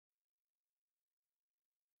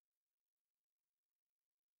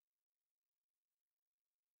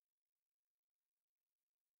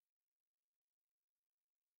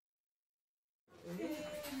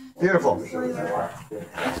Beautiful.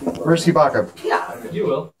 Mercy Baca. Yeah. You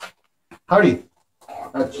will. Howdy.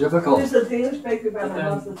 That's difficult. There's a Danish bakery by my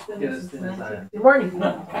house that's been there since Yes, 19. Good morning.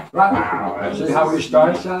 Right. See how he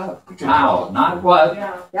starts out? How, not what.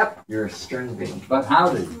 Yeah. Yep. You're stringing, but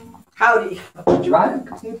howdy. Howdy. Right?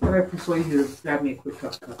 If I persuade you to grab me a quick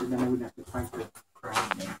cup, and then I wouldn't have to find the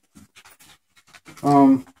crowd.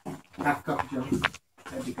 Half cup, Joe.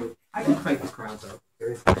 That'd be good. I can fight the crowd though.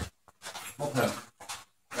 Okay.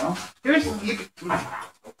 Well, Here's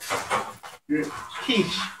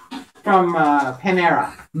quiche from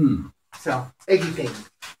Panera. So eggy thing.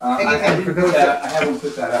 I haven't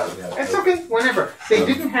put that out yet. It's okay. Whenever they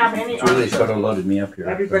didn't have any. Julie sort of loaded me up here.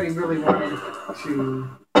 Everybody really wanted to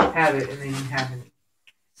have it, and they didn't have it.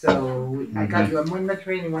 So I got you. I'm one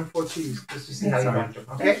Mediterranean, 1 4 cheese, just to see how you want them.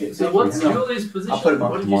 Okay. So what's Julie's position? I'll put him up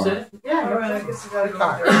what did tomorrow. you say? Yeah. All right, I guess you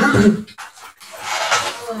gotta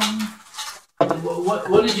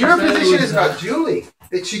What did you Your say? position was, is about Julie,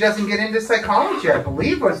 that she doesn't get into psychology, I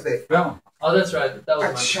believe, was the. Yeah. Oh, that's right. That was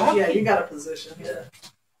That's my shocking. Yeah, you got a position. Yeah.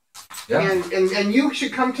 Yeah. And you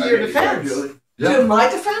should come to your defense. To my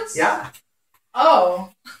defense? Yeah. Oh.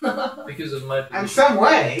 Because of my position. In some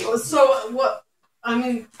way. So what? I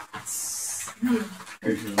mean,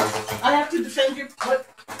 I have to defend you. What?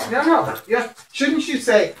 No. Yeah. Shouldn't you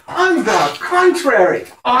say, on the contrary,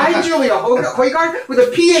 I, Julia Hoygaard, with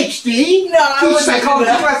a PhD, No, I teach wouldn't do psychology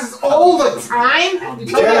that. classes all the time? You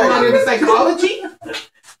tell me I'm not into psychology?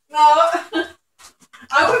 No.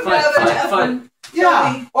 I would rather have Fine.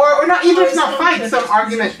 Yeah. Or not, even if it's not fight, some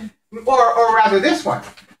argument, or rather this one.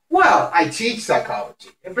 Well, I teach psychology,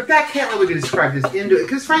 but that can't really be described as into it,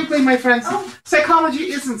 because frankly, my friends,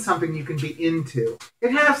 psychology isn't something you can be into.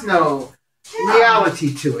 It has no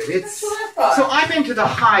reality to it. It's That's what I thought. so I'm into the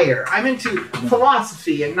higher. I'm into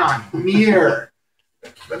philosophy and not the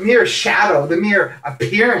mere shadow, the mere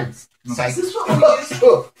appearance. Is this what we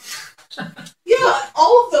use? Yeah,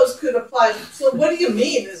 all of those could apply. So what do you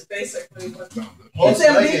mean is basically what it's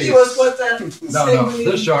ambiguous what that No, statement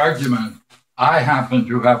means. this argument I happen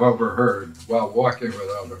to have overheard while walking with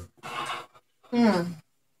others.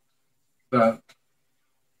 That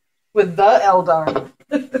With the Eldar.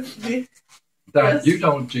 that you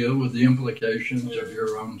don't deal with the implications of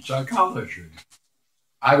your own psychology.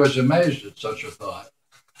 I was amazed at such a thought.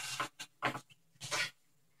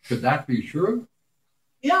 Could that be true?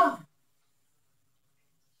 Yeah,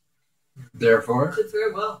 Therefore, did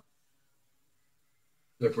very well.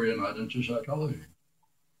 you're not into psychology.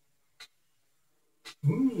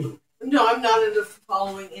 Ooh, No, I'm not into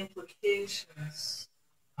following implications.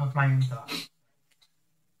 of my own thought.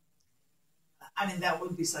 I mean, that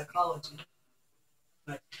would be psychology.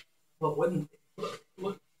 But what wouldn't be?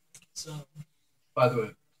 So, By the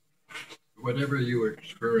way, whatever you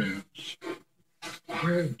experience,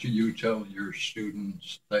 where do you tell your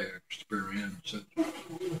students they experience it?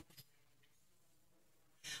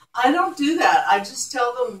 I don't do that. I just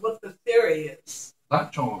tell them what the theory is.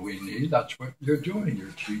 That's all we need. That's what you're doing.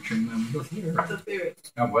 You're teaching them the theory. The theory.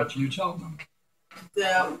 And what do you tell them?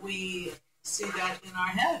 That we see that in our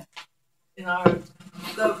head.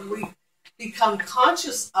 That we become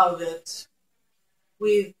conscious of it.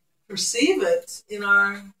 We perceive it in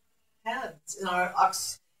our heads,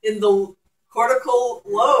 in the cortical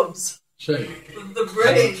lobes Say, of the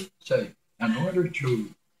brain. say, in order to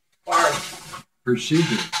perceive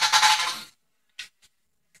it,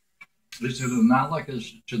 is it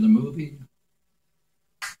analogous to the movie?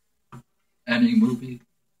 Any movie?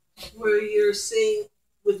 Where you're seeing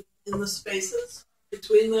within the spaces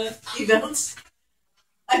between the events.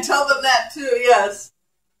 I tell them that too, yes.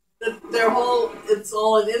 That it's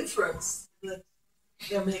all an inference that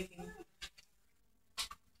they're making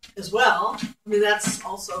as well. I mean, that's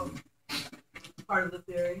also part of the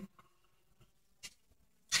theory.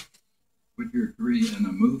 Would you agree in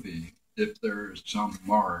a movie, if there is some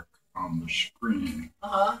mark on the screen,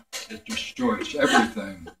 it destroys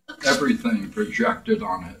everything projected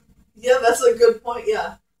on it, Yeah, that's a good point,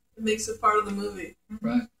 yeah. It makes it part of the movie.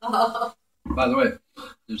 right? By the way,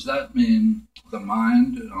 does that mean the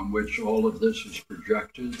mind on which all of this is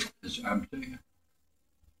projected is empty?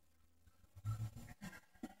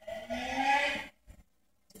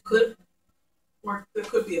 It could, or there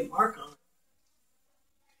could be a mark on it.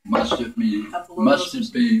 Must it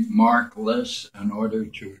be markless in order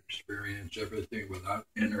to experience everything without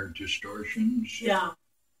inner distortions? Yeah.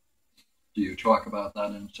 Do you talk about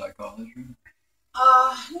that in psychology?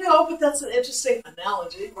 No, but that's an interesting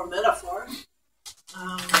analogy or metaphor.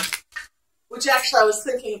 Which actually I was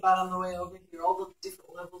thinking about on the way over here, all the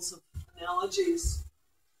different levels of analogies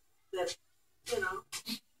that, you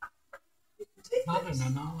can take Not this. an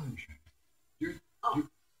analogy.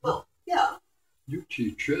 Well, yeah. You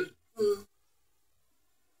teach it Mm.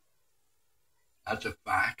 as a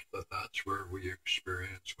fact that that's where we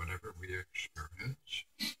experience whatever we experience,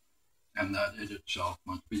 and that it itself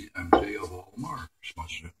must be empty of all marks,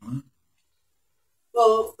 must it not?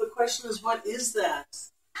 Well, the question is, what is that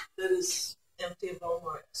is empty of all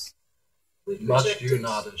marks? We Must project you it.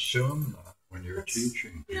 not assume that when you're That's-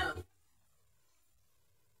 teaching people? yeah.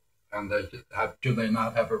 And do they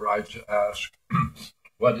not have a right to ask,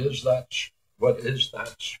 what is that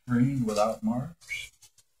screen without marks?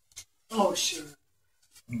 Oh, sure.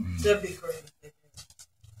 Mm. That'd be great.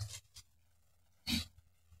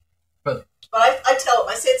 But I tell them,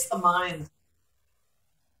 I say it's the mind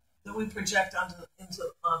that we project onto the mind.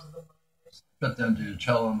 But then do you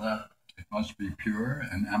tell them that it must be pure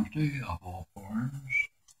and empty of all forms?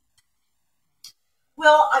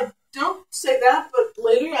 Well, I don't say that, but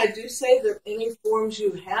later I do say that any forms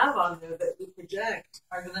you have on there that you project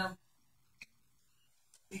are going to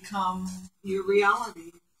become your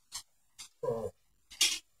reality. Well,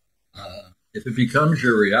 if it becomes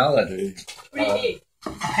your reality, What do you need?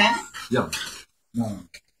 Okay. yeah, no.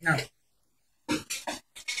 No.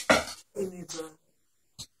 He needs a...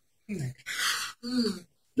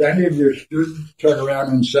 Do any of your students turn around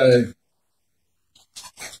and say,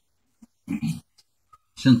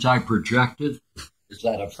 since I projected, is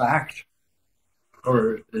that a fact?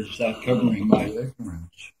 Or is that covering my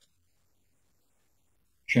ignorance?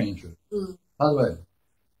 Change it. Mm. By the way,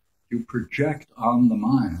 you project on the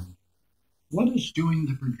mind. What is doing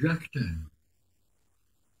the projecting?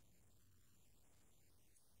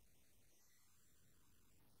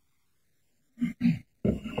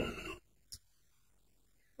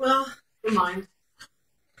 Well, the mind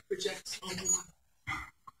projects onto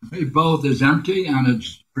It both is empty and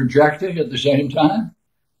it's projecting at the same time.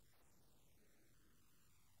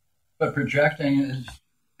 But projecting is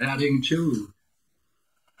adding to,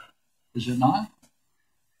 is it not?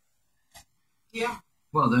 Yeah.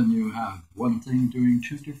 Well, then you have one thing doing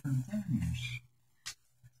two different things.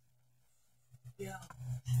 Yeah.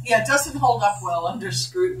 Yeah, it doesn't hold up well under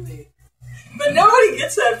scrutiny. But nobody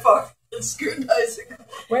gets that far in scrutinizing.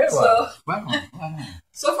 Well,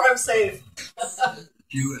 So far I'm safe.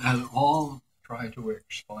 do you at all try to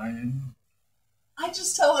explain? I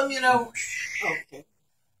just tell them, okay.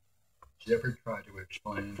 Do you ever try to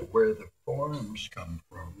explain where the forms come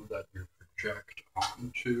from that you project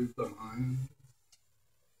onto the mind?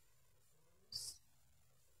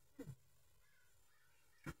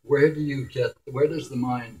 Where does the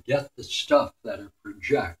mind get the stuff that it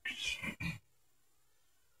projects?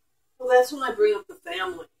 Well, that's when I bring up the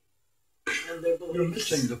family and their You're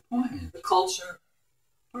beliefs. missing the point. The culture,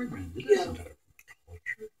 Wait a minute, it Yeah. isn't a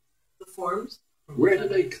culture. the forms. Where do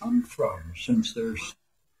they come from, since there's...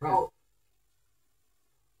 Oh.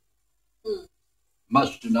 Hmm.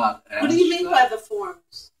 Must not ask What do you mean that? by the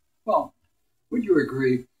forms? Well, would you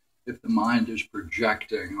agree if the mind is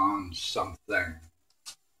projecting on something,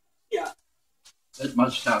 Yeah. it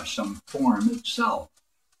must have some form itself?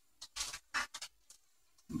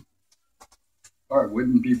 Or it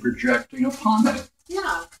wouldn't be projecting upon it.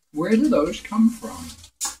 Yeah. Where do those come from?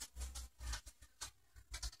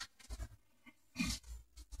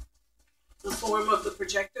 The form of the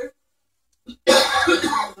projector?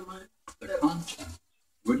 The mind. The content.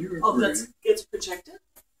 Would you agree? Oh, that gets projected?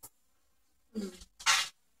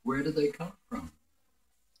 Where do they come from?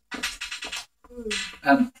 Hmm.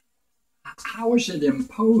 And how is it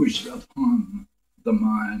imposed upon the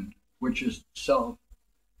mind, which itself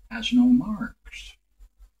has no marks?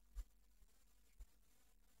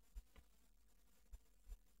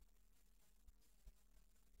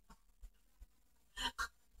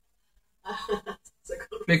 That's a good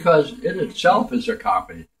one. Because it itself is a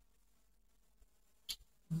copy.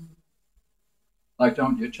 Like,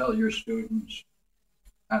 don't you tell your students,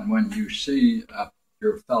 and when you see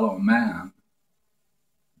your fellow man,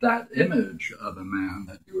 that image of a man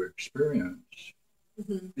that you experience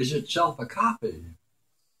is itself a copy.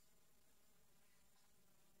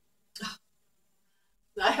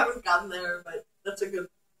 I haven't gotten there, but that's a good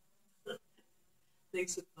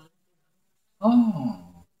makes it fun.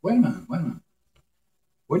 Oh, wait a minute.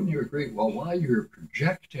 Wouldn't you agree? Well, while you're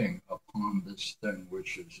projecting upon this thing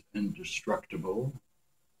which is indestructible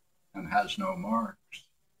and has no marks,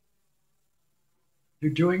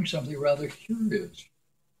 you're doing something rather curious.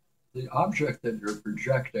 The object that you're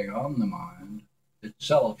projecting on the mind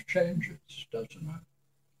itself changes, doesn't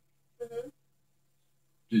it? Mm-hmm.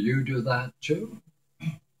 Do you do that too?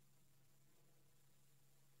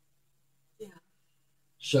 Yeah.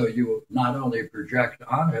 So you not only project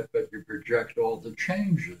on it, but you project all the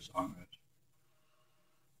changes on it.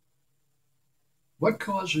 What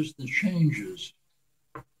causes the changes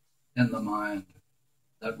in the mind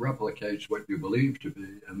that replicates what you believe to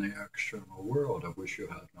be in the external world of which you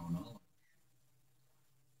have no knowledge?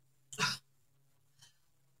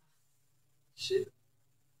 Shoot.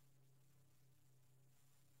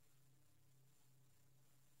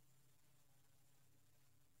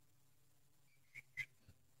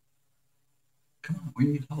 Come on, we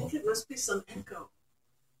need I help. think it must be some echo.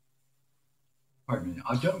 Pardon me.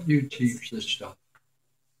 Don't you teach this stuff?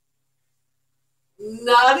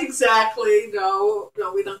 Not exactly. No,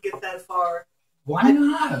 we don't get that far. Why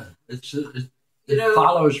not? It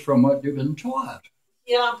follows from what you've been taught.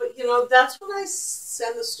 Yeah, but that's when I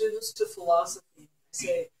send the students to philosophy. I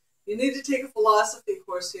say, you need to take a philosophy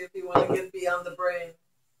course here if you want to get beyond the brain.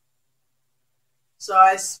 So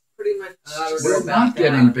I pretty much... We're not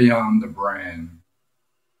getting beyond the brain.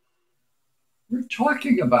 We're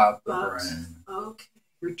talking about the brain. Okay.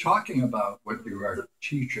 We're talking about what you are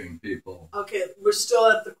teaching people. Okay, we're still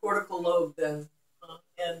at the cortical lobe then.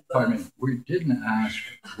 Pardon me, we didn't ask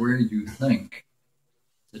where you think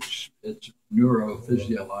its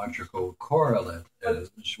neurophysiological correlate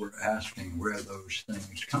is. We're asking where those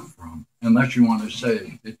things come from. Unless you want to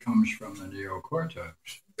say it comes from the neocortex.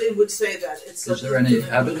 They would say that. Is there any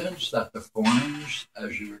evidence that the forms,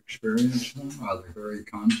 as you experience them, are the very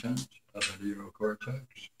content of the neocortex?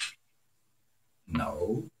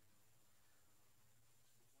 No.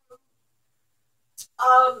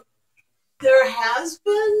 There has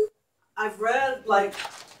been, I've read, like,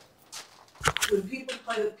 when people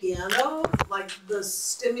play the piano, like the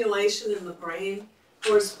stimulation in the brain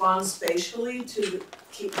corresponds spatially to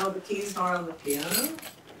how the keys are on the piano.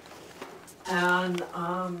 And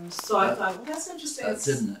so I thought, well, that's interesting. That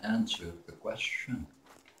didn't answer the question.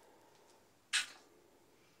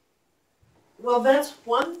 Well, that's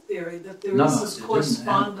one theory, that there is this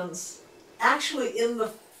correspondence actually in the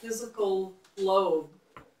physical lobe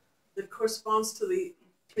that corresponds to the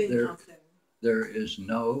ping-pong thing. There is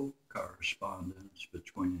no correspondence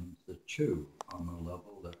between the two on the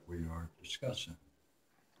level that we are discussing.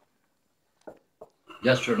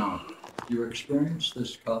 Yes or no? You experience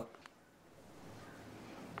this cup?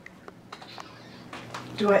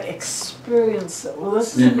 Do I experience it? Well,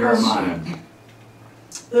 this is in your mind.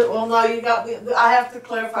 Well, no, you got me. I have to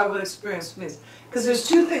clarify what experience means. Because there's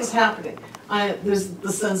two things happening. There's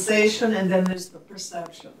the sensation and then there's the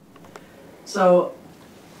perception. So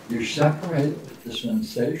you separate the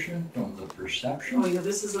sensation from the perception? Oh yeah,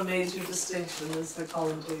 this is a major distinction in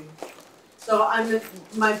psychology. So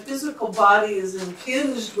my physical body is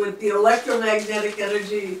impinged with the electromagnetic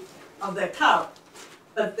energy of the cup,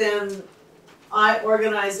 but then I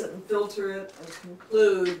organize it and filter it and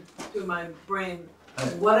conclude to my brain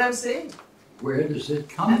what I'm seeing. Where does it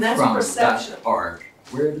come and that's from, perception. that part?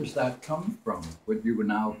 Where does that come from? What you would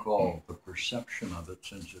now call the perception of it,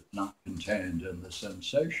 since it's not contained in the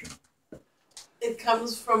sensation. It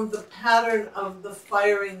comes from the pattern of the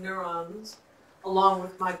firing neurons, along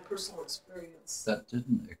with my personal experience. That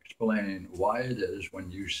didn't explain why it is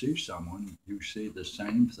when you see someone, you see the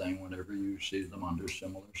same thing whenever you see them under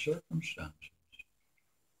similar circumstances.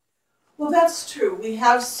 Well, that's true. We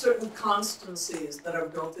have certain constancies that are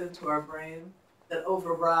built into our brain that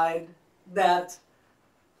override that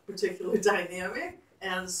particular dynamic.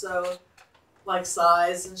 And so, like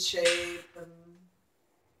size and shape and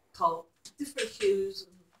different hues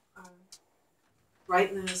and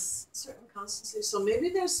brightness, certain constancies. So maybe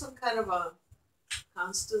there's some kind of a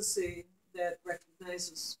constancy that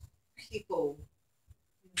recognizes people,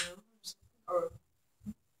 or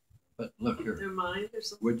but look here, their mind or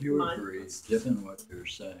something. Would you agree, given what you're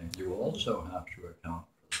saying, you also have to account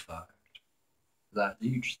for the fact that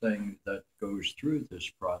each thing that goes through this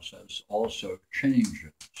process also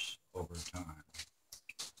changes over time?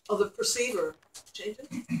 Oh, the perceiver changes?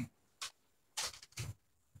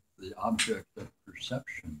 The object of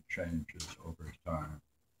perception changes over time.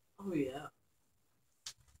 Oh, yeah.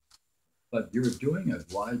 But you're doing it.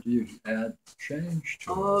 Why do you add change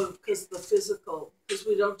to it? Oh, because the physical. Because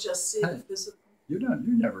we don't just see the physical. You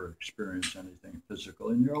never experience anything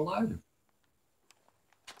physical in your life.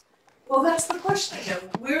 Well, that's the question again.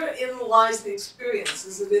 Wherein lies the experience?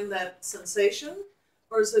 Is it in that sensation,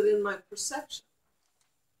 or is it in my perception?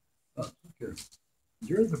 Well,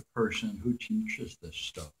 you're the person who teaches this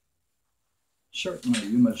stuff. Certainly,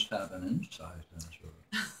 you must have an insight into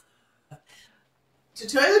it. To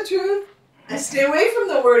tell you the truth, I stay away from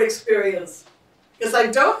the word experience because I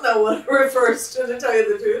don't know what it refers to tell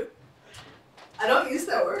you the truth. I don't use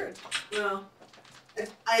that word. No.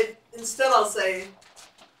 Instead I'll say,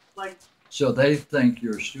 like, So they think,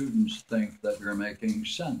 your students think that you're making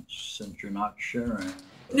sense since you're not sharing.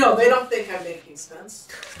 no, they don't think I'm making sense.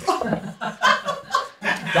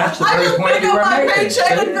 That's the I very just point pick you up were my making.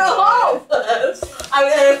 paycheck and go home. I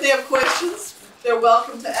mean, and if they have questions, they're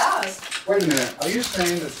welcome to ask. Wait a minute. Are you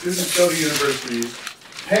saying that students go to universities,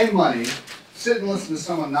 pay money, sit and listen to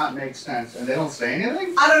someone not make sense, and they don't say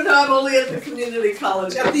anything? I don't know, I'm only at the community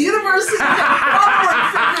college. At the university, they're probably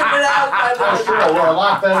figuring it out by Oh, the sure. We're a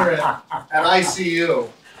lot better at ICU.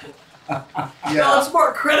 No, Yeah. it's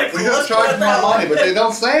more critical. We just Let's charge put it more that money, way. but they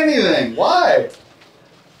don't say anything. Why?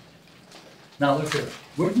 Now look here,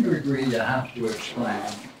 wouldn't you agree you have to explain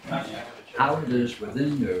how it is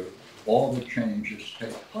within you all the changes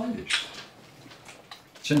take place?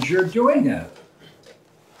 Since you're doing it.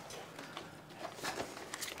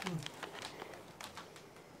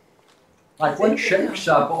 Like what shapes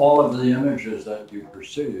up all of the images that you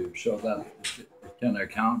perceive so that it can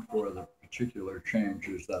account for the particular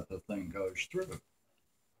changes that the thing goes through?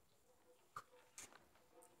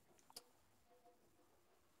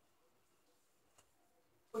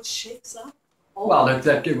 What shakes up? Well,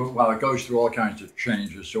 it goes through all kinds of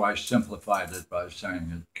changes, so I simplified it by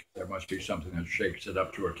saying there must be something that shakes it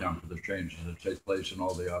up to account for the changes that take place in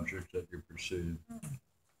all the objects that you perceive.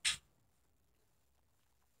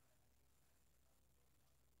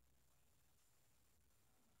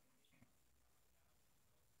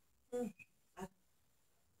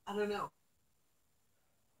 I don't know.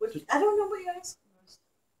 I don't know what you asked.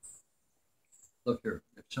 Look here,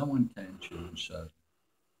 if someone came to you and said,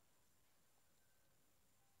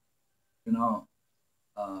 you know,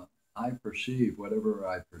 I perceive whatever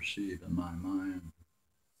I perceive in my mind.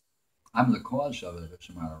 I'm the cause of it, as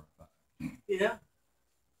a matter of fact. Yeah.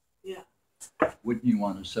 Yeah. Wouldn't you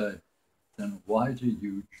want to say, then why do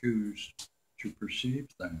you choose to perceive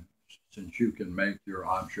things? Since you can make your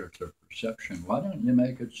object of perception, why don't you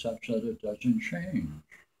make it such that it doesn't change?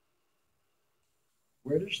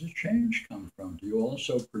 Where does the change come from? Do you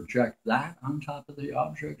also project that on top of the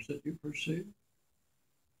objects that you perceive?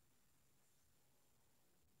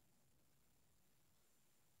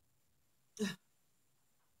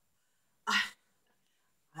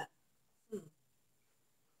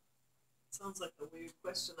 Sounds like a weird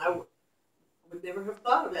question. I would never have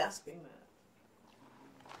thought of asking that.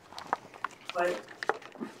 But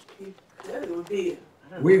yeah, it would be.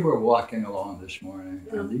 We were walking along this morning,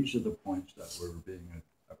 Yeah. and these are the points that were being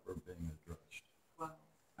addressed. Wow.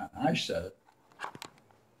 And I said,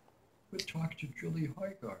 "We'll talk to Julie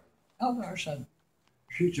Hoygaard." Eldar said,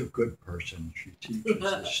 "She's a good person. She teaches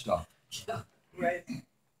this stuff." Yeah, right. And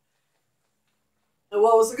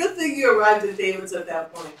well, it was a good thing you arrived at David's at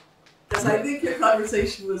that point, because I think your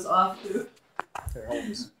conversation was off too.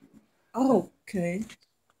 Oh, okay.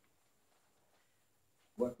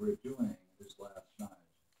 What we're doing is last night.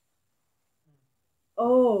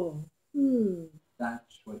 Oh.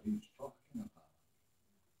 That's what he's talking about.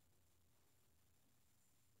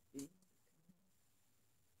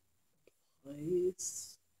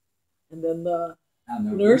 Place. And then the And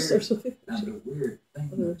the nurse weird, or something. And the weird thing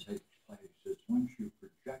that takes place is once you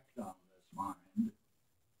project on this mind,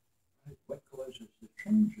 right, what causes the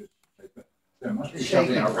changes to take place? There must be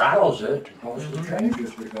something that rattles it to cause the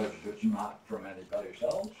changes because it's not from anybody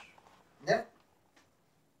else. Yep.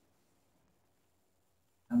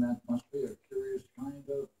 And that must be a curious kind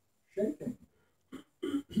of shaking.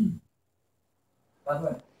 By the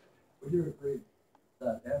way, would you agree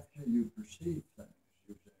that after you perceive things,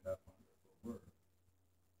 using that wonderful word,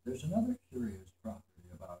 there's another curious property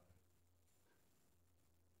about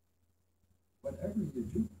it? Whatever you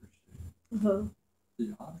do perceive,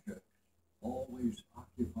 the object always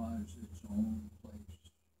occupies its own place,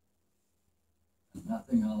 and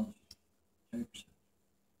nothing else takes it.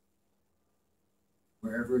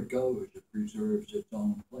 Wherever it goes, it preserves its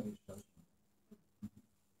own place, doesn't it?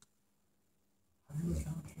 How do you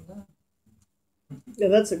account for that? Yeah,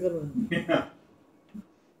 that's a good one. Yeah.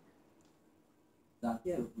 That's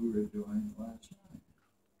what we were doing last night.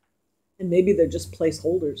 And maybe they're just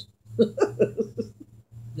placeholders.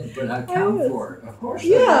 Yeah, but account for it. Of course.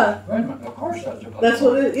 Yeah. Wait a minute. Of course that's a placeholder. That's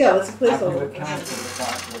what it. Yeah, that's a How do you placeholder. account for the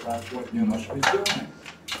fact that that's what you must be doing,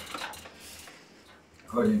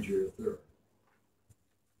 according to your theory?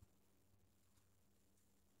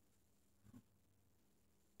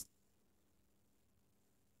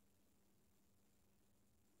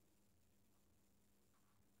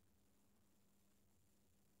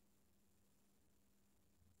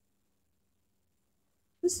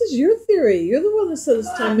 This is your theory. You're the one that said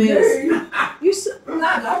it's Timaeus. You said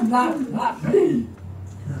Not me.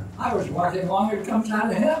 I was wondering why it comes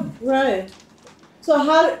out of him. Right. So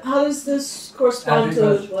how does this correspond And to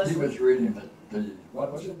his he lesson? was reading the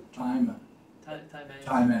what was it? Timaeus.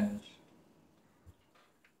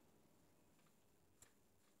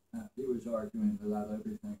 He was arguing that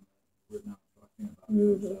everything we're not talking about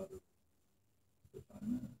comes out of the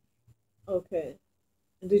Timaeus. Okay.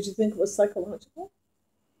 And did you think it was psychological?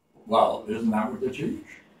 Well, isn't that what they teach?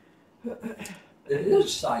 It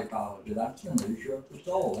is psychology. That's the nature of the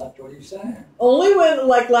soul. That's what he's saying. Only when,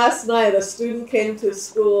 like last night, a student came to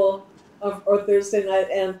school or Thursday night,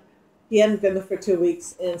 and he hadn't been there for 2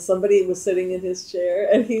 weeks, and somebody was sitting in his chair,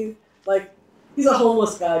 and he's a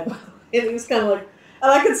homeless guy, and he was kind of like,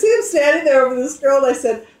 and I could see him standing there over this girl, and I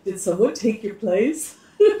said, "Did someone take your place?"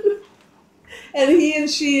 And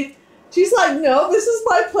she's like, "No, this is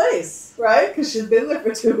my place," right? Because she'd been there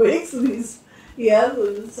for 2 weeks, and he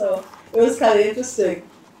hasn't, so it was kind of interesting.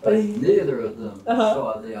 But neither of them Uh-huh.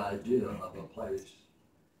 saw the idea of a place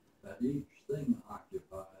that each thing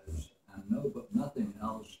occupies, and nothing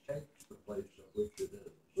else takes the place of which it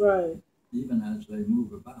is. Right. Even as they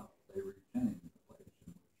move about, they retain the place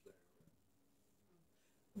in which they're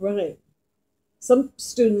in. Right. Some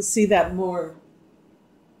students see that more.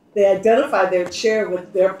 They identify their chair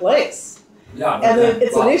with their place. Yeah, And then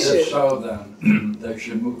it's an issue. If so, then they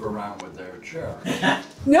should move around with their chair.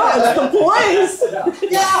 No, it's the place.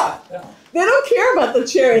 Yeah. They don't care about the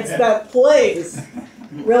chair. It's that place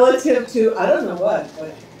relative to, I don't know what,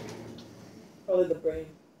 but probably the brain.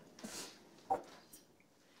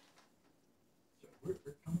 So we're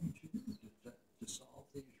coming to you to solve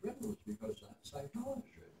these riddles because that's psychology.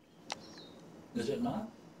 Is it not?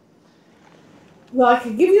 Well, I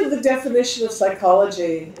can give you the definition of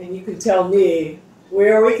psychology, and you can tell me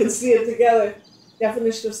where we can see it together.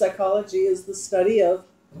 Definition of psychology is the study of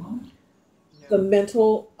the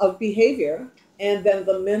mental of behavior, and then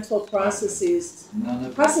the mental processes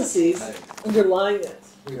underlying it.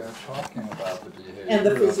 We are talking about the behavior And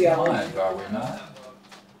the of the physiology. mind, are we not?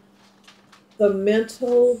 The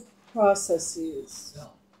mental processes. Yeah.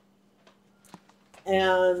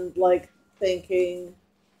 And like thinking,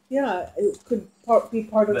 yeah, it could be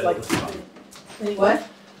part of like thinking. What?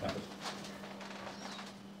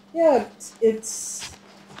 Yeah, it's.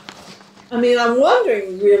 I mean, I'm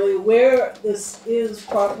wondering really where this is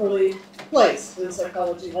properly placed in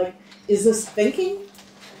psychology. Like, is this thinking?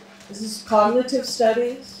 Is this cognitive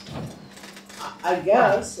studies? I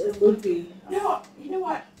guess it would be. No, you know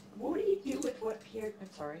what? What do you do with what Pierre?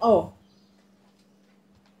 I'm sorry. Oh,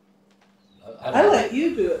 I let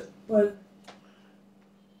you do it. But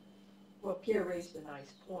Well, Pierre raised a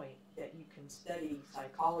nice point that you can study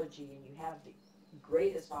psychology and you have the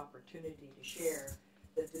greatest opportunity to share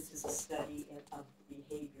that this is a study of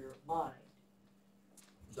behavior of mind.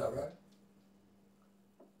 Is that right?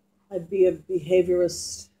 I'd be a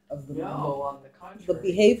behaviorist of the mind. No, on the The contrary.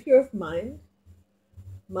 behavior of mind.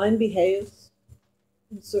 Mind behaves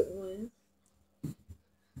in certain ways.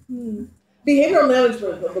 Behavioral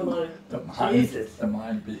management of the mind. The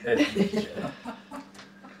mind behaves.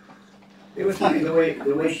 It was funny the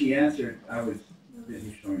way she answered. I was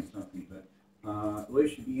busy showing something, but the way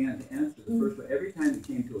she began to answer the first one, every time it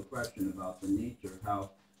came to a question about the nature of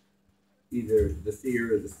how either the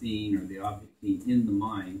seer or the seen or the object seen in the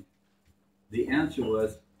mind, the answer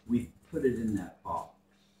was, we put it in that box.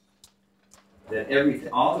 That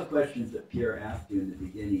all the questions that Pierre asked you in the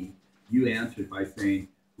beginning, you answered by saying,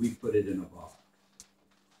 we put it in a box.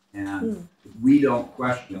 And we don't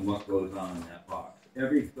question what goes on in that box.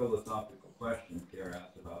 Every philosophical question Pierre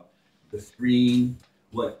asked about the screen,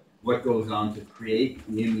 what goes on to create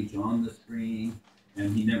the image on the screen,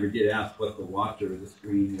 and he never did ask what the watcher of the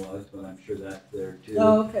screen was, but I'm sure that's there too.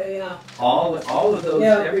 Oh, okay, yeah. All of those,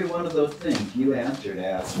 Yeah. every one of those things you answered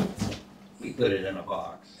as, we put it in a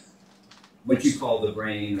box. What you call the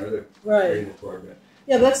brain or the Right. creative organ.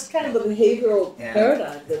 Yeah, that's kind of the behavioral And-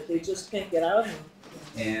 paradigm that they just can't get out of.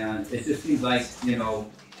 And it just seems like,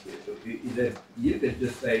 that you could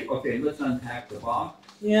just say, okay, let's unpack the box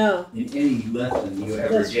Yeah, in any lesson you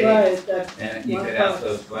ever that's gave. right. That's And you one could part. ask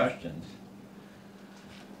those questions.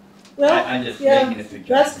 Well, I'm just yeah, making a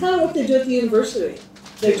suggestion. that's kind of what they do at the university.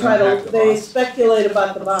 They Unpack the they box. speculate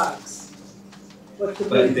about the box. What could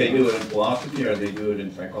But be they do it in philosophy or they do it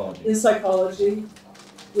in psychology? in psychology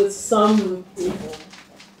with some people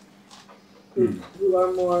who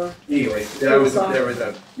are more. Anyway, there was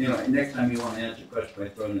a, next time you want to answer a question by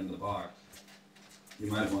throwing it in the box, you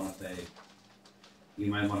might want to open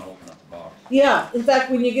up the box. Yeah, in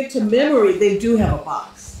fact, when you get to memory, they do have a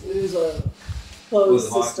box. There's a closed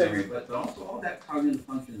the box system. memory, but also all that cognitive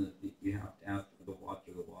function that you have to ask for the watch,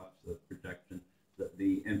 the projection,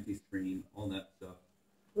 the empty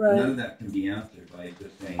Right. None of that can be answered by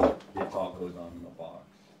just saying it all goes on in the box.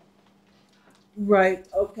 Right.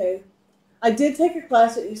 Okay. I did take a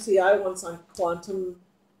class at UCI once on quantum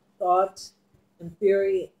thought and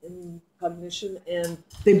theory and cognition, and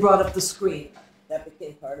they brought up the screen. That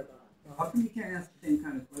became part of it. How come you can't ask the same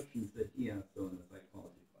kind of questions that he asked though in the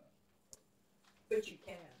psychology class? But you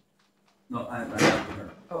can. No, I'm asking her.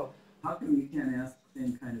 Oh. How come you can't ask the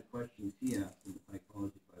same kind of questions he asked in the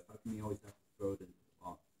psychology class? How come you always have to throw it into the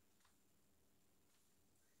box?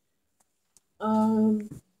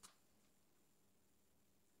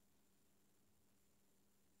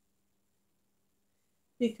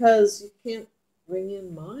 Because you can't bring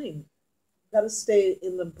in mind. You got to stay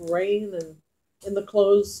in the brain and in the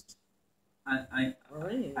closed I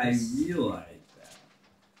brain. realize that,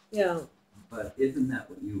 Yeah. but isn't that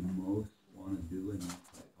what you most want to do in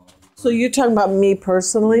psychology? So you're talking about me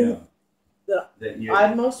personally? Yeah. That you,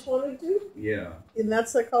 I most want to do yeah, in that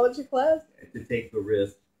psychology class? to take the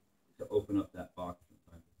risk to open up that box from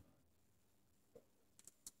time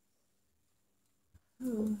to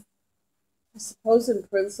time. I suppose in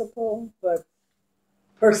principle, but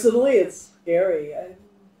personally, it's scary. I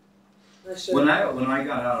When I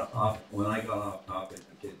got off topic,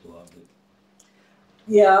 the kids loved it.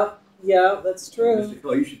 Yeah, that's true. Mr.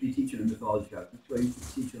 Cole, you should be teaching a mythology class. Mr. Cole, you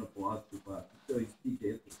should be teaching a philosophy class. Mr. Cole, you should teach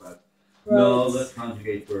a history class. Right. No, let's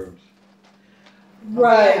conjugate verbs.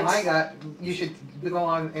 Right. Oh, my God, you should go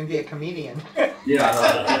on and be a comedian.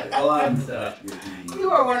 Yeah, a lot of them set up to be a comedian.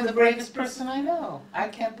 You are one of the bravest person I know. I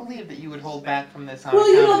can't believe that you would hold back from this. Well,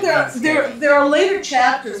 you know, there are later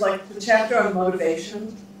chapters, like the chapter on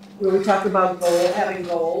motivation, where we talk about having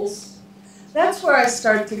goals. That's where I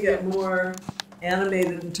start to get more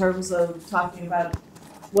animated in terms of talking about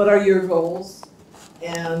what are your goals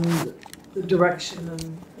and the direction,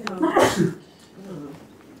 and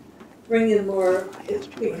bring in more. It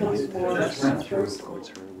becomes more personal.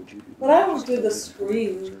 But I don't do the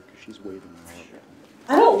screen.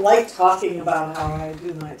 I don't like talking about how I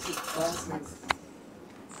do my classes.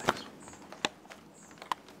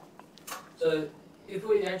 So if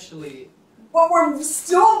we actually, But we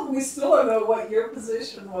still don't know what your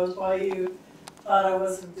position was, why you thought I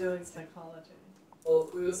wasn't doing psychology. well,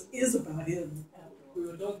 Is about him. we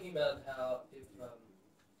were talking about how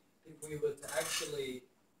if we were to actually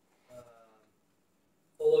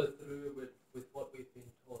follow through with what we've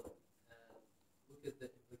been taught and look at the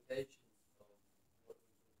implications of what we've been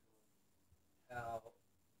taught, how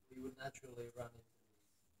we would naturally run into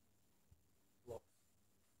these blocks.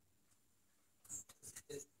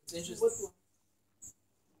 It's interesting.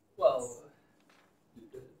 Well,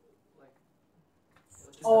 like,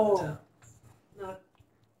 what just Oh. happened now? Not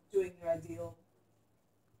doing your ideal.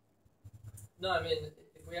 No, I mean,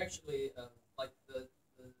 if we actually, like the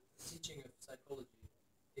teaching of psychology,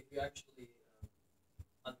 if you actually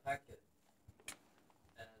unpack it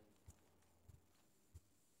and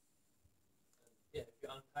yeah, if you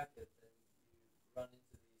unpack it, then you run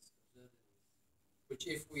into these absurdities. Which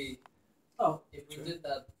if we did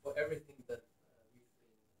that for everything that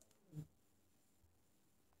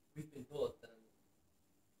we've been taught, then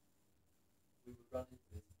we would run into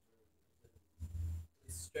this absurdity.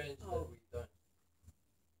 It's strange that we don't.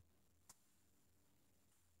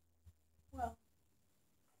 Well,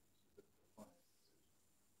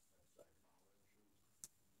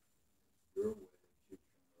 Your way of teaching,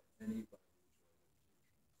 or anybody's way of teaching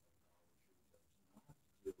psychology, does not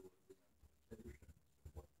deal with the implications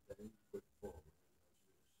of what they put forward as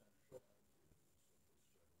the essential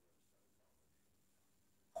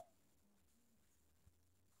ideas of the study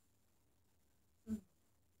of psychology.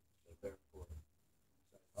 So therefore, in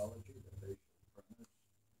psychology, the basic premise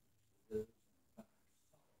is, in fact,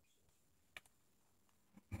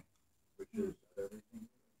 solipsism, which is that everything you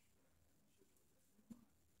experience is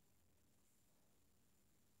within your mind.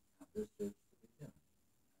 And this is the beginning,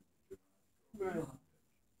 and you do not go beyond it.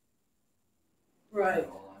 right.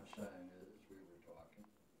 And all I'm saying is, we were talking,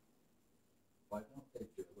 why don't they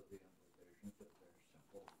deal with the implications of their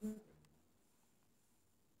simple theory?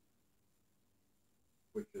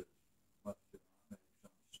 Which is, must you not make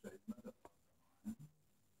some statement about the mind,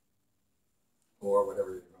 or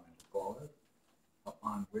whatever you're going to call it,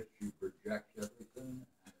 upon which you project everything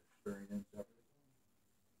and experience everything?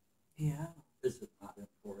 Yeah. Is it not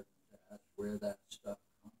important to ask where that stuff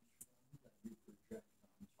comes from that you project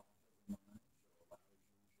on top of the mind, so allows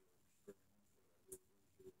you to experience whatever it is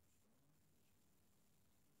you experience?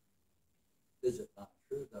 Is it not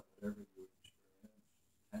true that whatever you experience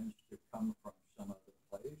tends to come from some other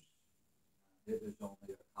place, and it is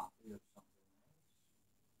only a copy of something else?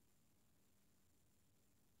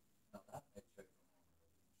 Now that makes a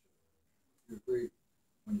phenomenal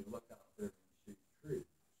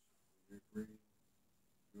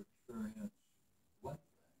experience one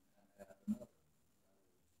thing and add another.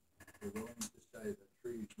 We're willing to say that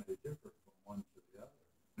trees may differ from one to the other,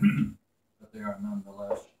 but they are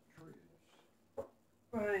nonetheless trees.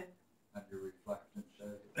 Right. And you reflect and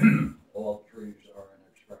say, all trees are an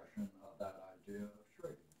expression of that idea of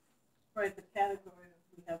tree. Right, the category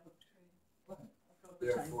we have of tree. Right.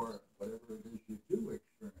 Therefore, whatever it is you do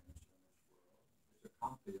experience in this world is a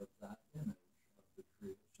copy of that image of the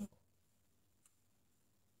tree itself.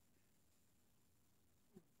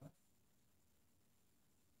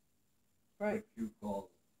 Right. Which you call,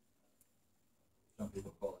 some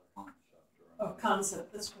people call it concept. Or Oh,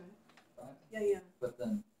 concept, that's right. right? Yeah, yeah. But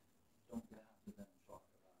then, don't you have to then talk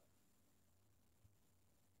about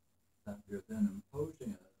that you're then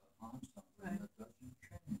imposing it upon something Right. that doesn't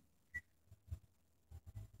change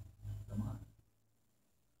the mind.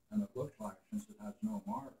 And it looks like, since it has no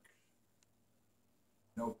marks,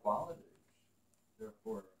 no qualities,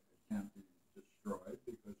 therefore it can't be destroyed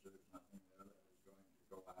because there's nothing there that is going to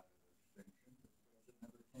go out of extinction because it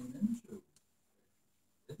never came into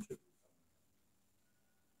becoming.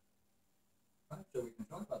 Right? So we can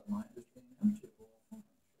talk about the mind as being empty of all things.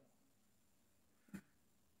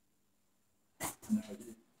 Now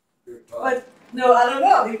you're talking. But no, I don't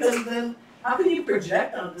know, because then how can you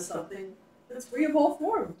project onto something that's free of all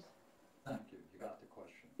forms? Thank you. You got the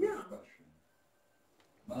question. Yeah. Good question.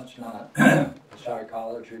 Much not a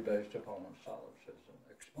psychology based upon solipsism.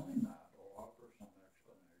 Explain that or offer some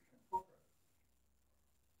explanation for it.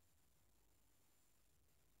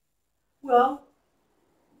 Well,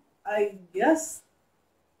 I guess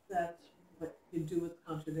that's what you do with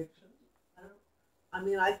contradictions. I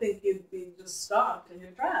mean, I think you'd be just stopped in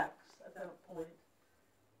your tracks at that point.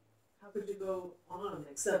 How could you go on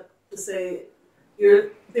except to say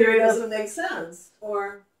your theory doesn't make sense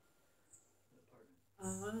or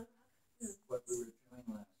What we were doing last night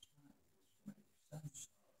was to make sense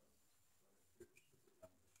of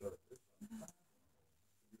what appears to be on the surface unfathomable.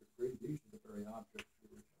 You agree these are the very objects we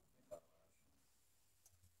were talking about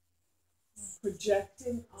last night.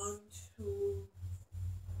 projecting onto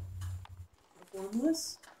the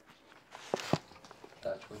formless?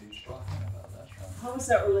 That's what he's talking about. That's right. How is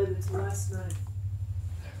that related to last night?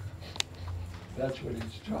 That's what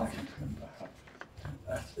he's talking about.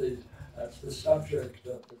 That's the subject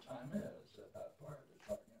of the Timaeus at that part. It's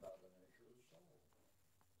talking about the nature of the soul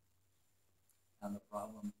and the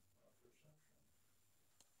problem of perception.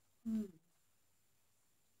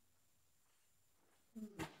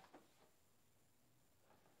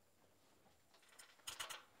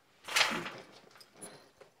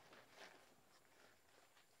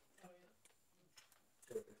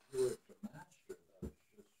 So if you were to master those,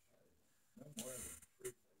 just no more than 3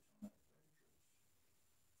 plays on that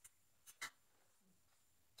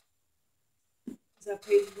page. Is that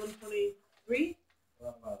page 123?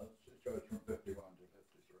 Well, it goes from 51 to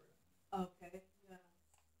 53. Okay, yeah.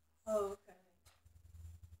 Oh, okay.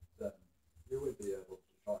 Then you would be able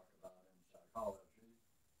to talk about in psychology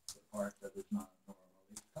the part that is not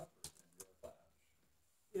normally covered in your class.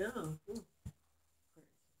 Yeah.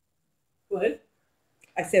 What?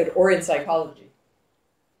 I said, or in psychology.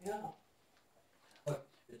 Yeah. But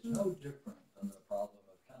it's no different than the problem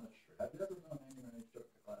of chemistry. Have you ever known anyone who took a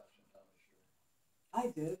class in chemistry? I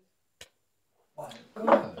did. Why,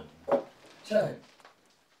 good. Say,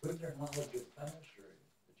 with your knowledge of chemistry,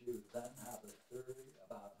 did you then have a theory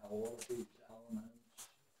about how all of these elements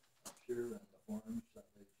appear in the forms that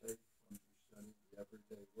they take when you study the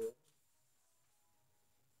everyday world?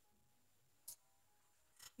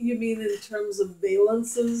 You mean in terms of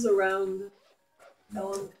valences around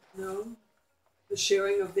element? No? The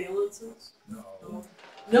sharing of valences? No.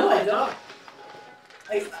 No, I don't.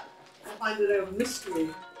 I find it a mystery.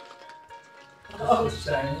 It's the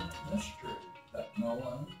same mystery that no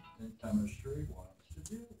one in chemistry wants to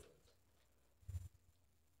deal with.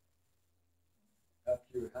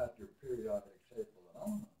 After you have your periodic table of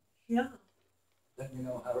elements, Yeah, then you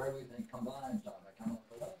know how everything combines on a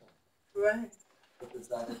chemical level. right. But does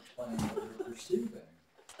that explain what you're perceiving?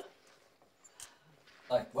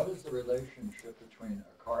 Like, what is the relationship between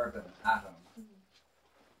a carbon atom and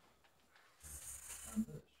this? This is a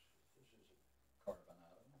carbon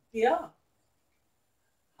atom. Yeah.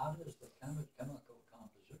 How does the chemical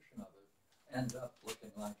composition of it end up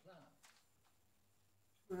looking like that?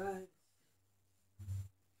 Right.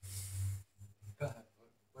 Go ahead.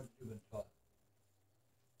 What have you been taught?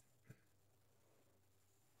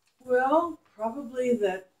 Well, probably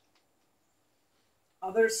that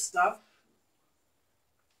other stuff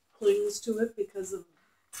clings to it because of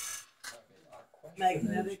I mean, our question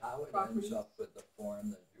magnetic is how it properties. ends up with the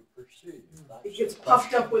form that you perceive. That's It gets the puffed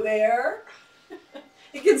question. up with air.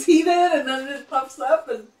 It gets heated and then it puffs up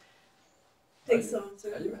and takes some.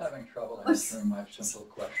 Are you having trouble I'm answering my simple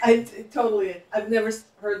question? I've never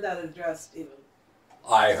heard that addressed even.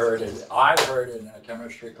 I heard it in a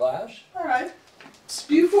chemistry class. All right.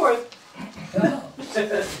 Spew forth. Yeah.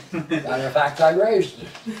 Matter of fact, I raised it.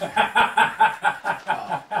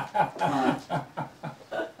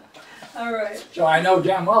 All right. So I know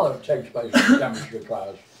damn well it takes place in chemistry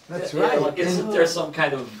class. That's Yeah, right. like, isn't there some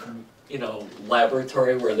kind of,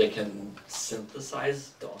 laboratory where they can synthesize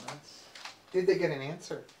donuts? Did they get an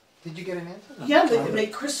answer? Did you get an answer? Yeah, they can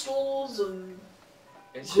make crystals and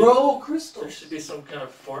It should- grow There crystals. should be some kind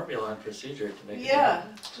of formula and procedure to make it. Yeah,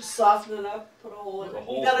 just soften it up, put a hole in Put a it.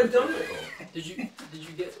 hole You got a in it. donut.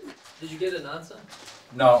 Did you get an answer?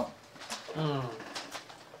 No.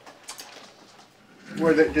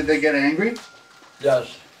 Did they get angry?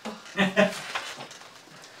 Yes.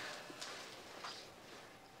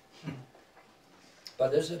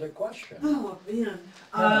 But is it a question? Oh man.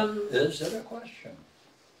 Is it a question?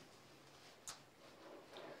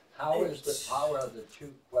 How are the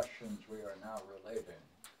two questions we are now relating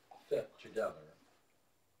fit together?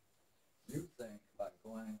 You think by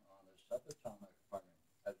going on a subatomic,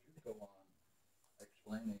 as you go on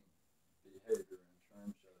explaining behavior in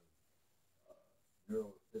terms of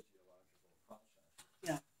neurophysiological processes.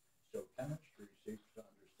 Yeah. So chemistry seeks to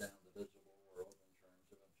understand the visible world in terms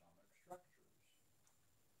of atomic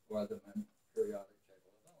structures, or the periodic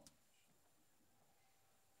table of elements.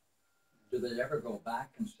 Do they ever go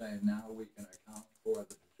back and say, now we can account for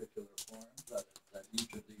the particular forms that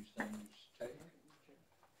each of these things take?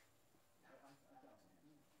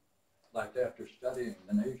 Like after studying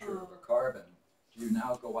the nature of a carbon, do you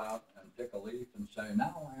now go out and pick a leaf and say,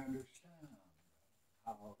 now I understand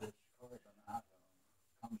how this carbon atom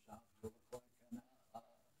comes out to look like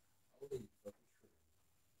a leaf of a tree?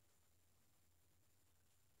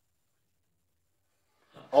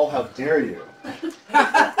 Oh, how dare you!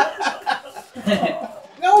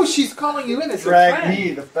 No, she's calling you in as a Drag friend.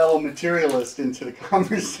 me, the fellow materialist, into the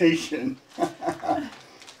conversation.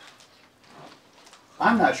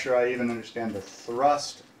 I'm not sure I even understand the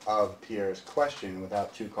thrust of Pierre's question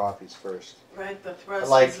without 2 coffees first. Right, the thrust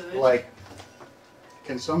Like,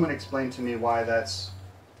 can someone explain to me why that's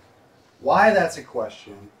a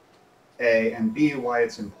question, A, and B, why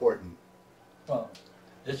it's important? Well,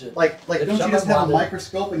 is it Like if don't you someone just have a wanted-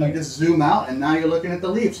 microscope and you just zoom out and now you're looking at the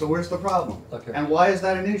leaf, so where's the problem? Look here. And why is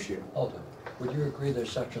that an issue? Hold it. Would you agree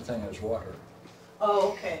there's such a thing as water? Oh,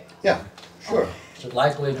 okay. Yeah, sure. Is it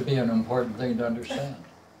likely to be an important thing to understand?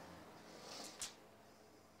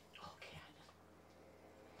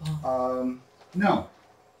 No.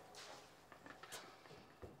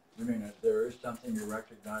 You mean if there is something you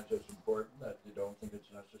recognize as important that you don't think it's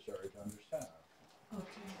necessary to understand?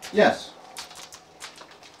 Okay. Yes.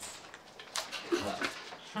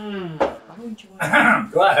 Why would you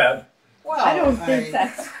want Go ahead. Well, I don't think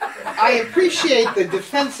that's. I appreciate the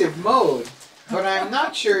defensive mode, but I'm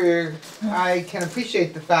not sure I can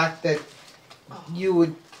appreciate the fact that you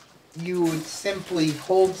would simply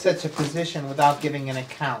hold such a position without giving an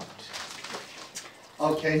account.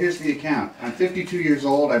 Okay, here's the account. I'm 52 years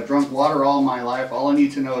old. I've drunk water all my life. All I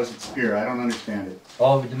need to know is it's pure. I don't understand it.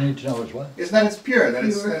 All you need to know is what? Is that it's pure, that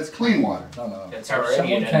it's clean water. No, no. It's If already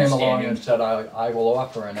someone an came along understanding. and said, I will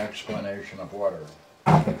offer an explanation of water.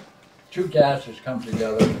 2 gases come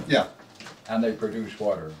together Yeah. and they produce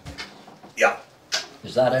water. Yeah.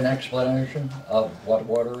 Is that an explanation of what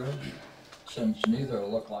water is? Since neither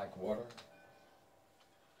look like water?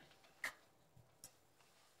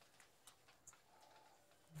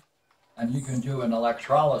 And you can do an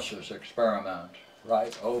electrolysis experiment,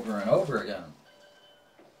 right, over and over again.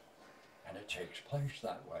 And it takes place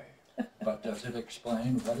that way. But does it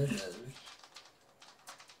explain what it is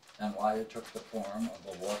and why it took the form of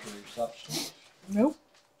a watery substance? Nope.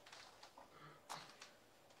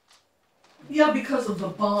 Yeah, because of the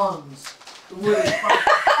bonds. The word bonds.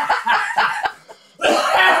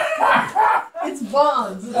 It's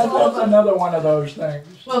bonds. It's all That's about. another one of those things.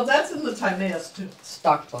 Well, that's in the Timaeus too.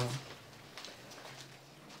 Stockholm?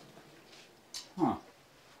 Huh.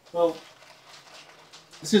 Well,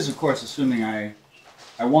 this is, of course, assuming I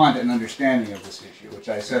want an understanding of this issue, which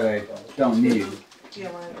I said I don't need.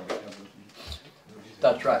 Yeah, right.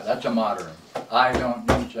 That's right, that's a modern. I don't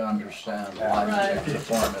need to understand why Right. you take the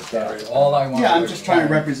form it does. All I want Yeah, to I'm just trying to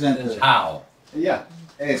explain represent is the- how. Yeah,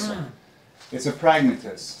 it's a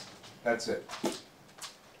pragmatist. That's it.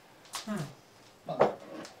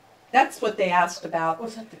 That's what they asked about.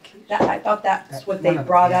 Was that the key? I thought that's what they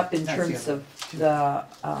brought up in terms of the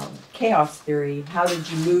chaos theory. How did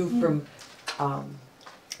you move from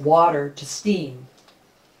water to steam?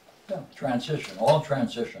 Yeah, transition, all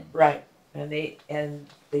transition. Right, and they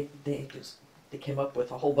came up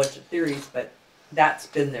with a whole bunch of theories, but that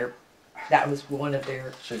was one of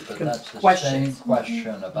their See, but that's the questions. same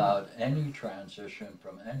question about any transition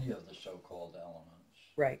from any of the so-called elements.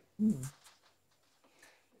 Right.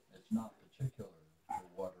 It's not particular to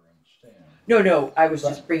water and steam. No, I was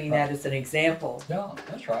just bringing that as an example. Yeah,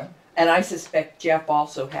 that's right. And I suspect Jeff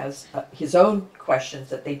also has his own questions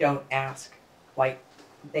that they don't ask. Like,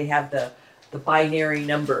 they have the binary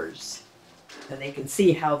numbers, and they can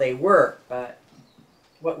see how they work, but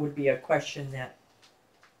what would be a question that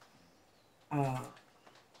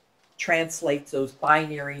translates those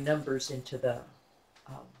binary numbers into the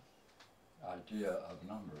Idea of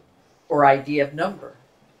number. or idea of number,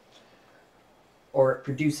 or it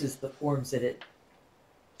produces the forms that it.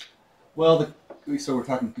 Well, so we're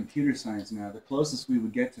talking computer science now. The closest we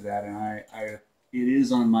would get to that, and it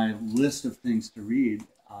is on my list of things to read,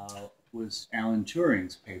 was Alan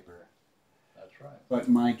Turing's paper. That's right. But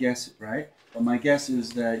my guess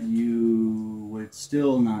is that you would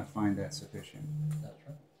still not find that sufficient. That's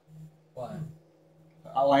right. Why?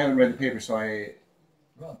 I haven't read the paper, so I.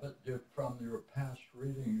 Well, but from your past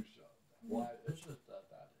readings, why is it that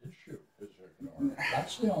issue is ignored?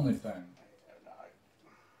 That's the only thing.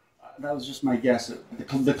 That was just my guess.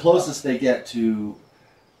 The closest they get to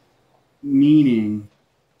meaning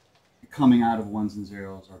coming out of ones and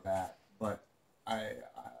zeros or back, but I'm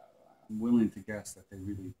willing to guess that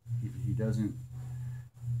he doesn't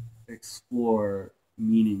explore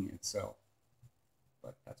meaning itself.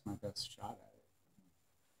 But that's my best shot at it.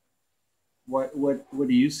 What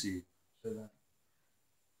do you see? So that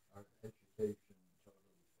our education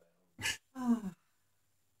totally failed.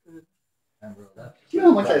 And we're left Do you know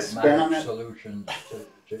how much I with spent on pragmatic that? solutions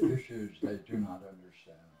to issues they do not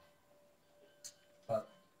understand. But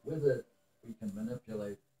with it, we can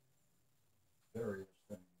manipulate various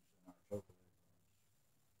things in our total ignorance.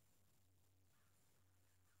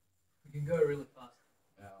 We can go really fast.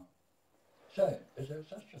 Yeah. Say, is there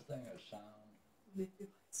such a thing as sound?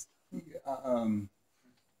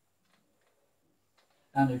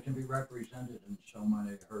 And it can be represented in so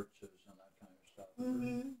many hertzes and that kind of stuff.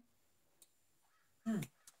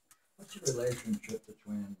 What's the relationship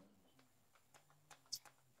between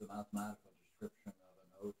the mathematical description of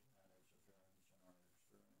a note and its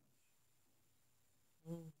appearance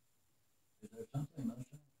in our experience? Is there something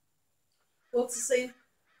missing? Well, it's the same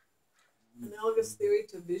analogous theory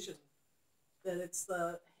to vision. That it's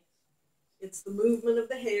the movement of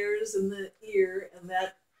the hairs in the ear, and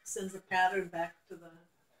that sends a pattern back to the.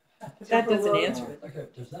 That doesn't answer it. Okay,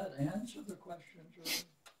 does that answer the question, Julie?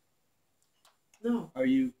 No. Are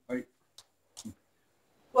you?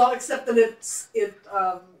 Well, except that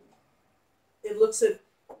it looks at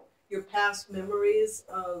your past memories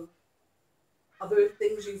of other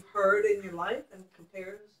things you've heard in your life and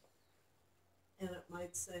compares, and it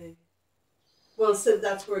might say, well, so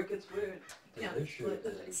that's where it gets weird. The Yeah, issue like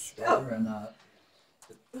is this. whether or not,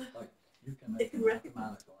 like, you can make It can a recognize.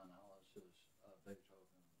 mathematical analysis of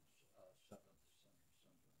Beethoven's Seventh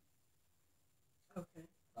Symphony, Okay.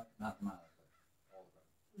 like mathematically, all of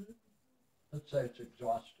it. Mhm. Let's say it's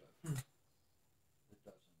exhaustive. It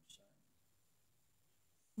doesn't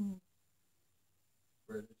sing.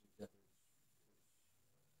 Where does it get its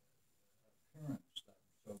appearance that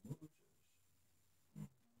so moves us?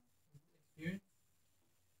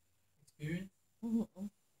 Experience?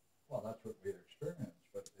 Well, that's what we experience,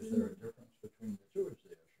 but is there a difference between the two is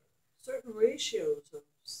the issue? Certain ratios of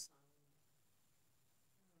sound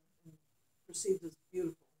perceived as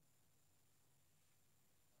beautiful.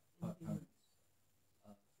 Could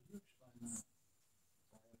you explain that?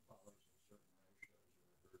 Why it follows a certain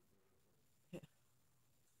ratios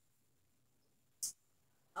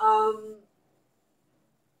are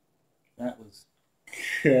That was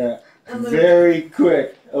And then- very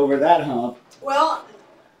quick over that hump. Well,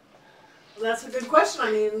 that's a good question.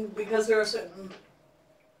 I mean, because there are certain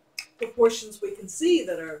proportions we can see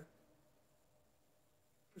that are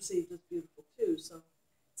perceived as beautiful too. So it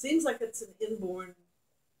seems like it's an inborn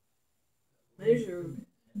measure.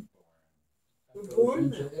 We're That born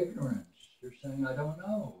goes into ignorance. You're saying, I don't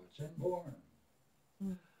know. It's inborn.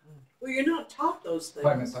 Well, you're not taught those things.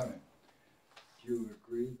 Pardon me. Do you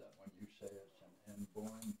agree that when you say it's an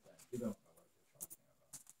inborn thing, you don't know what you're talking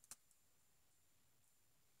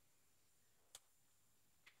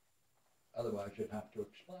about? Otherwise, you'd have to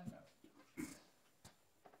explain it.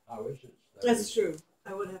 How is it? That's true. I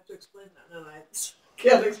I would have to explain that, and I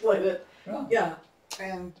can't explain it. Yeah. Yeah.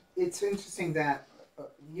 And it's interesting that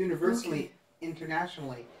universally,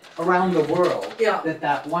 internationally, around the world, Yeah.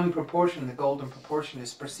 that one proportion, the golden proportion,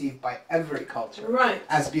 is perceived by every culture Right.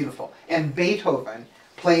 as beautiful. And Beethoven,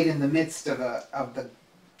 played in the midst of the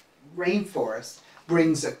rainforest,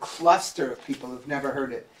 brings a cluster of people who've never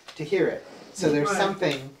heard it to hear it. So there's Right.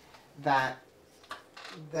 something that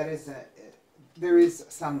there is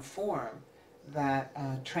some form that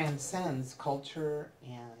transcends culture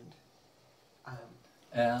and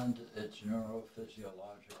And its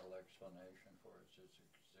neurophysiological explanation for its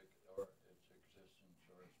existence or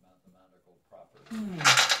its mathematical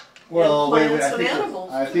properties. Well, And wait, plants and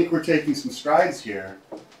animals. I think we're taking some strides here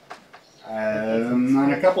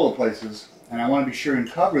on a couple of places, and I want to be sure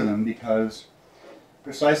and cover them because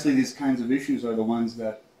precisely these kinds of issues are the ones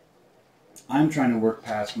that I'm trying to work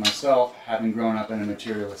past myself, having grown up in a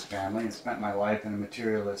materialist family and spent my life in a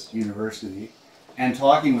materialist university and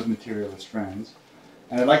talking with materialist friends.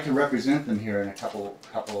 And I'd like to represent them here in a couple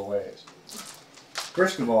of ways.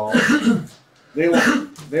 First of all, they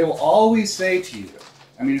will always say to you,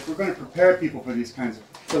 I mean, if we're going to prepare people for these kinds of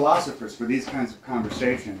philosophers, for these kinds of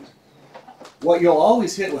conversations, what you'll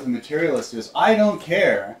always hit with a materialist is, I don't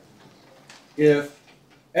care if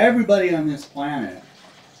everybody on this planet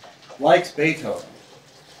likes Beethoven.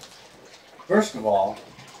 First of all,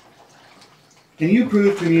 can you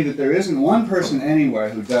prove to me that there isn't one person anywhere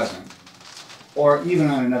who doesn't? Or even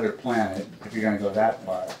on another planet, if you're going to go that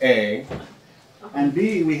far, A. And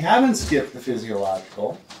B, we haven't skipped the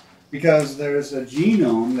physiological, because there's a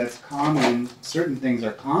genome that's common, certain things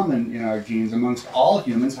are common in our genes amongst all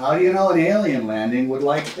humans. How do you know an alien landing would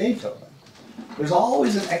like Beethoven? There's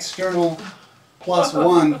always an external plus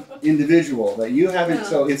one individual that you haven't,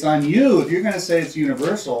 so it's on you, if you're going to say it's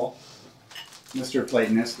universal, Mr.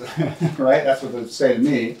 Platonist, right, that's what they say to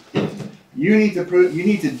me, you need to prove, you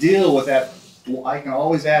need to deal with that. I can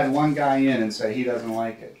always add one guy in and say he doesn't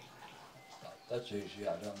like it. That's easy.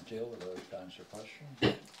 I don't deal with those kinds of questions.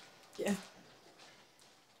 Yeah.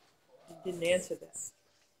 You didn't answer that.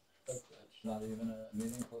 But it's not even a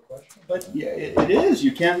meaningful question. But yeah, it is.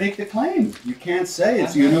 You can't make the claim. You can't say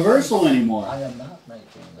it's universal anymore. I am not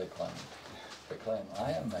making the claim. The claim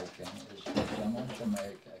I am making is for someone to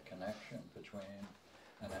make a connection between,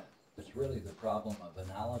 and it's really the problem of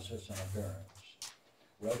analysis and appearance.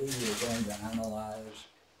 Whether you're going to analyze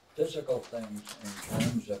physical things in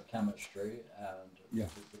terms of chemistry and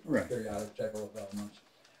right. periodic table of elements,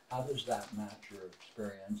 how does that match your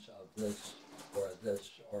experience of this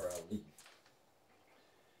or a leaf?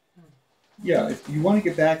 Yeah, if you want to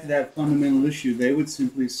get back to that fundamental issue, they would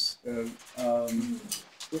simply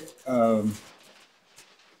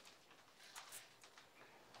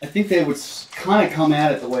I think they would kind of come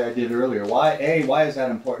at it the way I did earlier. Why is that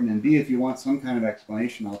important? And B, if you want some kind of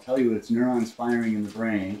explanation, I'll tell you it's neurons firing in the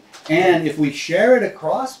brain. And if we share it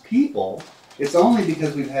across people, it's only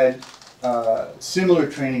because we've had similar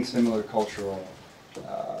training, similar cultural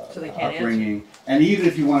So they can't upbringing. And even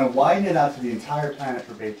if you want to widen it out to the entire planet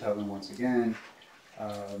for Beethoven once again,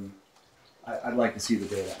 I'd like to see the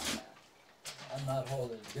data on that. I'm not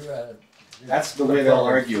holding. That's the way they'll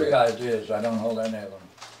argue Three it. ideas. I don't hold any of them.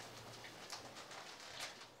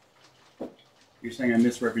 You're saying I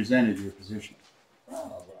misrepresented your position.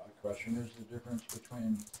 Well, the question is the difference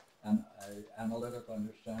between an analytical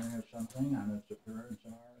understanding of something and its appearance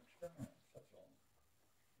in our experience. That's all.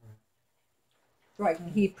 Right.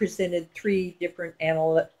 He presented three different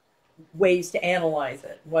ways to analyze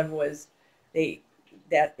it. One was that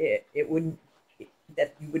you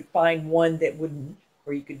would find one that wouldn't,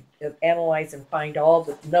 or you could analyze and find all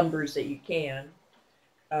the numbers that you can.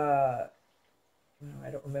 No, I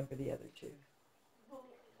don't remember the other two,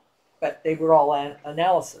 but they were all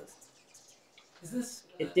analysis. Is this?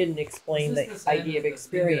 It didn't explain is the this same idea of as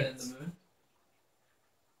the finger in experience. the moon?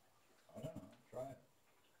 I don't know. Try it.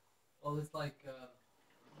 Well, it's like.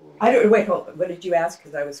 I don't wait. Hold on. What did you ask?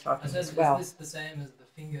 Because I was I talking said, as well. is this the same as the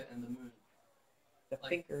finger and the moon? The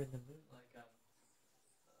like- finger in the moon. Like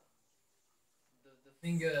the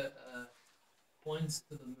finger points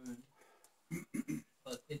to the moon,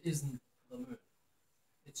 but it isn't the moon.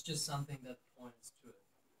 It's just something that points to it.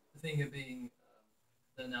 The finger being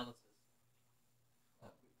the analysis.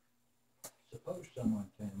 Suppose someone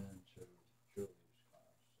came into Julie's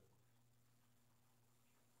class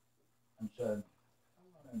and said, I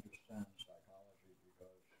want to understand psychology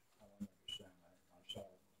because I want to understand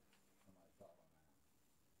myself and my fellow man.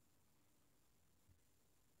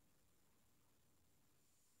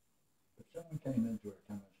 If someone came into a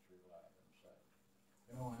chemistry lab and said,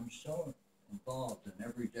 I'm so involved in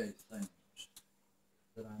everyday things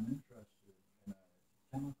that I'm interested in a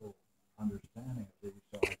chemical understanding of these,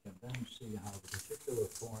 so I can then see how the particular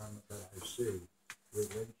form that I see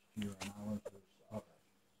relates to your analysis of it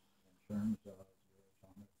in terms of your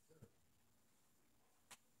atomic theory.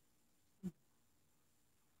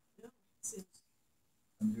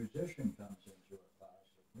 A musician comes into a class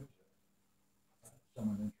of music,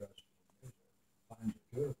 someone interested in music, finds it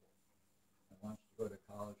beautiful, and wants to go to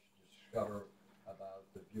college to discover about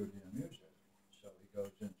the beauty of music. So he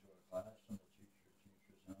goes into a class and the teacher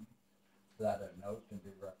teaches him that a note can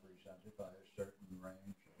be represented by a certain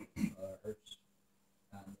range of hertz,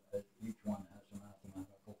 and each one has a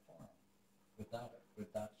mathematical form.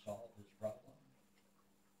 Would that solve his problem?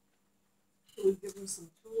 It would give him some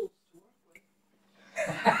tools to work with.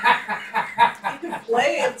 He could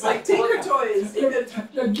play. It's like Tinker Toys. He could.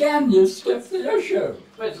 Again, you skip the issue.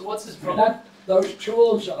 But what's his problem? Those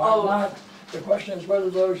tools are not. The question is whether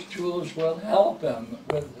those tools will help him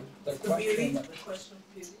with the The beauty. question. The question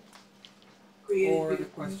of beauty. Creative Or the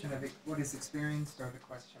beauty. question of what is experienced, or the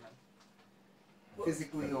question of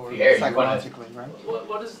physically or Pierre, you wanna- psychologically, right?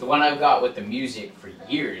 What is The one I've got with the music for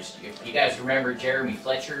years. If you guys remember Jeremy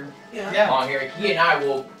Fletcher, Yeah. long hair, he and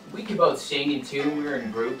I we could both sing in tune. We were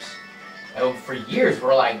in groups. And for years,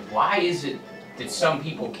 we're like, why is it that some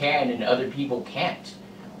people can and other people can't?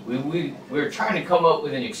 We were trying to come up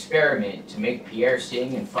with an experiment to make Pierre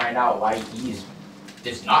sing and find out why he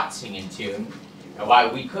does not sing in tune and why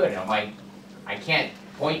we could. And I'm like, I can't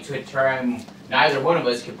point to a time, neither one of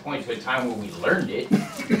us could point to a time where we learned it.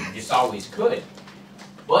 We just always could.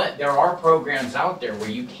 But there are programs out there where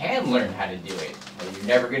you can learn how to do it. You're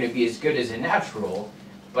never going to be as good as a natural,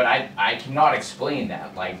 but I cannot explain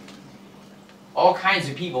that. Like, all kinds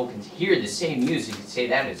of people can hear the same music and say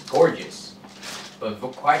that is gorgeous, but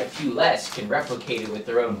quite a few less can replicate it with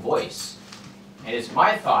their own voice. And it's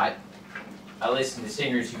my thought, I listen to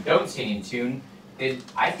singers who don't sing in tune, that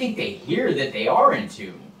I think they hear that they are in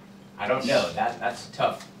tune. I don't know, that's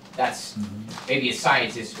tough. That's, maybe a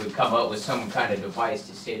scientist would come up with some kind of device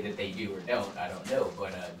to say that they do or don't, I don't know,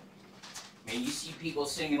 but I mean, you see people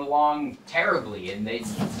singing along terribly and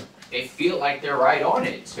they feel like they're right on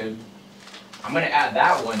it. So I'm going to add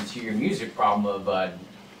that one to your music problem of,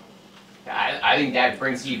 I think that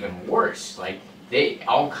brings it even worse. Like,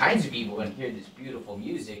 all kinds of people can hear this beautiful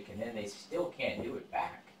music and then they still can't do it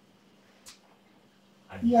back.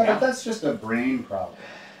 Yeah, but that's just a brain problem.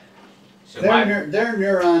 So Their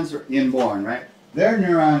neurons are inborn, right? Their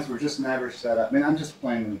neurons were just never set up. I mean, I'm just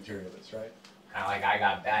playing the materialist, right? kind of like I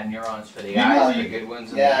got bad neurons for the You know, eyes and the good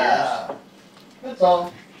ones in the ears. That's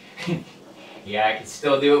all. Yeah, I can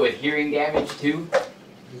still do it with hearing damage too.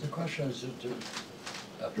 The question is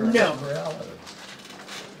No. reality.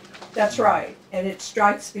 That's right, and it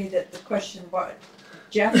strikes me that the question what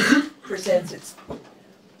Jeff presents,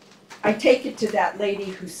 I take it to that lady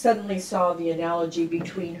who suddenly saw the analogy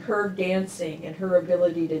between her dancing and her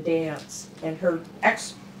ability to dance and her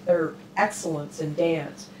excellence in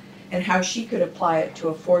dance and how she could apply it to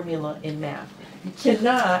a formula in math. You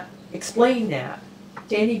cannot explain that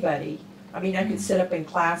to anybody. I mean, I could sit up in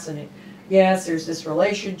class and yes, there's this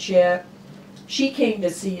relationship. She came to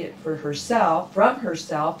see it for herself, from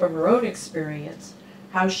her own experience,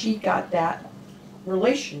 how she got that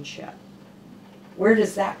relationship. Where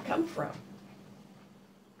does that come from?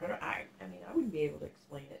 I mean, I wouldn't be able to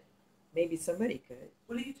explain it. Maybe somebody could.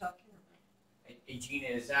 What are you talking about? Hey, Gina,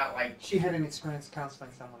 is that like She had an experience counseling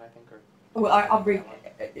someone, I think, or Well, I'll bring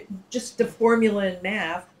just the formula in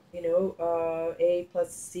math. You know, A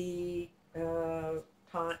plus C, 10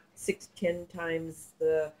 times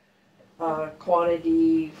the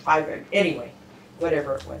quantity 5. Anyway,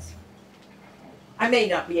 whatever it was. I may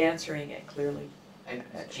not be answering it clearly. and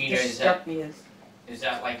It Gina, just struck me as. is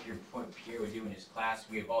that like your point Pierre would do in his class?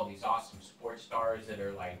 We have all these awesome sports stars that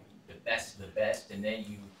are like the best of the best, and then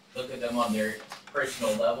you look at them on their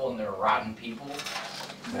personal level and they're rotten people.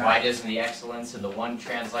 Why doesn't the excellence in the one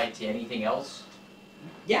translate to anything else?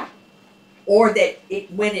 Yeah, or that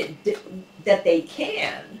that they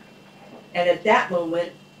can, and at that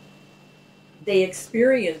moment they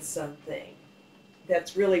experience something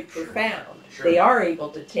that's really profound. Sure. They are able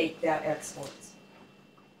to take that excellence.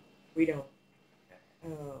 We don't.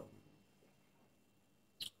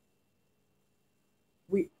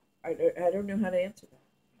 I don't know how to answer that.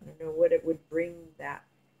 I don't know what it would bring that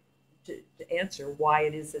to answer why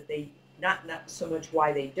it is that they not so much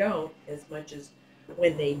why they don't as much as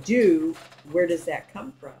when they do, where does that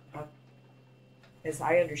come from? As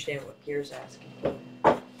I understand what Pierre's asking,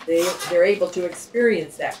 they're able to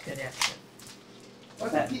experience that connection.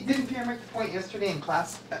 didn't Pierre make the point yesterday in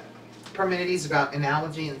class, Parmenides, about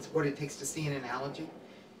analogy and what it takes to see an analogy?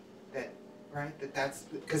 right? That's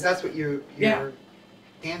because that's what your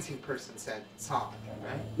dancing person saw,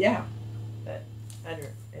 right? Yeah, but I don't.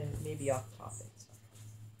 And maybe off topic.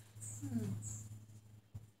 So.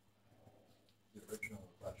 The original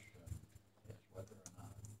question is whether or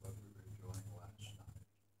not what we were doing last night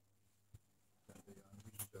can be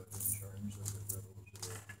understood in terms of the riddles we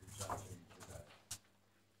were presenting today.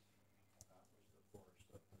 That was the force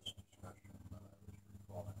of this discussion that I was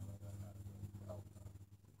recalling that I had with Elda.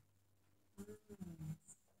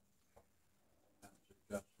 And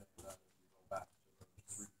suggesting that if you go back to those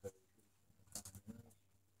 3 pages in the coming years,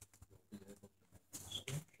 you'll be able to make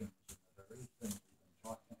distinctions in the very thing we've been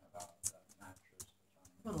talking about that matches the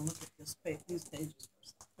time. I'm gonna look at these pages first.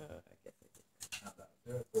 I guess I did. And that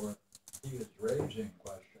therefore he is raising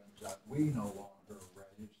questions that we no longer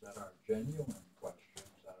raise, that are genuine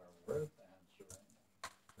questions that are worth answering,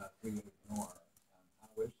 that we ignore. And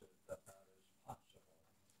how is it that that is possible?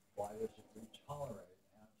 Why is it we tolerate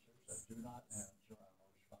answers that do not answer our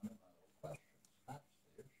most fundamental questions? That's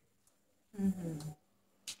the issue.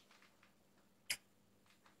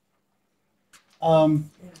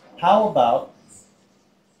 How about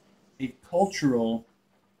a cultural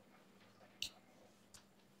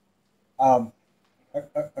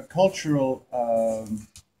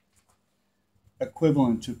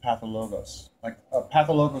equivalent to pathologos, like a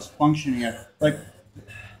pathologos functioning at like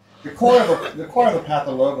the core of a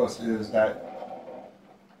pathologos is that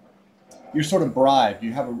you're sort of bribed.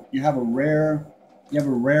 You have a rare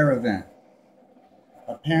event.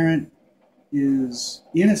 A parent is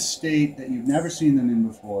in a state that you've never seen them in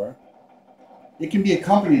before. It can be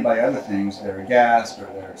accompanied by other things. They're aghast or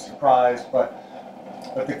they're surprised, but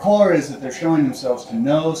the core is that they're showing themselves to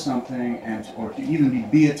know something or to even be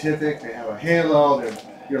beatific. They have a halo.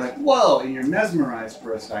 You're like, whoa, and you're mesmerized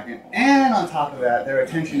for a second. And on top of that, their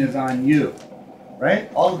attention is on you,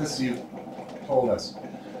 right? All of this you've told us.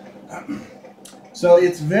 So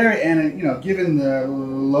it's very, and given the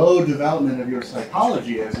low development of your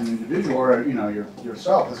psychology as an individual, or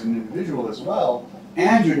yourself as an individual as well,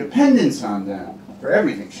 and your dependence on them for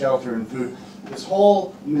everything, shelter and food. This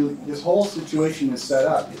whole situation is set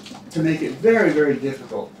up to make it very, very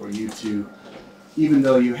difficult for you to, even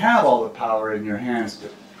though you have all the power in your hands to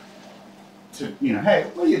hey,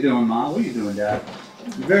 what are you doing, Mom? What are you doing, Dad?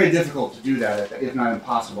 It's very difficult to do that, if not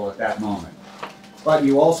impossible, at that moment. But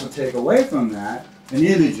you also take away from that an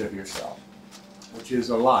image of yourself, which is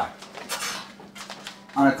a lie.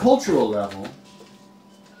 On a cultural level,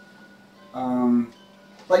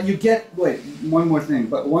 but you get, one more thing.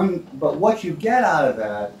 But what you get out of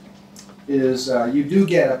that is you do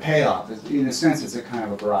get a payoff. In a sense, it's a kind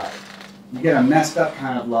of a bribe. You get a messed up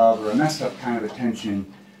kind of love or a messed up kind of attention.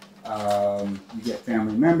 You get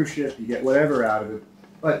family membership. You get whatever out of it.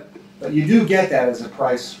 But you do get that as a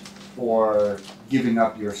price for giving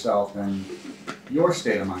up yourself and your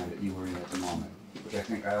state of mind that you were in at the moment, which I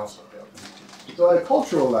think I also failed to. So at a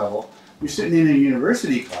cultural level, you're sitting in a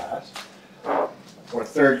university class, or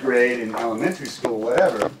 3rd grade in elementary school,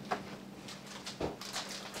 whatever.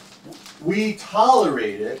 We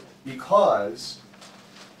tolerate it because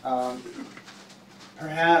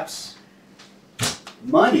perhaps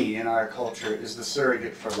money in our culture is the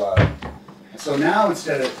surrogate for love. And so now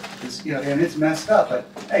instead of, and it's messed up, but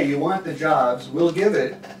hey, you want the jobs, we'll give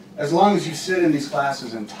it as long as you sit in these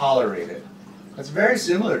classes and tolerate it. That's very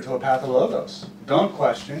similar to a pathologos. Don't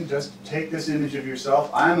question, just take this image of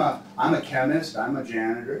yourself. I'm a chemist, I'm a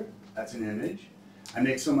janitor, that's an image. I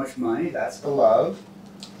make so much money, that's the love.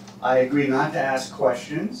 I agree not to ask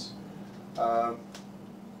questions. That's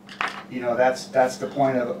the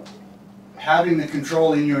point of having the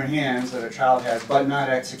control in your hands that a child has, but not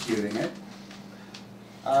executing it.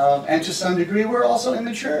 And to some degree, we're also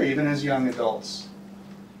immature, even as young adults.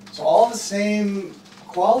 So all the same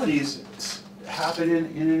qualities happen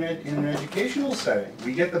in an educational setting.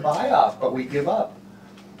 We get the buy-off, but we give up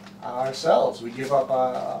ourselves. We give up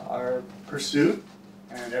our pursuit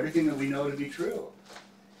and everything that we know to be true.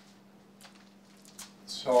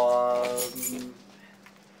 So, is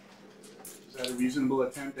that a reasonable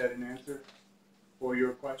attempt at an answer for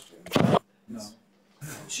your question? No.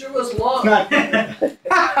 Sure was long.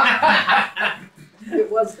 It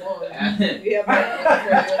was long.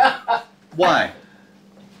 Why?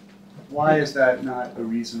 Why is that not a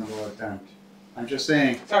reasonable attempt? I'm just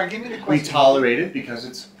saying, Sorry, give me the question. we tolerate it because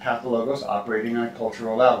it's pathologos operating on a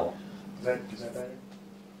cultural level. Is that better?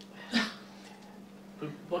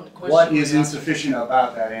 What is insufficient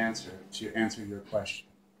about that answer to answer your question?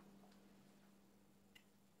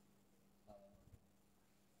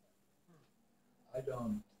 I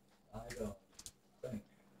don't think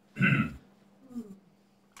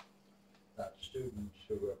that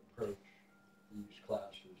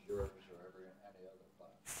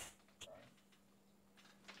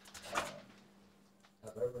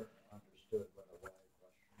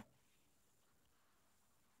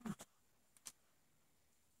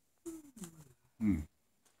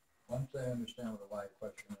understand what the why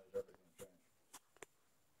question is, everything changes.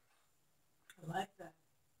 I like that.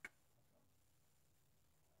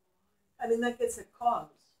 I mean, that gets at cause.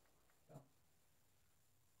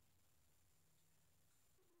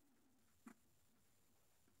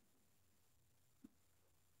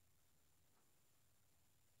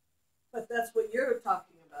 But that's what you're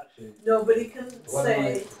talking about. See, Nobody can what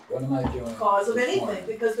say what am I doing cause of this anything morning?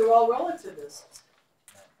 because they're all relativists.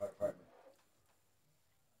 Pardon me.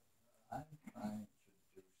 I'm trying to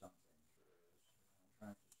do something for this. I'm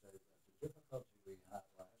trying to say that the difficulty we had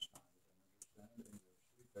last night in understanding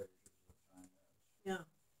the 3 pages of Timaeus Yeah.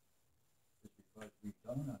 is because we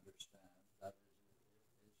don't understand that it is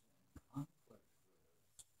in conflict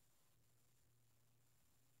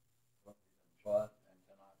with what we've been taught and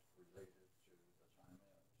cannot relate it to the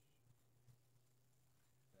Timaeus.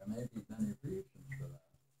 There may be many reasons for that.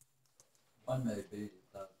 One may be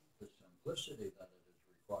that the simplicity that it is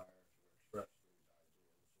required to express these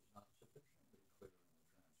ideas is not sufficiently clear in the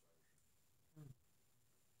translation.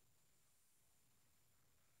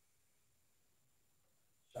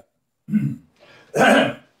 Second,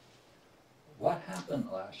 what happened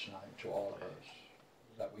last night to all of us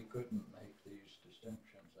that we couldn't make these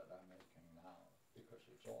distinctions that I'm making now because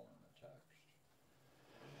it's all in the text?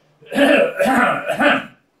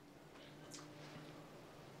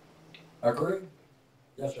 Agree?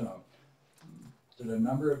 Yes or no? Did a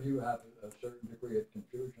number of you have a certain degree of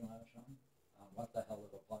confusion last night on what the hell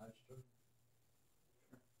it applies to?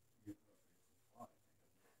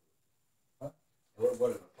 What?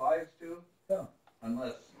 What it applies to? Yeah.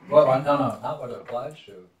 Unless. Well, no, not what it applies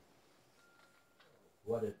to.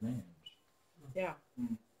 What it means. Yeah.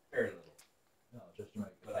 Very little. No, just to make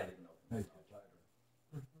But I didn't know. make it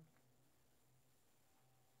tighter.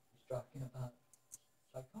 He's talking about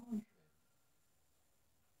psychology.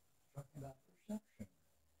 He's talking about perception.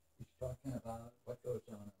 He's talking about what goes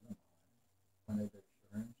on in the mind when it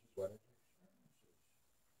experiences what it experiences.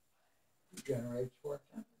 He generates 4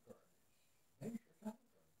 categories, major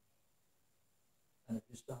categories. And if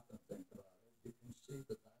you stop and think about it, you can see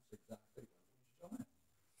that that's exactly what he's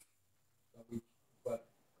doing. But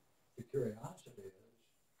the curiosity is,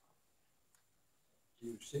 do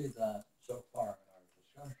you see that so far in our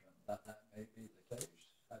discussion that may be the case,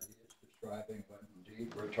 that he is describing what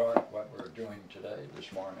indeed what we're doing today,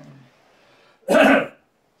 this morning?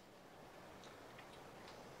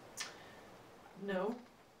 No,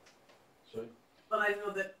 See? but I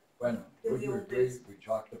know that When In would the you old agree days. we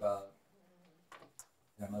talked about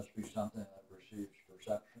there must be something that receives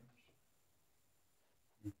perceptions?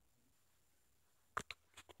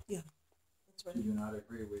 that's Do right. you not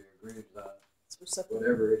agree? We agreed that It's receptive.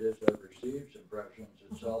 whatever it is that receives impressions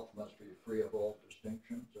itself must be free of all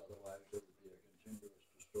distinctions, otherwise there would be a continuous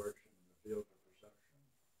distortion in the field of perception.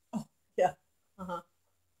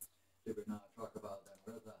 Did we not talk about then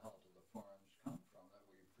where the hell do the forms come from that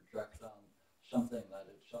we project on something that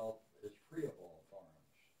itself is free of all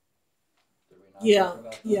forms? Did we not talk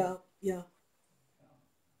about that? Yeah.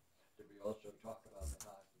 Did we also talk about the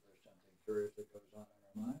fact that there's something curious that goes on in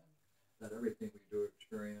our mind? That everything we do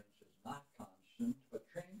experience is not constant, but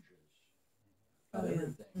changes. That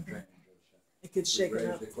everything changes. It gets shaken we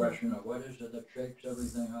raise up. the question of what is it that shakes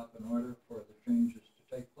everything up in order for the changes to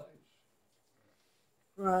take place?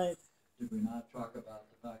 Right. Did we not talk about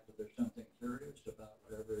the fact that there's something curious about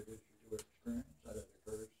whatever it is you do experience, that it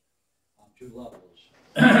occurs on 2 levels?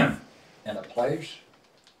 In a place,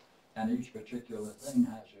 and each particular thing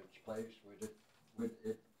has its place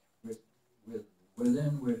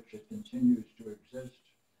within which it continues to exist,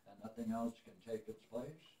 and nothing else can take its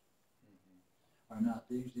place? Are not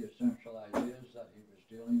these the essential ideas that he was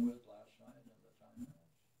dealing with last night in the Timaeus?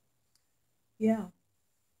 Yeah.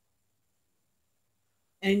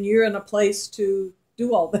 And you're in a place to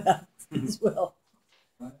do all that as well.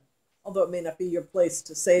 Right. Although it may not be your place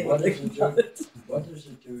to say What anything does it about do? it. What does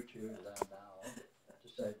it do to you then now to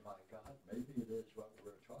say, my God, maybe it is what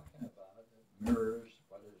we're talking about. It mirrors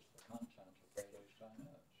what is the content of Plato's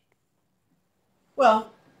Timaeus.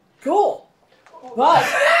 Well, cool. But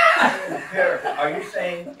Are you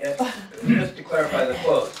saying, just to clarify the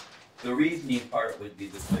quote, the reasoning part would be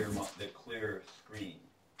the clear screen.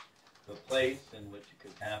 The place in which it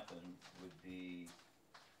could happen would be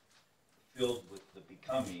filled with the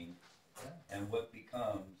becoming, and what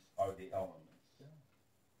becomes are the elements.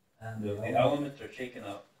 And The elements are shaken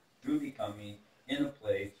up through becoming in a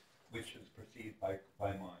place which is perceived by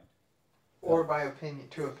mind. Or by opinion,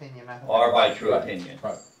 true opinion. I hope. Or by true opinion.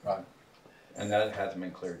 Right. And that hasn't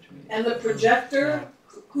been clear to me. and the projector,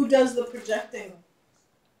 who does the projecting?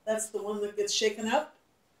 That's the one that gets shaken up?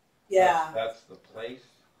 Yeah. That's the place.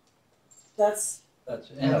 That's That's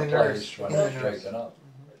in And a the place nurse. when And it's the nurse. shaken up.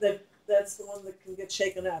 that's the one that can get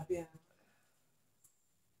shaken up. Yeah.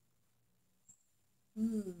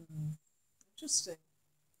 Interesting.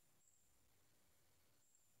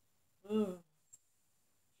 Mm.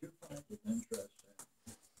 You find it interesting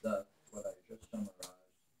that what I just summarized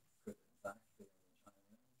could in fact be in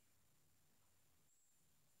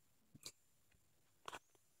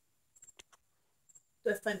the Do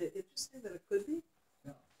I find it interesting that it could be?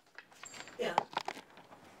 Yeah.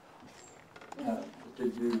 Yeah.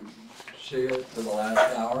 Did you see it for the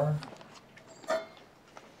last hour?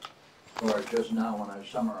 Or just now when I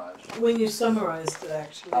summarized it? When you summarized it,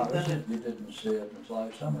 actually. How is then it you didn't see it until I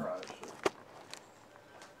summarized it?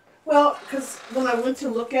 Well, because when I went to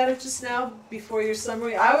look at it just now before your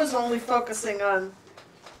summary, I was only focusing on.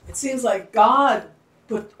 It seems like God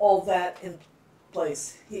put all that in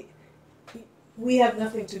place. We have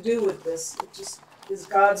nothing to do with this. It just is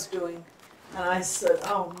God's doing. And I said,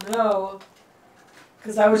 oh no,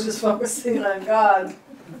 because I was just focusing on God.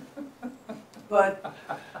 But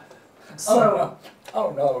so. Oh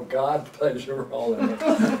no, God plays a role in it.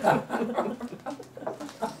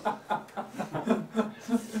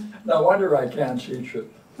 No wonder I can't teach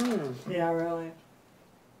it. Yeah, really.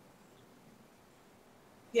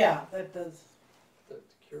 Yeah, that does. The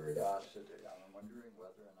curiosity, I'm wondering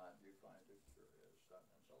whether or not you find it curious that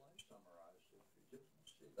until I summarized it, you didn't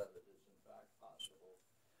see that it is in fact possible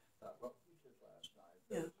that what we did last night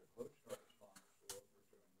is a close correspondence to what we're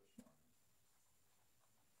doing this morning.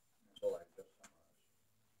 Until I just summarized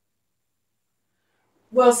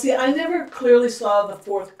it. Well, see, I never clearly saw the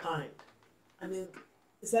fourth kind. I mean,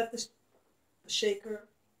 is that the shaker?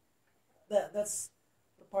 That's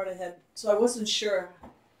the part I had. So I wasn't sure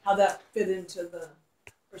how that fit into the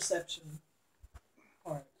perception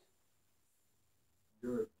part.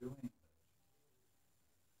 You're doing this.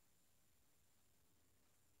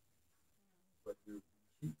 What you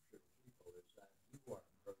teach your people is that you are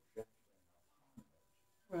projecting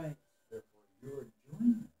upon it. Right. Therefore, you're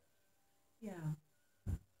doing it. Yeah.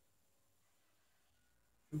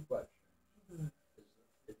 Two questions.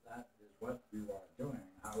 If that is what you are doing,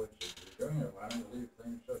 how is it you're doing it? Why don't you leave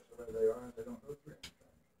things just the way they are and they don't go through any changes?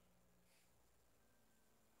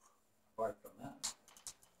 Apart from that,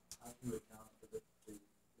 how do you account for the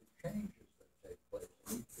changes that take place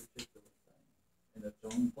in each particular thing in its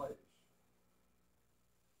own place?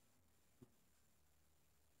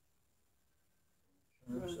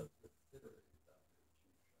 In terms of the theory that you're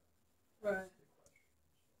teaching. Right.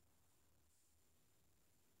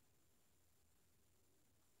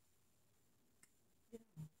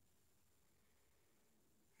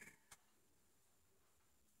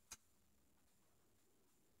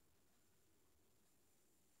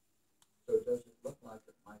 So does it look like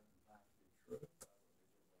it might in fact be true that what we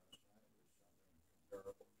did last night is something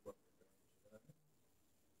comparable to what we're doing today?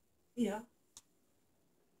 Yeah.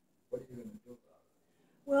 What are you going to do about it?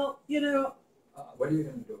 Well, you know. What are you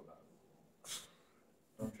going to do about it?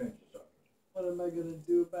 Don't change the subject. What am I going to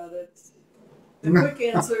do about it? The quick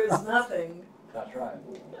answer is nothing. That's right.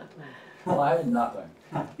 Why nothing?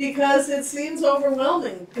 Because it seems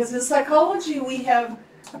overwhelming. Because in psychology, we hang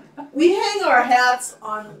our hats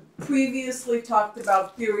on previously talked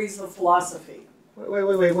about theories of philosophy.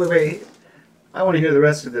 Wait. I want to hear the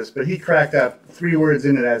rest of this, but he cracked up 3 words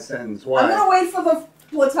into that sentence. Why? I'm going to wait for the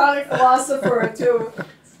Platonic philosopher to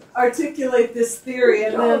articulate this theory,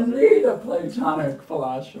 and You don't then need a Platonic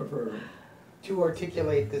philosopher. To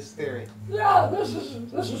articulate this theory. Yeah, this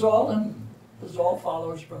all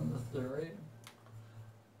follows from the theory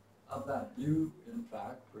of that you in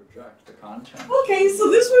fact project the content. okay,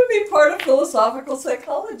 so this would be part of philosophical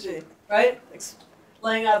psychology, right?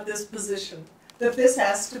 Laying out this position that this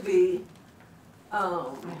has to be.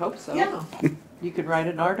 I hope so. Yeah. You could write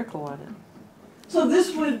an article on it. So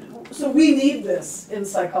we need this in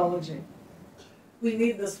psychology. We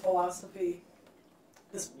need this philosophy,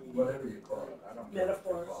 this Whatever you call it, I don't care what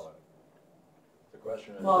metaphors. you call it. The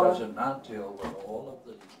question is, Well, does it not deal with all of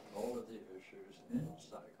the issues in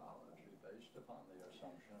psychology based upon the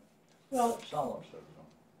assumption Well, of solipsism?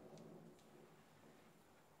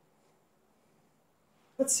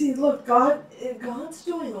 but see, look, God's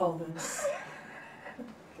doing all this.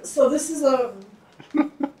 So this is a.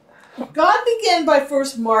 God began by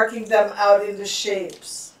first marking them out into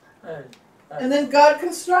shapes, and then God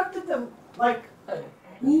constructed them like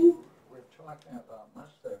who? We're talking about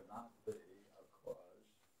must there not be a cause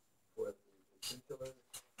for the particular function,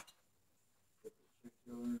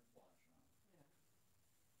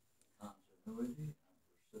 continuity and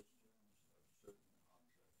persistence of certain objects in your perception.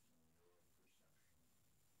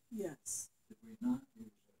 Yes. Did we not use it in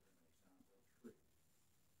example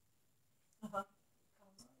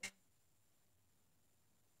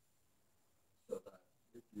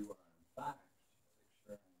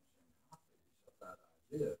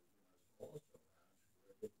idea, you must also ask,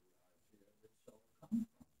 where did the idea itself come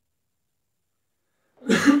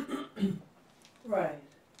from? Right.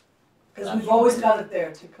 Because we've always got it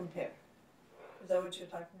there to compare. Is that what you're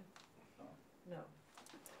talking about? No.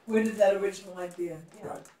 Where did that original idea? Yeah.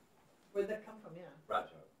 Right. Where did that come from? Yeah. Right.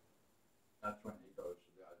 That's when he goes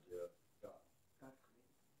to the idea of God.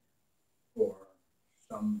 Or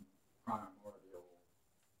some primordial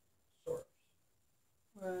source.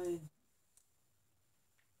 Right.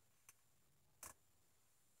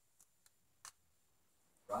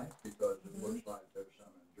 Right? Because it looks like there's some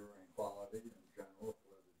enduring quality in general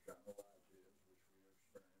for the general ideas which we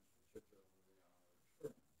experience, particularly in our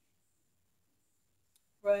experience.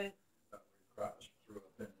 Right. That we grasp through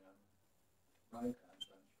opinion, right, and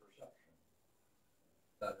sense perception.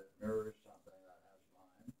 That it mirrors something that has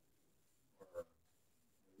mind, or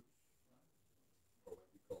nous, right, or what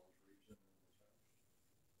he calls reason in the text.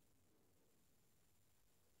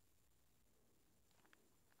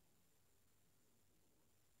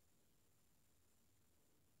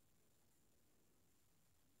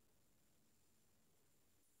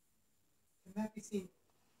 Can that be seen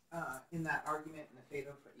in that argument in the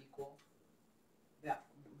Phaedo for equal? That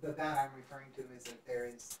I'm referring to is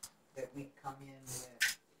that we come in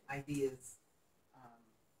with ideas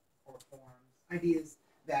or forms, ideas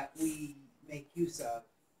that we make use of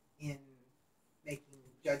in making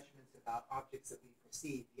judgments about objects that we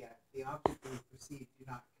perceive, yet the objects that we perceive do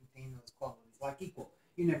not contain those qualities, like equal.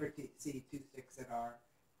 You never see two sticks that are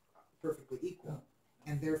perfectly equal.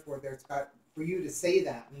 And therefore, for you to say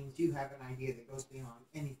that means you have an idea that goes beyond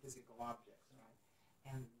any physical objects,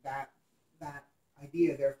 right? And that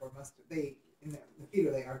idea, therefore, in the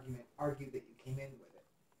Phaedo, they argue that you came in with it,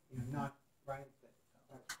 not right,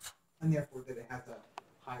 and therefore that it has a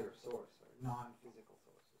higher source or non-physical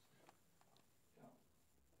sources.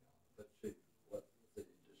 Let's see what the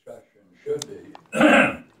discussion should be.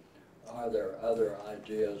 Are there other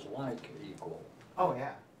ideas like equal? Oh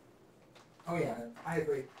yeah. Oh yeah, I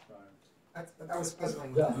agree. Right. That was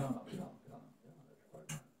puzzling. Yeah, no, that's quite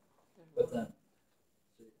right. But then,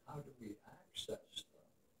 see, how do we access them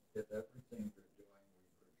if everything we're doing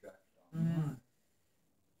we project on mind?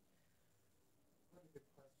 What a good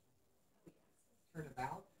question. Turn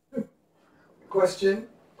about. Question.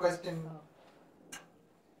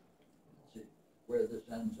 See, where this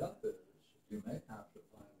ends up is you may have to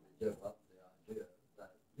finally give up the idea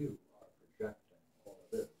that you are projecting all of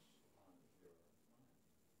this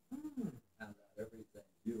on your mind. And that everything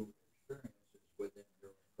you experience is within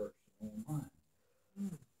your personal mind.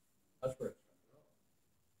 That's where it's going to go.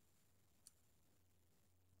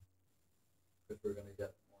 Because we're going to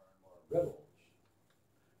get more and more riddles.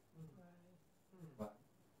 But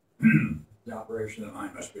the operation of the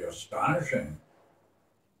mind must be astonishing.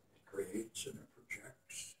 It creates and it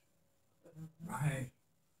projects. Right.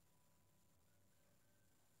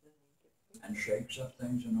 And shakes up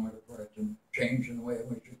things in order for it to change in the way in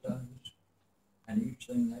which it does. And each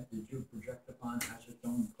thing that you project upon has its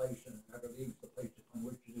own place and it never leaves the place upon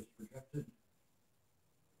which it is projected.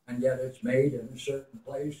 And yet it's made in a certain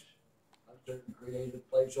place, a certain created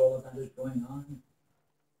place, all of that is going on.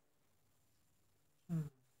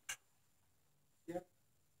 Yep.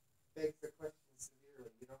 Begs the question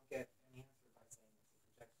severely. You don't get an answer by saying it's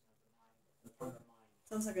a projection of the mind or the mind.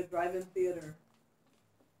 Sounds like a drive-in theater.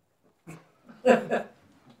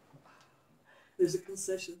 There's a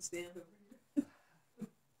concession stand over here.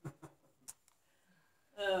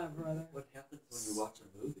 Oh, brother. What happens when you watch a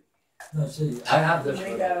movie? Now see, I have this There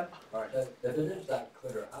you riddle. go. Right. If it is that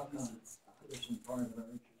clear, how come it isn't part of our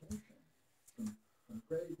education from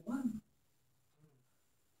grade 1?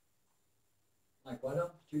 Like, why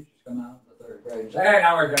don't the teachers come out in the 3rd grade and say, hey,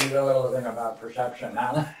 now we're going to do a little thing about perception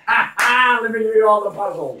now. Ha ha! Let me give you all the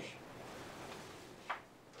puzzles.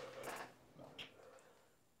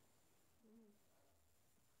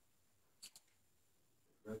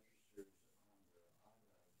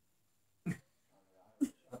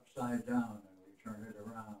 Upside down and we turn it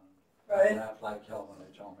around. Right. I laughed like hell when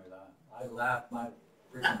they told me that. I laughed my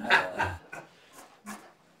freaking head off.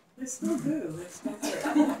 They still do. They still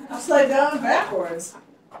do. Upside down and backwards.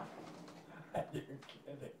 You're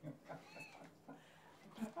kidding.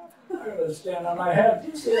 I'm going to stand on my head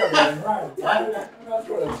and see everything right. That's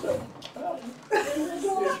what it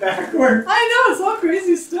said. Backward. I know, it's all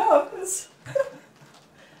crazy stuff.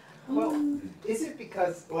 Well, is it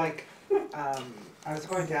because, like, I was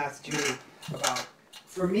going to ask Julie about,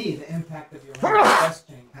 for me, the impact of your line of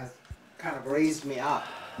questioning has kind of raised me up,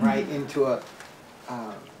 right, into a,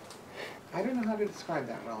 I don't know how to describe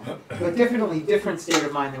that well, but definitely different state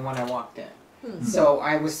of mind than when I walked in. So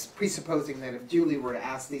I was presupposing that if Julie were to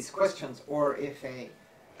ask these questions, or if a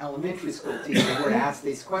elementary school teacher were to ask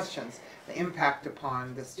these questions, the impact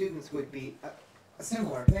upon the students would be a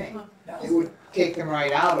similar thing. It would take them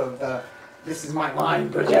right out of the, this is my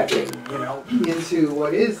mind projecting, into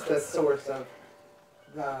what is the source of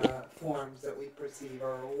the forms that we perceive,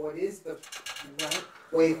 or what is the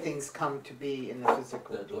way things come to be in the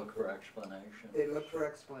physical. They'd look for explanations. They look for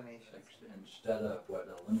explanations. Instead of what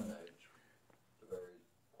eliminates the very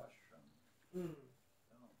question.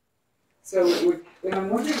 So it would, and I'm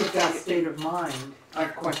wondering if that state of mind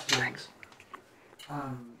of questioning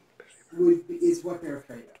is what they're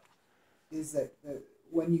afraid of. Is that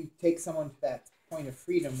when you take someone to that point of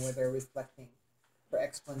freedom where they're reflecting for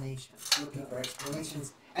explanations, looking for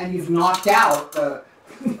explanations, and you've knocked out the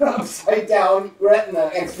upside down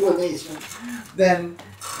retina explanation, then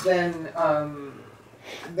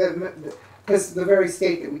because the very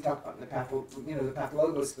state that we talk about in the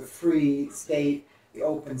pathologos, the free state, the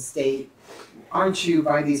open state, aren't you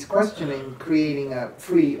by these questioning creating a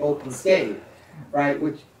free open state, right?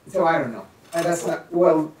 So I don't know. That's not,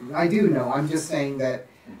 well, I do know. I'm just saying that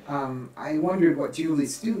I wondered what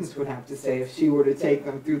Julie's students would have to say if she were to take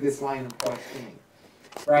them through this line of questioning,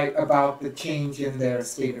 right, about the change in their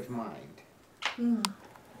state of mind.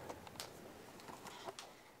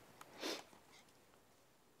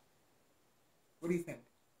 What do you think?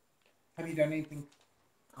 Have you done anything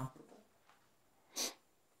comparable?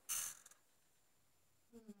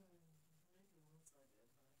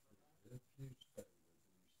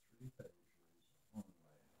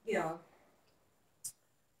 Yeah.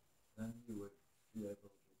 Then you would be able to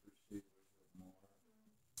perceive it more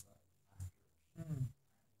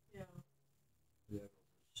Yeah. be able to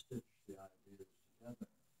stitch the ideas together.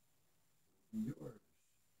 Yours.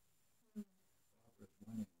 Barbara's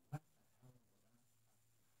winning. What the hell will that,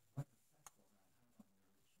 what effect will that have on your attention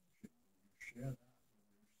when you share that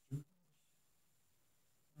with your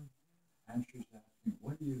students? And she's asking,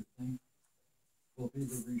 what do you think will be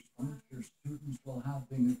the response your students will have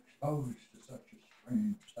being exposed to such a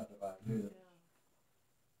strange set of ideas?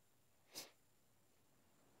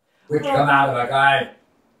 Which come out of a guy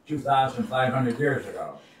 2,500 years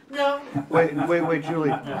ago. No. Wait,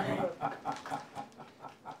 Julie.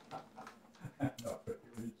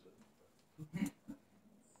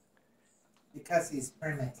 Because he's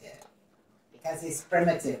primitive. Because he's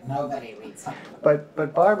primitive, nobody reads him.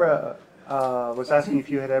 But Barbara was asking if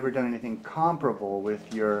you had ever done anything comparable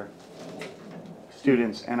with your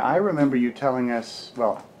students, and I remember you telling us,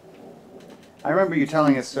 a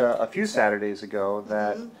few Saturdays ago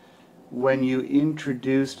that when you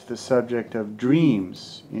introduced the subject of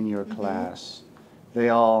dreams in your class, they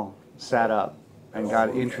all sat up and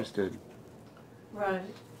got interested. Right.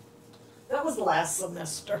 That was last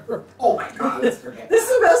semester. Oh my God, let's forget. This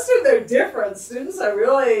semester they're different. Students are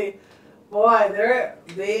really, boy,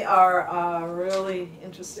 they are really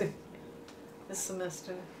interesting this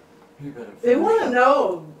semester. They want to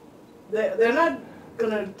know. They're not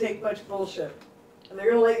going to take much bullshit. And they're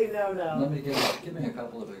going to let you know now. Let me give me a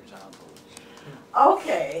couple of examples.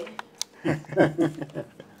 Okay.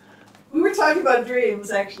 We were talking about dreams,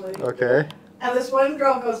 actually. Okay. And this one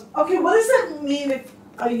girl goes, okay, what does that mean if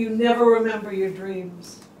you never remember your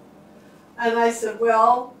dreams? And I said,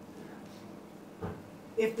 well,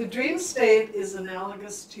 if the dream state is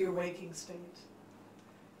analogous to your waking state,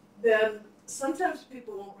 then sometimes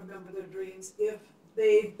people won't remember their dreams if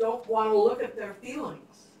they don't want to look at their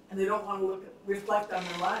feelings and they don't want to reflect on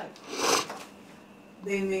their life.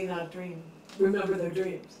 They may not remember their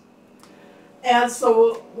dreams. And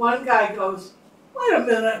so one guy goes, wait a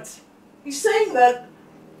minute, you're saying that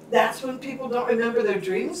that's when people don't remember their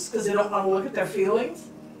dreams because they don't want to look at their feelings?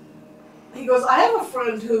 He goes, I have a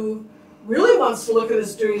friend who really wants to look at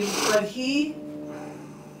his dreams, but he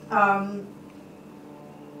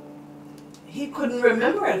couldn't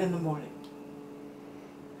remember it in the morning.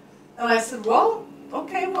 And I said, well,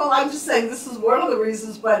 okay, well, I'm just saying this is one of the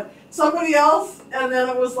reasons, but somebody else, and then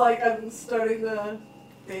it was like I'm starting to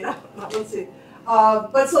fade out. Let's see.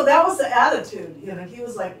 But so that was the attitude, he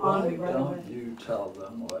was like on me right away. Why don't you tell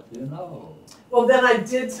them what you know? Well, then I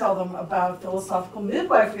did tell them about philosophical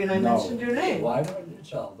midwifery, and I mentioned your name. Why don't you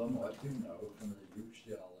tell them what you know from the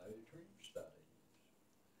UCLA dream studies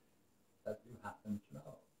that you happen to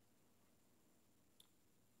know?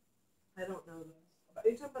 I don't know those. Are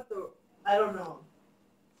you talking about I don't know.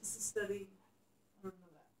 This is a study. I don't know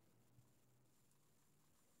that.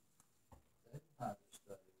 They had a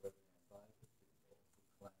study where they invited people who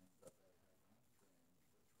claimed that they had not dreamed for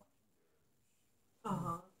 20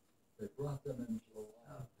 years. They brought them into the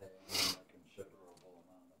lab paying them a considerable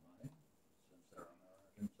amount of money, since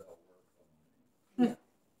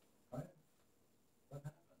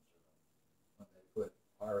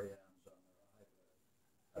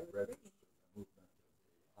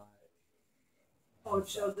it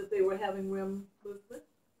showed that they were having REM movement,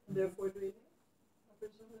 and therefore dreaming.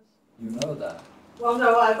 You know that. Well,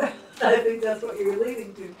 no, I think that's what you were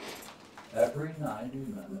leading to. Every 90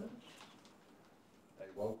 minutes, they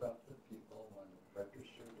woke up the people when it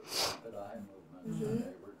registered the rapid eye movements and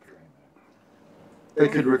they were dreaming. They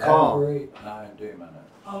could recall. Every 90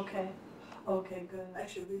 minutes. Okay. Okay, good. I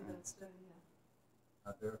should read that study.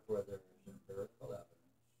 And therefore, there is empirical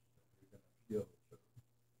evidence that you can appeal to.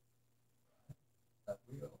 That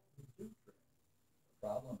we all do dream. The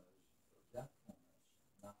problem is forgetfulness,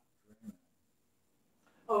 not dreaming.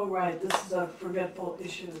 Oh, right. This is a forgetful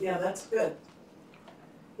issue. Yeah, that's good.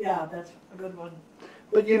 Yeah, that's a good one.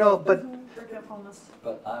 But you know, Forgetfulness.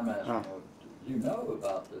 But I'm asking you, you know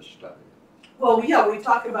about this study. Well, yeah, we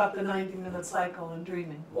talk about the 90-minute cycle and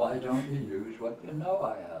dreaming. Why don't you use what you know,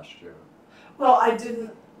 I asked you. Well, I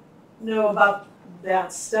didn't know about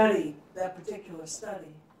that study, that particular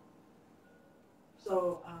study.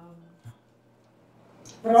 So,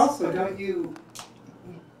 But also, haven't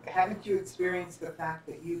you experienced the fact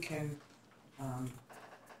that you can,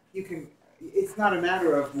 it's not a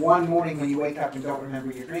matter of one morning when you wake up and don't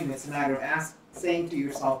remember your dream, it's a matter of saying to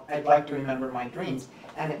yourself, I'd like to remember my dreams.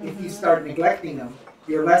 And if you start neglecting them,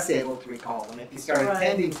 you're less able to recall them. If you start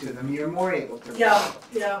attending to them, you're more able to recall them.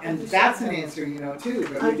 Yeah. And that's an answer, too.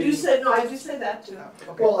 But I do say that too.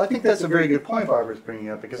 Okay. well, I think that's a very good point Barbara's bringing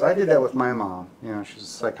up, because I did that with my mom. You know, she's a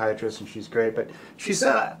psychiatrist and she's great, but she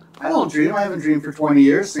said, I don't dream. I haven't dreamed for 20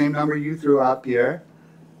 years. Same number you threw out, Pierre.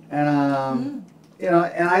 And you know,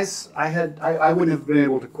 and I wouldn't have been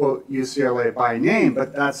able to quote UCLA by name,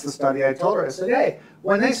 but that's the study I told her. I said, hey,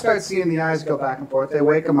 when they start seeing the eyes go back and forth, they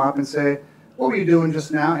wake them up and say, what were you doing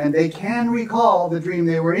just now? And they can recall the dream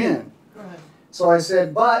they were in. Right. So I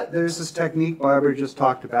said, but there's this technique Barbara just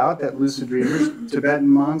talked about, that lucid dreamers, Tibetan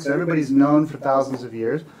monks, everybody's known for thousands of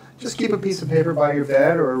years. Just keep a piece of paper by your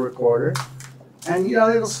bed or a recorder, and you know,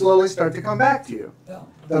 it'll slowly start to come back to you. Yeah.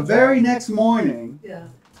 The very next morning, Yeah.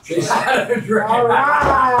 She's had a dream. All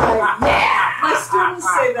right. Yeah. My students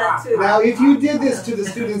say that too. now if you did this to the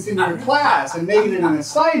students in your class and made it an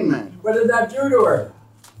assignment, What did that do to her?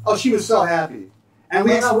 oh, she was so happy. And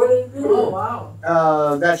we What did it do? Oh, wow.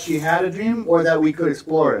 that she had a dream or that we could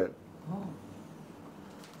explore it.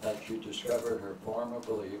 That she discovered her former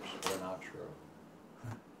beliefs were not true.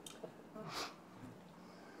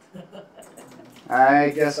 I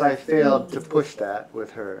guess I failed to push that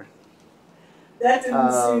with her. That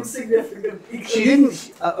didn't seem significant. Because She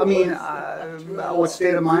didn't. I mean, what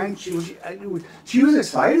state of mind? She was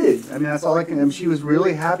excited. I mean, that's all I can. I mean, she was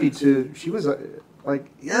really happy to. She was like,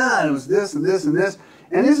 yeah, it was this and this and this.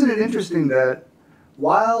 And isn't it interesting that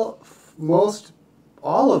while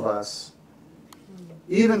all of us,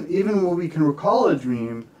 even when we can recall a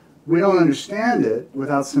dream, we don't understand it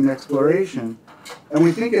without some exploration, and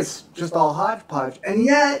we think it's just all hodgepodge, and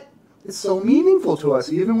yet. It's so meaningful to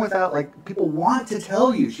us, even without, like, people want to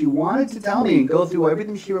tell you. She wanted to tell me and go through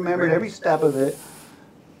everything she remembered, every step of it.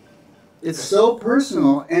 It's so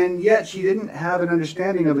personal, and yet she didn't have an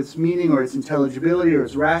understanding of its meaning or its intelligibility or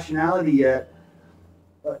its rationality yet.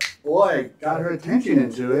 But, boy, got her attention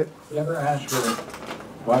into it. You ever ask her,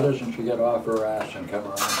 why doesn't she get off her ass and come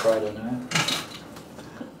around Friday night?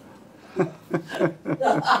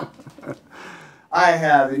 I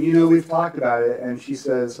have, and you know, we've talked about it, and she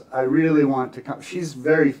says, I really want to come. She's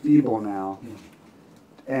very feeble now,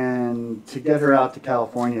 and to get her out to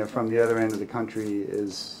California from the other end of the country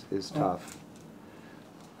is tough.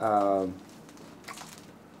 But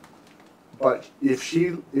if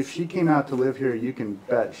she came out to live here, you can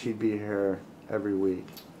bet she'd be here every week.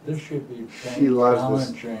 This should be She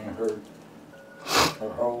loves this. challenging her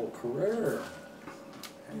whole career.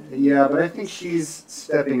 Yeah, but I think she's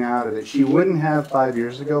stepping out of it. She wouldn't have 5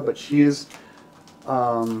 years ago, but she's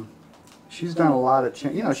done a lot of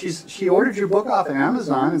change. You know, she ordered your book off of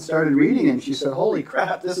Amazon and started reading it, and she said, "Holy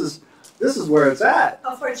crap, this is where it's at."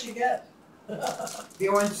 How far did you get? The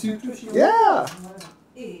Orange Sutra? Yeah.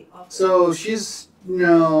 So she's.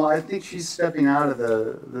 I think she's stepping out of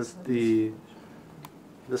the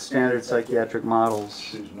standard psychiatric models.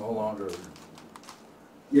 She's no longer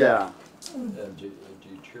Yeah.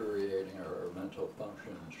 deteriorating her mental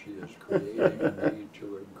functions. She is creating a need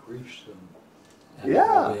to increase them and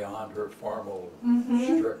Yeah. go beyond her formal,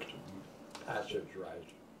 strict passage right.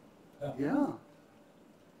 Yeah.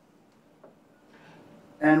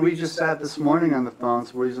 And we just sat this morning on the phone,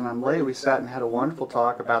 so the reason I'm late, we sat and had a wonderful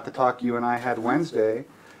talk about the talk you and I had Wednesday,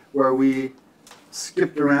 where we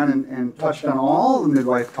skipped around and touched on all the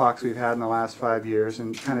midwife talks we've had in the last 5 years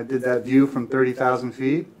and kind of did that view from 30,000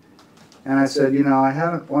 feet. And I said, you know, I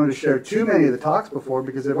haven't wanted to share too many of the talks before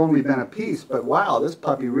because they've only been a piece, but wow, this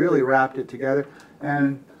puppy really wrapped it together.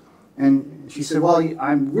 And she said, well,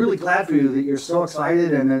 I'm really glad for you that you're so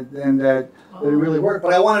excited and that it really worked,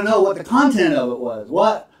 but I want to know what the content of it was.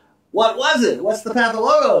 What was it? What's the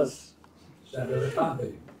Pathologos? Send her the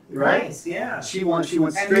copy. Right? Nice, yeah. She went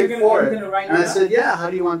straight for it. Write And I it up? said, yeah, how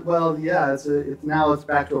do you want, well, yeah, now it's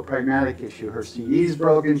back to a pragmatic issue. Her CD's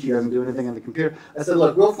broken, she doesn't do anything on the computer. I said,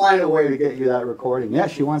 look, we'll find a way to get you that recording. Yeah,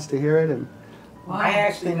 she wants to hear it. And I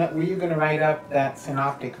actually know, were you going to write up that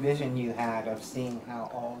synoptic vision you had of seeing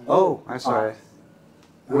how all oh, I'm sorry.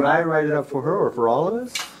 Would I write it up for her or for all of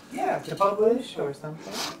us? Yeah, to publish or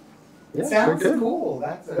something. Yeah, Sounds sure could. cool.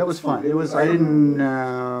 That was fun. It was, I didn't,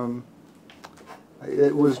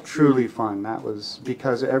 it was truly fun. That was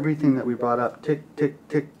because everything that we brought up, tick, tick,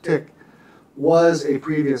 tick, tick, was a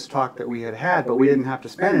previous talk that we had had, but we didn't have to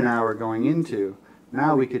spend an hour going into.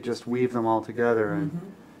 Now we could just weave them all together and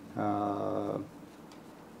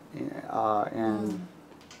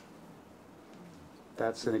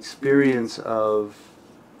that's an experience of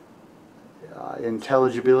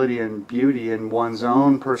intelligibility and beauty in one's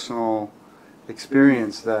own personal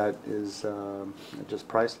experience that is just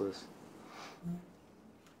priceless.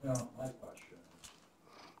 Now, my question,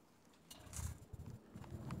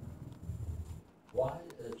 why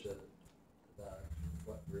is it that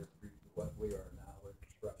what we are now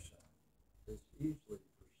expressing is easily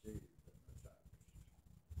perceived in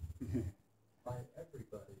the text by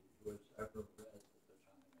everybody who has ever read the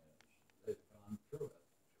Timaeus? They've gone through it.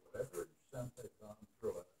 To whatever extent they've gone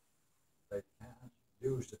through it, they can't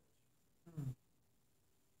use it.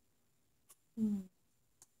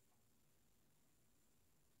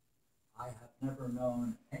 I have never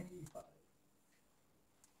known anybody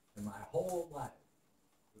in my whole life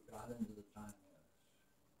who got into the Timaeus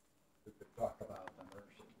who could talk about the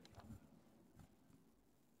mercy becoming.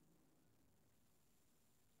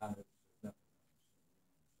 And its significance.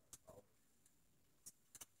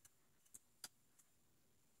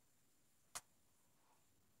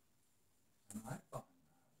 And I find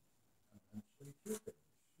that immensely curious.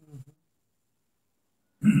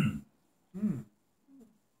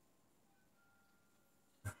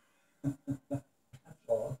 That's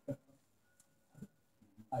all.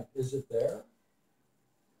 Like, is it there?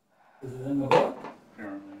 Is it in the book?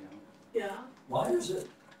 Yeah. Why is it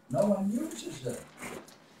no one uses it?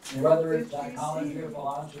 Whether it's psychology or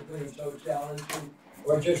philosophy or sociology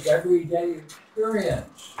or just everyday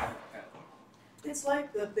experience. It's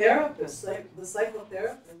like the therapist, like the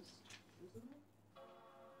psychotherapist, isn't it?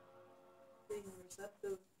 Being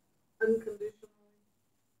receptive, unconditionally.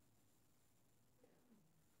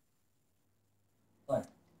 Like,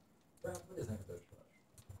 Brad, what do you think of this question?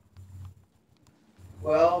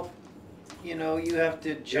 Well, you know, you have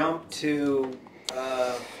to jump to,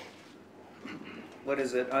 what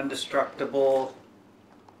is it, undestructible,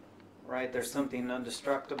 right? There's something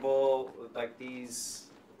undestructible, like these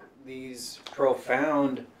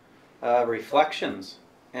profound reflections.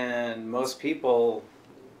 And most people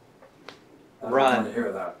I don't run. want to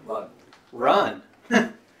hear that, but Run.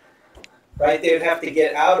 Right? They would have to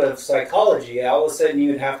get out of psychology. All of a sudden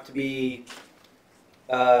you'd have to be,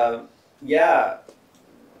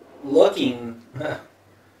 looking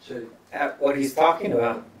see, at what he's talking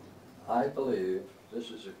about. I believe this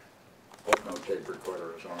is a hope no tape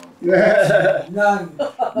recorder is on. None.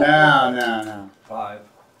 No. 5.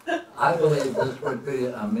 I believe this would be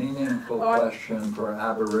a meaningful question for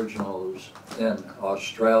Aboriginals in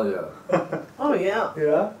Australia, Oh, yeah.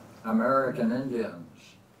 Yeah. American Indians,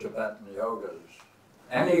 Tibetan yogas,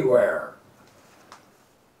 anywhere.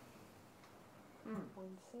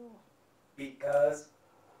 Because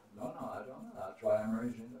No, I don't know. That's why I'm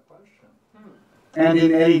raising the question. And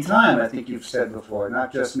in any time, I think you've said before,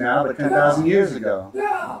 not just now, but 10,000 years ago.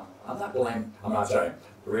 Yeah, I'm not saying.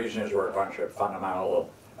 The reason is we're a bunch of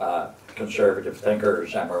fundamental conservative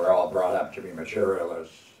thinkers and we're all brought up to be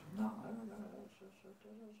materialists. No, I don't know. That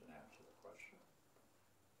doesn't answer the question.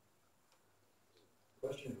 The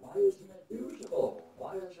question is, why isn't it usable?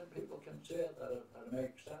 Why isn't people can see it that it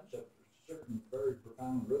makes sense of certain very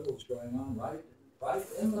profound riddles going on right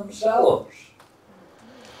in themselves?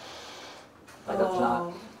 Like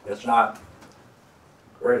it's not,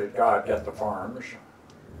 where did God get the forms?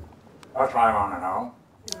 That's what I want to know.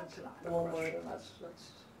 That's not the question.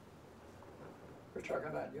 We're talking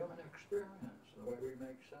about human experience, the way we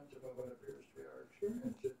make sense of what appears to be our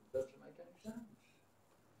experience. It doesn't make any sense.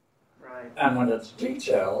 right. And when it's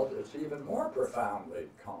detailed, it's even more profoundly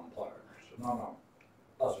complex. No,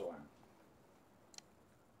 puzzling.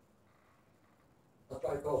 That's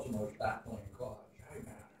why I call it the most baffling cause. Hey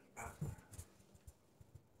man, it's baffling.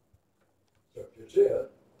 see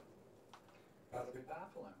it. Gotta be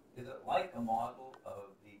baffling. Is it like a model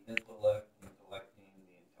of the intellect, intellecting,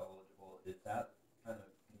 the intelligible? Is that kind of,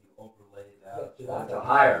 can you overlay that? That's a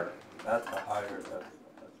higher. That's a higher, that's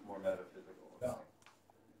more metaphysical. Yeah.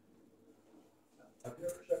 Have you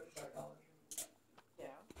ever studied psychology?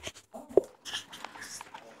 Yeah. Oh.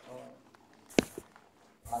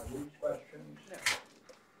 Are these questions? No.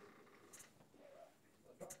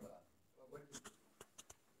 Let's talk about it. What do you think?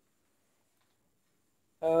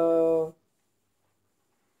 Oh,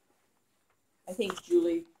 I think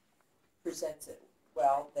Julie presents it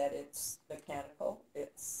well, that it's mechanical,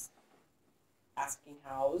 it's asking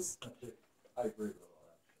hows. That's it. I agree with all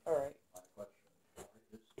that. All right. My question is,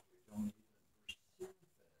 we don't even perceive it.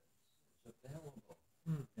 It's available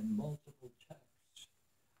in multiple texts.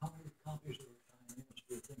 How many copies of the Timaeus do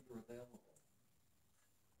you think are available?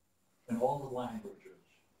 In all the languages.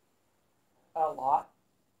 A lot.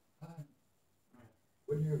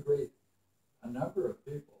 Wouldn't you agree? A number of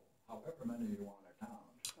people, however many you want to count,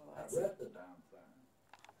 have read the damn thing.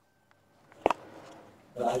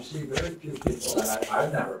 But I see very few people, and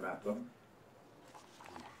I've never met them,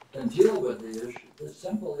 can deal with the issue, the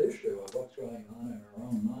simple issue of what's going on in our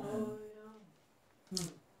own mind. Oh, yeah.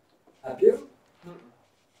 Have you?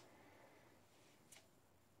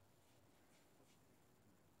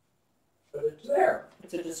 But it's there.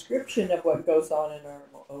 It's a description of what goes on in our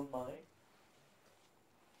own mind.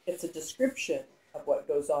 It's a description of what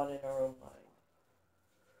goes on in our own mind.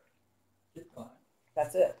 It's fine.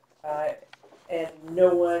 That's it. And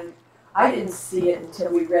no one, I didn't see it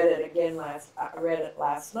until we read it again I read it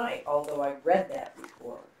last night, although I read that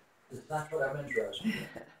before. That's what I'm interested in.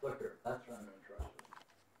 Look here, that's what I'm interested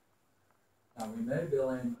in. Now, we may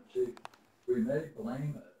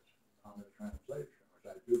blame it on the translation, which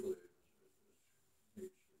I do believe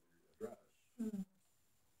needs to be addressed.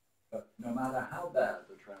 But no matter how bad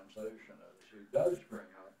the translation is, he does bring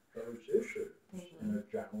up those issues in a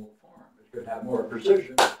general form. It could have more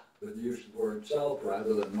precision with the use of the word self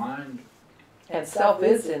rather than mind. And self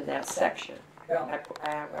is in that section. Yeah.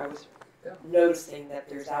 I was noticing that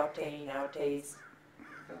there's outtays,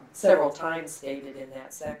 several times stated in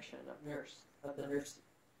that section of the nurse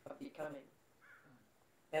of becoming.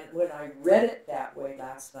 And when I read it that way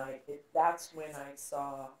last night, that's when I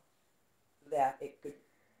saw that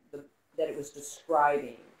that it was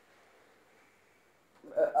describing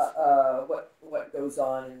what goes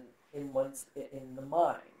on in the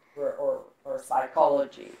mind or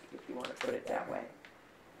psychology, if you want to put it that way.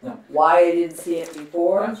 Yeah. Why I didn't see it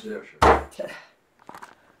before? That's the issue.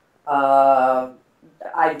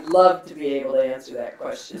 I'd love to be able to answer that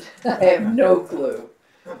question. I have no clue.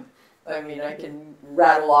 I mean, I can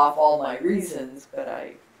rattle off all my reasons, but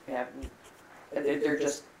I haven't. They're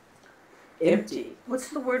just empty. What's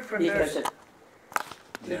the word for Because nurse?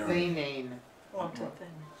 Tithanane.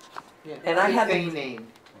 And I had the- Tithanane.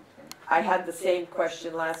 I had the same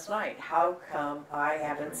question last night. How come I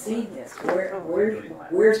haven't seen this?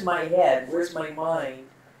 Where's my head? Where's my mind?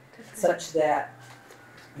 Such that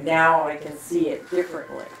now I can see it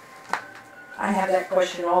differently. I have that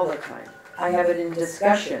question all the time. I have it in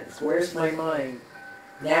discussions. Where's my mind?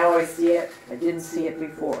 Now I see it. I didn't see it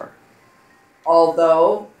before.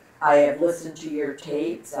 Although I have listened to your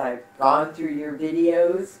tapes, I've gone through your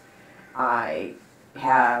videos, I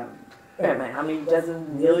have, I don't know how many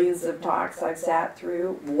millions of talks I've sat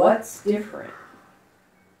through. What's different?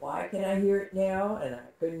 Why can I hear it now and I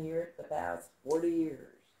couldn't hear it the past 40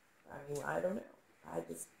 years? I mean, I don't know. I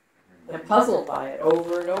just am puzzled by it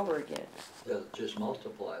over and over again. Just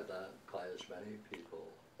multiply that by as many people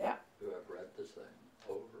Yeah. who have read this thing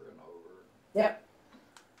over and over. Yep.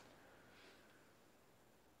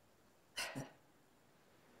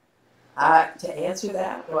 To answer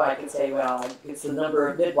that, well, I could say, well, it's the number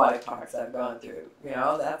of midwife talks I've gone through. You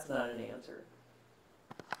know, that's not an answer.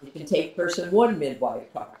 You can take person one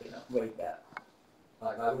midwife talk and wake up.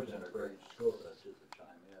 Like I was in a great school that did the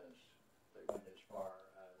Timaeus. They went as far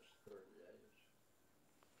as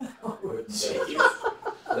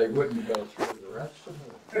 38. They wouldn't go through the rest of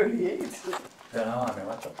it. 38. You know, I mean,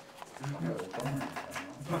 what's a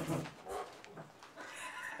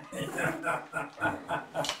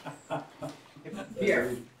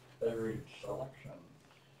Here. They read selection.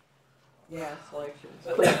 Yeah, selections.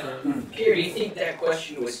 Peter, do you think that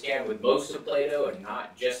question would stand with most of Plato and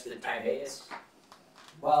not just the Timaeus?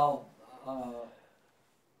 Well,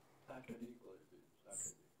 that could equally be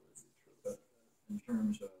true. But in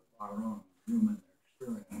terms of our own human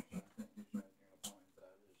experience, I think he's making a point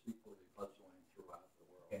that is equally puzzling throughout the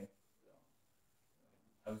world. Okay.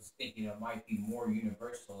 I was thinking it might be more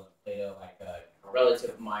universal in Plato, like a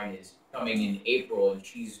relative of mine is coming in April, and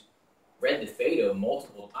she's read the Phaedo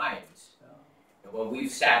multiple times. And when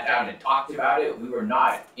we've sat down and talked about it, we were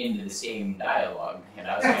not into the same dialogue. And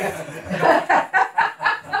I was like,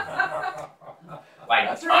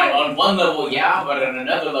 That's right. on one level, yeah, but on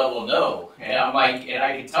another level, no. And I'm like, and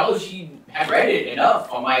I could tell she had read it enough.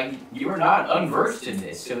 I'm like, you were not unversed in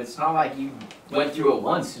this, so it's not like you went through it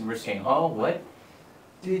once and were saying, oh, what?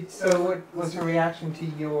 So what was her reaction to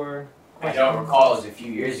your I question? don't recall. It was a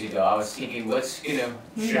few years ago. I was thinking,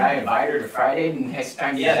 should I invite her to Friday and next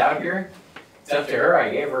time she's out here? It's up to her. I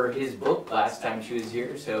gave her his book last time she was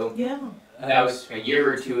here, so Yeah. that was a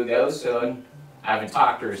year or two ago, so I haven't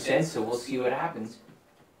talked to her since, so we'll see what happens.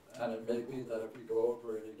 And it may be that if we go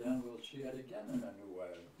over it again, we'll see it again in a new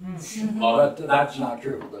way. Well, But that's not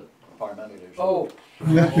true. The Parmenides. oh,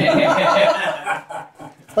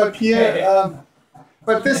 But Pierre,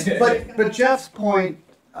 but Jeff's point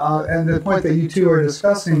and the point that you two are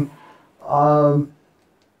discussing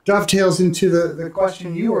dovetails into the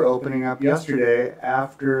question you were opening up yesterday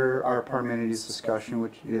after our Parmenides discussion,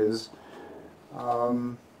 which is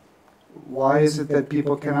why is it that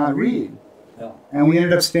people cannot read? Yeah. And we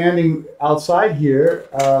ended up standing outside here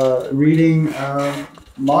reading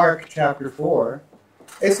Mark chapter 4.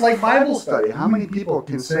 It's like Bible study. How many people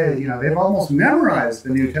can say, they've almost memorized the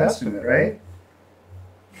New Testament, right?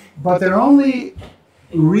 But they're only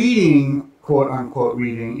reading, quote unquote,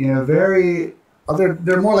 reading in a very,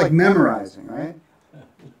 they're more like memorizing, right?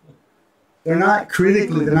 They're not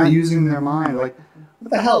critically, they're not using their mind. Like,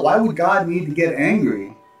 what the hell? Why would God need to get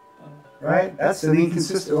angry? Right? That's an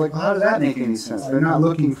inconsistent, like, how does that make any sense? They're not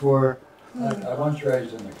looking for... I once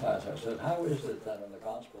raised in the class, I said, how is it that in the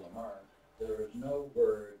Gospel of Mark, there is no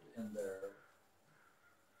word in there,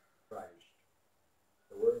 Christ?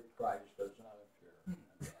 The word Christ does not appear in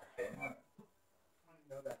the Gospel of Mark.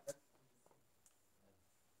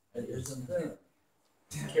 It isn't there.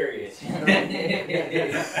 curious.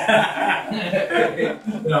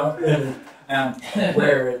 And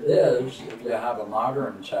where it is, if you have a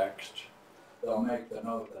modern text, they'll make the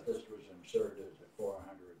note that this was inserted at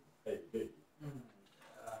 400 AD.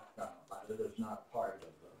 It is not part of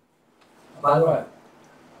the... By the way,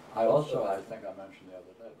 I think I mentioned the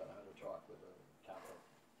other day, but I had a talk with a Catholic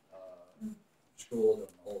school and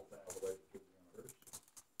the whole thing all the way through the university.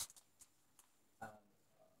 And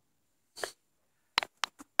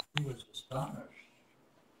he was astonished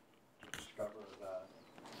to discover that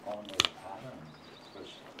only Adam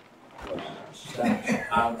was sent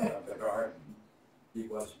out of the garden. He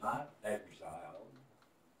was not exiled.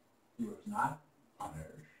 He was not punished.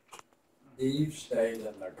 Eve stayed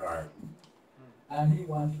in the garden. And he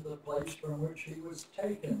went to the place from which he was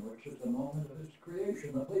taken, which is the moment of his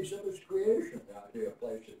creation, the place of his creation, the idea of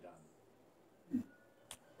place again.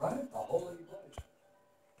 Right? A holy place.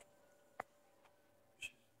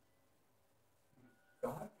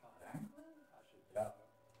 God got angry? I said, yeah.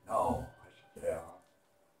 No. I said,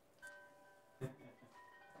 yeah.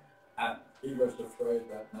 And he was afraid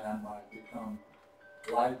that man might become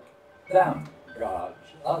like them, gods,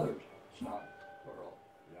 others. It's not plural.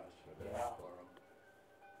 Yes, it is plural.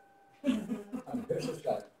 And here's this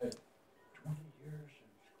guy, hey, 20 years in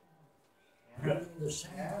school, reading the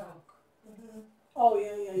same book. Oh,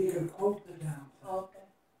 yeah. He could quote the damn thing. Okay.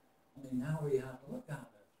 I mean, now we have to look at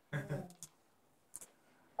it.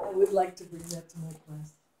 I would like to bring that to my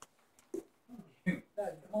class. Yeah, you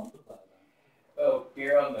can multiply that. Well,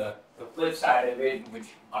 here on the flip side of it, which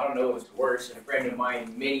I don't know what's worse, a friend of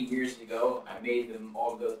mine many years ago, I made them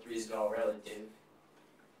all go through his all relative,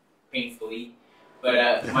 painfully.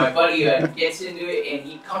 But my buddy gets into it, and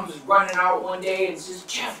he comes running out one day and says,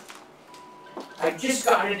 Jeff, I just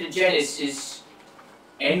got into Genesis,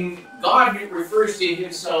 and God refers to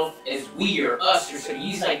himself as we or us or something.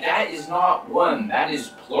 He's like, that is not one, that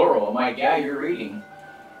is plural. I'm like, yeah, you're reading.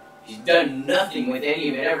 He's done nothing with any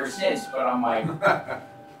of it ever since, but I'm like,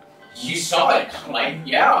 you saw it. I'm like,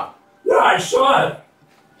 yeah. Yeah, I saw it.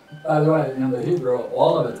 By the way, in the Hebrew,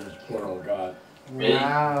 all of it is plural God. Really?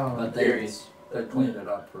 Wow. But they cleaned it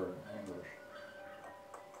up for English.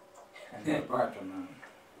 And apart from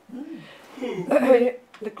that.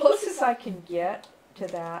 The closest I can get to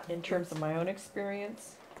that in terms of my own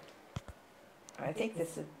experience, I think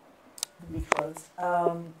this would be close.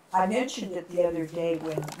 I mentioned it the other day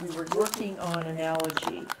when we were working on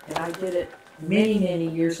analogy, and I did it many, many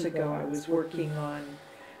years ago. I was working on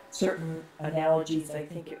certain analogies. I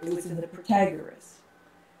think it was in the Protagoras.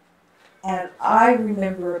 And I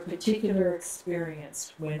remember a particular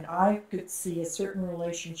experience when I could see a certain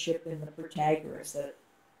relationship in the Protagoras that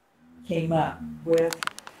came up with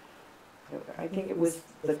I think it was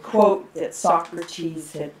the quote that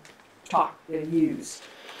Socrates had used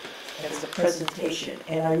as a presentation.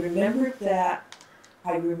 And I remember that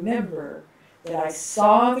I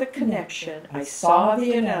saw the connection, I saw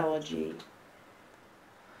the analogy,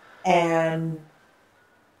 and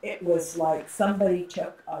it was like somebody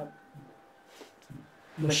took a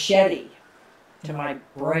machete to my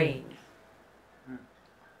brain.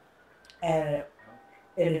 And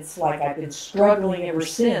it's like I've been struggling ever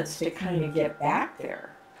since to kind of get back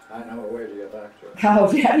there. I know a way to get back to it. How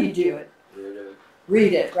do you do it? Read it.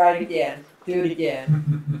 Read it, write again, do it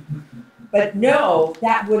again. But no,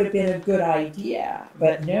 that would have been a good idea.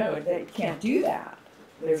 But no, you can't do that.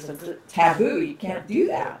 There's a taboo, you can't do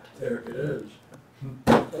that. There it is.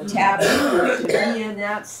 The taboo is to be in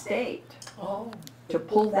that state. To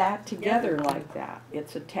pull that together like that.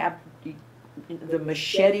 It's a taboo. The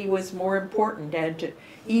machete was more important, and to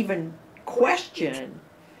even question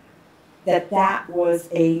that was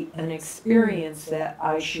an experience that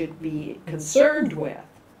I should be concerned with.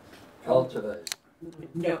 Cultivate.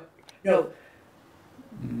 No,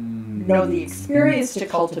 the experience to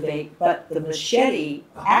cultivate, but the machete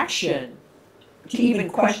action, to even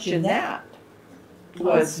question that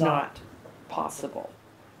was not possible.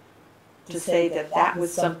 To say that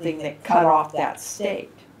was something that cut off that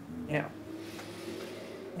state. No.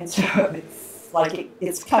 And so it's like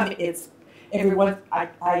it's everyone,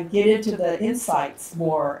 I get into the insights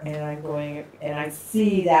more, and I'm going, and I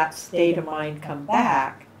see that state of mind come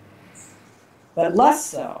back, but less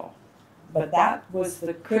so. But that was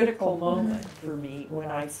the critical moment for me when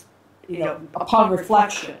I, upon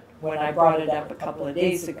reflection, when I brought it up a couple of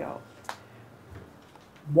days ago.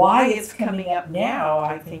 Why it's coming up now,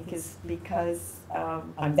 I think, is because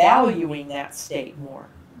I'm valuing that state more.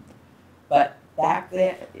 But back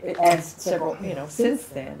then, and several, since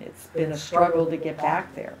then, it's been a struggle to get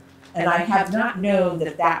back there. And I have not known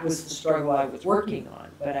that was the struggle I was working on,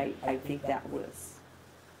 but I think that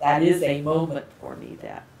is a moment for me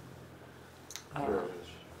that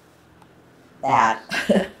bad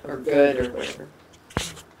or good or whatever.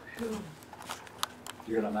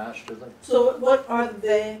 You're going to master them? So what are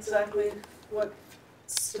they exactly? What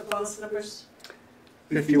Stefan's numbers?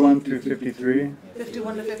 51 through 53.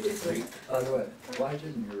 51 to 53. By the way, why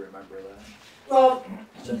didn't you remember that? Well,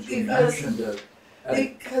 Since you mentioned it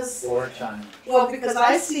because 4 times. Well, because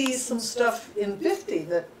I see some stuff in 50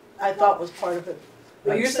 that I thought was part of it.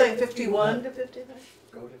 But you're saying 51 to 53?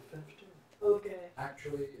 Go to 50. Okay.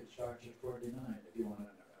 Actually, it starts at 49 if you want to know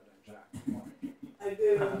an exact point. I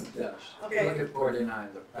do. Yes. Okay. Look at 49,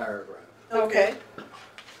 the paragraph. Okay.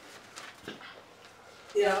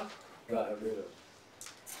 Yeah. Go ahead, read it.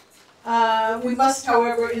 We must,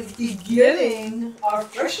 however, in beginning our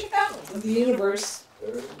fresh account of the universe,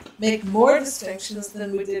 make more distinctions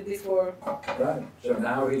than we did before. Right. So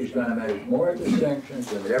now he's going to make more distinctions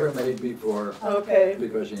than he ever made before. Okay.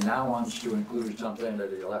 Because he now wants to include something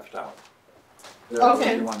that he left out.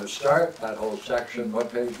 Okay. If you want to start that whole section,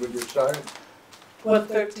 what page would you start?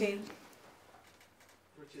 113.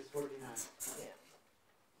 Which is 49.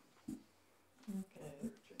 Okay. You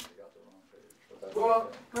got the wrong page. But that's Well,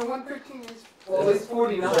 okay. no, 113 is, well, it's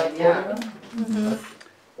 49, yeah.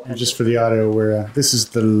 Mm-hmm. Just for the audio, this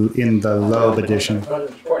is in the Loeb edition. But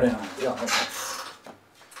it's 49, yeah.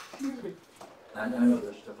 I know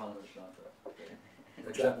this Stefan is not that. Okay.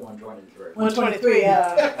 Except 123. 123,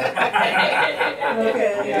 yeah.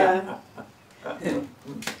 Okay, yeah.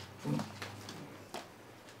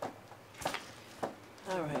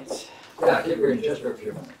 All right. Yeah, keep reading just for a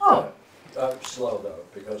few minutes. Oh. Slow though,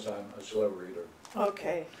 because I'm a slow reader.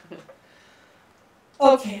 Okay.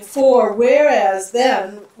 Okay, for whereas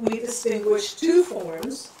then we distinguish 2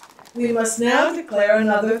 forms, we must now declare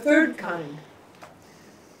another third kind.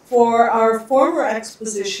 For our former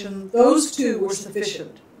exposition, those 2 were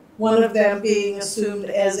sufficient, one of them being assumed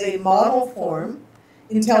as a model form,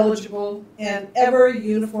 intelligible and ever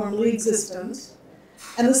uniformly existent,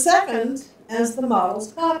 and the second as the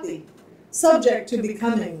model's copy, subject to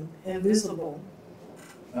becoming and visible.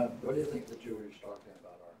 What do you think the Jewish talking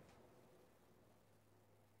about are?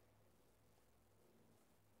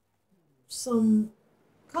 Some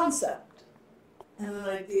concept and an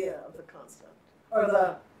idea of the concept,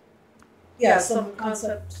 or some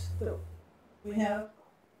concept that we have,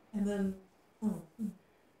 and then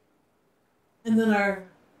our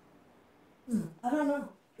I don't know.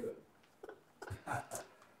 Good.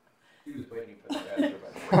 He was waiting for that answer.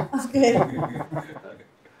 Okay.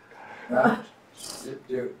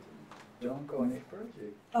 Don't go any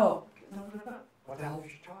further. Oh. What the hell are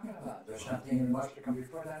you talking about? There's nothing much to come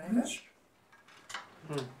before that image.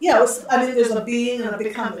 Yeah, I mean, there's a being and a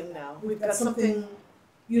becoming now. We've got something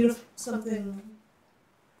something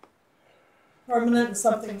permanent and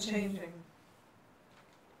something changing.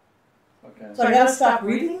 Okay. So I gotta stop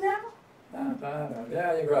reading now?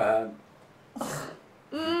 Yeah, you go ahead.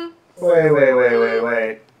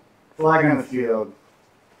 Wait. Flag on the field.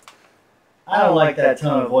 I don't like that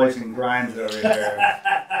tone of voice and Grimes over here.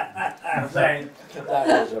 I'm saying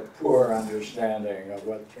that is a poor understanding of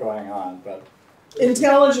what's going on, but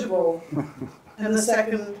Intelligible. And the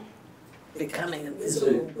second, becoming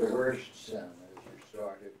invisible. the worst sin is you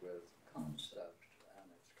started with concept and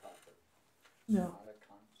it's copper. No. Not a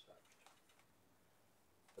concept.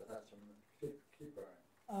 But that's a keep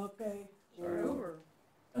going. Okay. Sorry.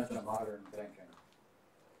 That's a modern thinking.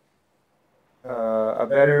 A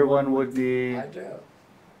better one would be. I do.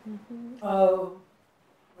 Oh,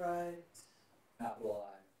 right. Capital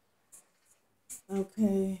I.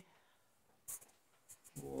 Okay.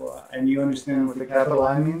 And you understand what the capital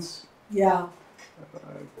I means? Yeah.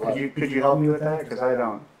 Could you help me with that? Because I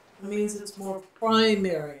don't. It means it's more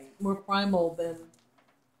primary, more primal than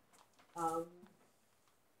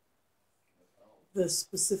the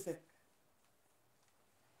specific.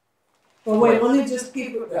 Well, wait, let me just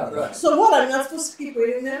keep. Yeah, right. So what? I'm not supposed to keep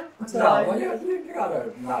reading now? Well, you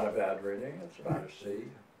got not a bad reading. It's about a C.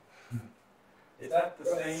 Is that the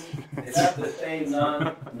same? Is that the same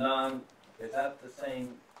non? Is that the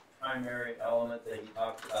same primary element that he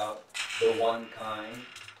talks about? The one kind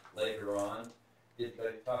later on. But he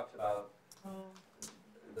talks about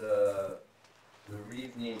the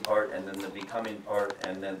reasoning part, and then the becoming part,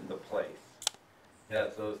 and then the place.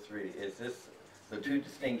 Yes, those three. Is this the two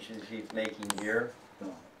distinctions he's making here?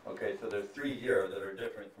 No. Okay, so there's three here that are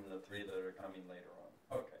different from the three that are coming later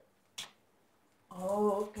on. Okay.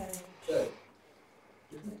 Oh, okay. So,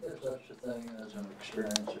 do you think there's such a thing as an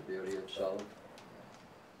experience of beauty itself?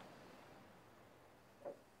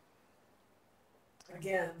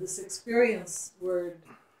 Again, this experience word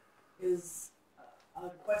is a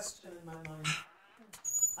question in my mind.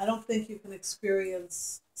 I don't think you can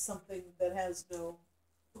experience something that has no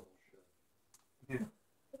Bullshit.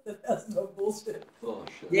 that has no bullshit.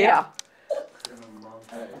 Bullshit. Yeah.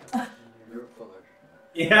 Hey, you're full of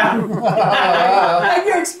Yeah. And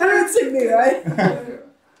you're experiencing me, right? shit.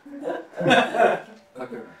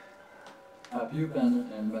 Okay. Have you been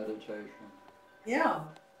in meditation? Yeah.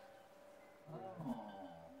 Oh.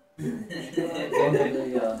 One of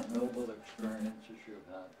the noble experiences you've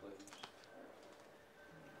had, please.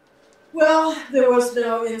 Well, there was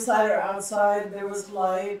no inside or outside. There was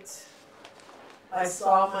light. I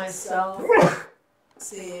saw myself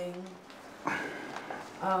seeing.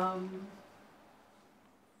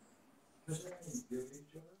 Was there any beauty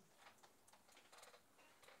to it?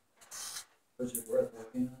 Was it worth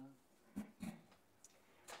looking at?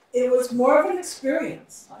 It was more of an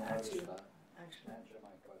experience. I noticed Actually. that. Answer my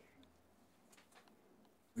question.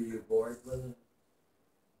 Were you bored with it?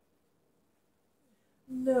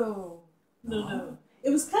 No. It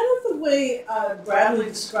was kind of the way Bradley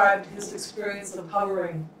described his experience of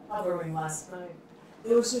hovering last night.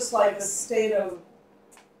 It was just like a state of,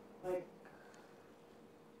 like,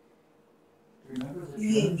 Do you remember the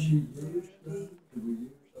being. terms you used? Did we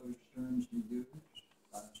use those terms you used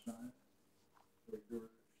last night? For your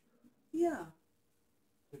experience? Yeah.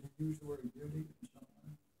 Did you use the word beauty in some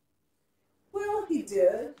way? Well, he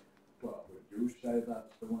did. Well, would you say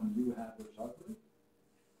that's the one you had was ugly?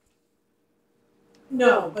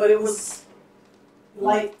 No, but it was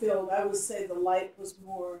light filled. I would say the light was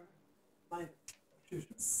more my Excuse me.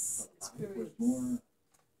 It was experience. more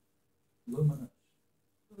luminous.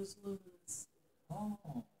 It was luminous. Oh,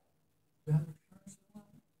 you have experience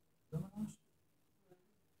of luminosity.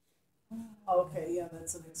 Oh. Okay, yeah,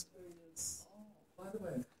 that's an experience. Oh, by the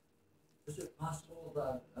way, is it possible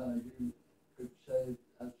that you could say,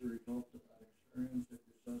 as a result of that experience, that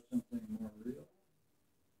you saw something more real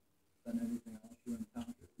than anything else you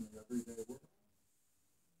encountered in the everyday world?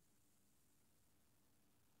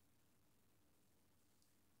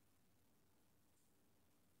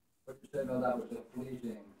 But you say, no, that was a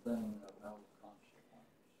fleeting thing of no consequence.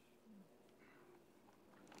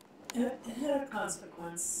 It had a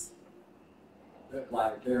consequence.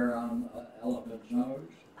 Like hair on an elephant's nose?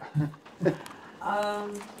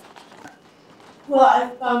 Well, I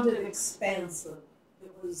found it expansive.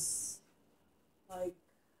 It was like,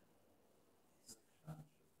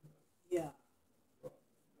 yeah,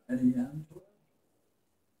 Any end to it?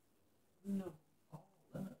 no. Oh,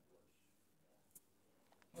 limitless.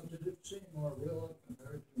 Well, did it seem more real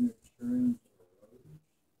compared to an experience of a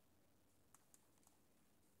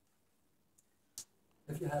rose?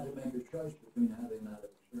 If you had to make a choice between having that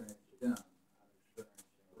experience again and experiencing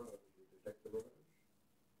a rose, would you take the rose?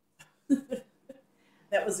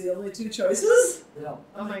 That was the only two choices? Yeah.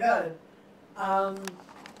 Oh my god.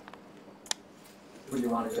 Would you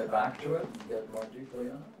want to get back to it and get more deeply in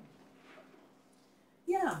it?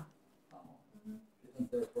 Yeah. Oh. Do you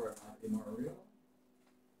think therefore it might be more real?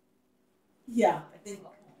 Yeah, I think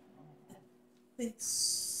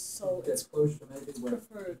so. Get close to maybe what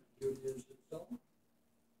preferred. beauty is itself?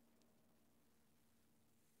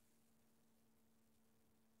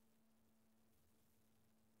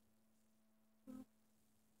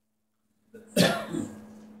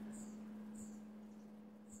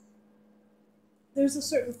 There's a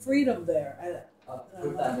certain freedom there.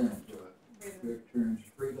 Put that into it. You experience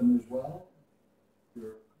freedom as well.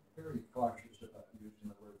 You're very cautious about using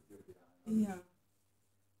the word beauty. Yeah.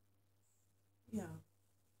 Yeah.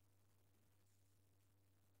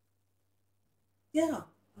 Yeah.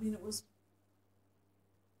 I mean, it was.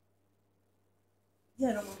 Yeah,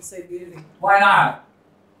 I don't want to say beauty. Why not?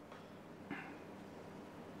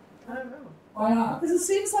 I don't know. Why not? Because it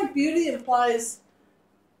seems like beauty implies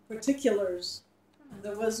particulars, and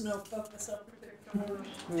there was no focus on particulars.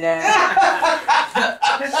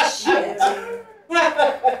 Shit.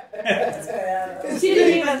 That's bad. You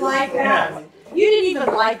didn't even like that. You didn't even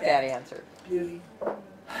like that answer. Beauty.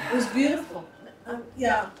 It was beautiful.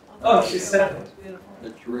 Yeah. Oh, she said it was beautiful.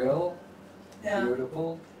 It's real, Yeah.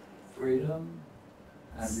 beautiful, freedom,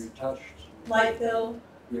 and you touched Light bill.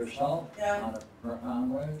 yourself Yeah. on a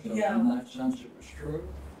profound way. So Yeah. in that sense, it was true.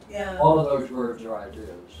 Yeah. All of those words are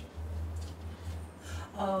ideas.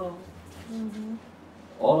 Oh. Mm-hmm.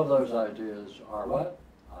 All of those ideas are what?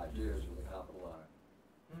 Ideas with a capital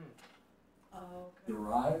I. Oh, okay.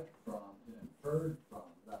 Derived from, inferred from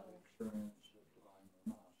that experience of divine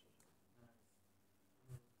luminosity.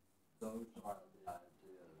 Those are the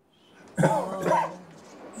ideas. Oh.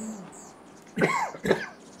 The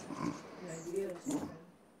ideas.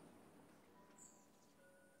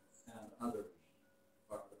 And others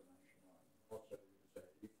are dimensional. Also, you could say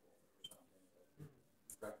equal or something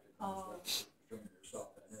that recognize that between yourself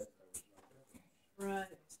and it, there was no difference.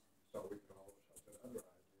 Right. So we could always look at other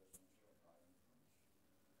ideas and show by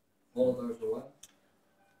influence. All of those are what?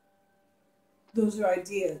 Those are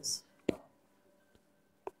ideas.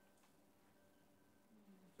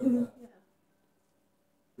 So you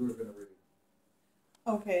were going to read.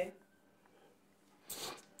 Okay.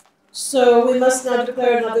 So we must now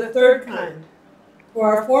declare another third kind.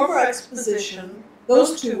 For our former exposition,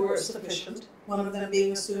 those two were sufficient, one of them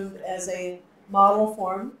being assumed as a model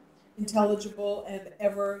form, intelligible and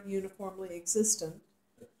ever uniformly existent.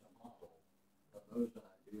 It's a model of those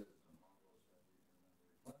ideas and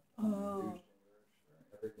models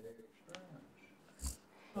that you can reflect on and use in your experience, everyday experience.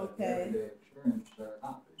 Okay. Everyday experience, they're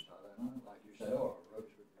copies, are they not? Like you say, oh, a rose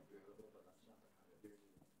would be beautiful, but that's not the kind of beauty you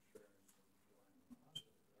experience in divine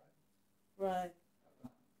luminosity, right? Right.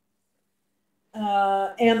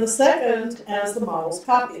 And the second as the model's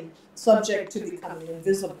copy, subject to becoming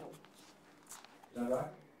invisible. Is that right?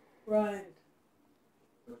 Right.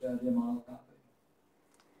 What's that idea, model copy?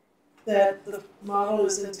 That the model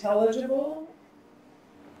is intelligible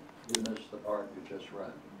You missed the part you just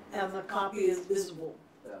read. and the copy is visible.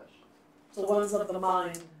 Yes. So one's of the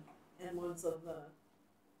mind and one's of the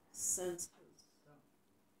senses.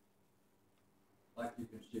 Like you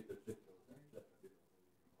can see particular things that are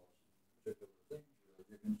beautiful, particular things, or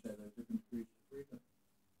you can say there's different degrees of freedom.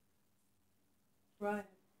 Right.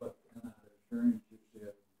 But in that experience, you see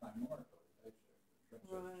it primordially, basically,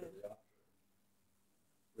 intrinsic Right. to the object,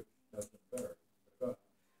 which doesn't vary. But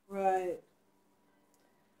Right.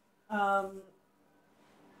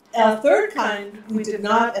 Our third kind we did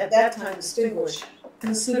not at that time distinguish,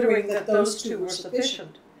 considering that those two were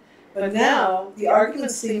sufficient. But now the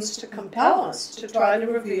argument seems to compel us to try to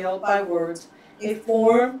reveal by words a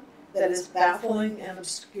form that is baffling and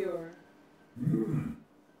obscure.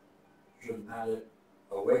 shouldn't that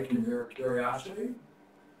awaken your curiosity?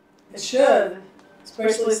 It should,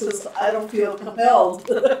 especially since I don't feel compelled.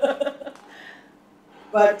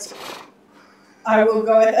 But I will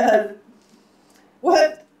go ahead.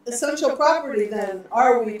 What essential property, then,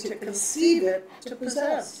 are we to conceive it to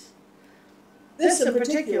possess? This in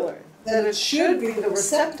particular, that it should be the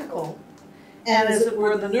receptacle, and as it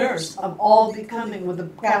were the nurse, of all becoming with a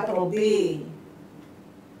capital B.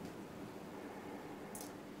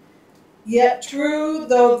 Yet true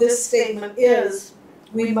though this statement is,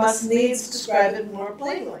 we must needs describe it more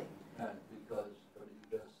plainly. And because what you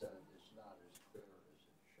just said is not as clear as it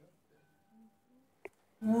should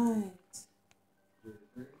be. Right. Do you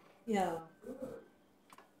agree? Yeah. Good.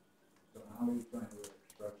 So how are you going to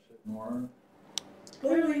more.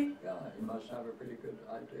 Clearly. Yeah, you must have a pretty good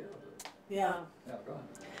idea of it. Yeah. Yeah, go ahead.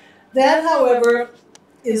 That, however,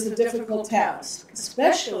 is a difficult task,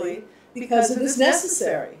 especially because it is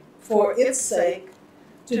necessary, for its sake,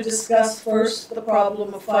 to discuss first the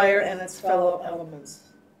problem of fire and its fellow elements.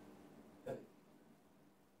 Take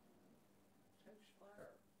fire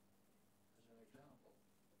as an example.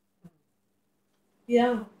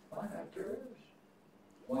 Yeah. Why not there is?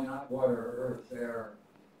 Why not water, earth, air?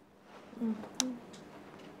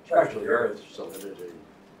 Especially earth solidity.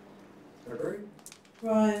 Agree?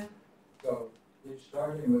 Right. So he's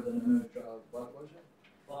starting with an image of, what was it?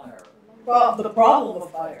 Fire. Well, the problem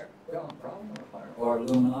of fire. Yeah, problem of fire. Or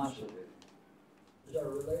luminosity. Is there a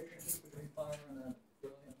relationship between fire and that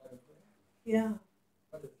brilliant light of flame? Yeah.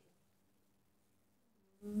 What is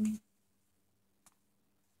it?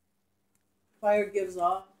 Fire gives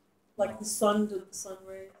off, like the sun to the sun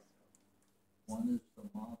rays. One is the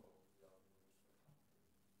model,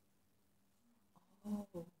 the other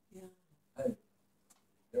is the Oh, yeah. Hey,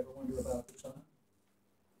 you ever wonder about the sun?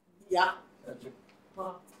 Yeah. That's a,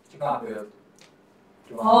 Wow. it's a copy of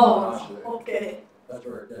Oh, okay. That's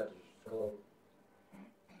where it gets so.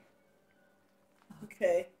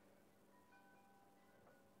 Okay.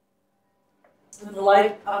 And the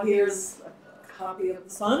light out here is a copy of the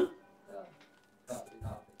sun? Yeah. Copy.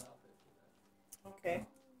 Okay.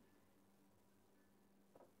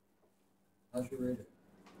 How's your reading?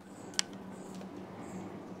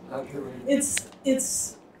 How's your reading?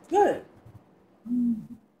 It's good.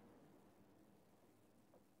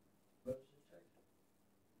 What does it say?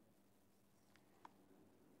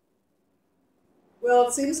 Well,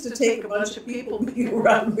 it seems to take a bunch of people being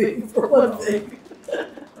around me for one thing.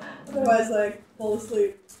 Otherwise, I fall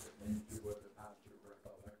asleep. And do what the pastor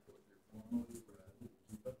recollect what you formally read,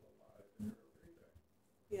 keep it alive in your reading.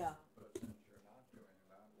 Yeah. But since you're not doing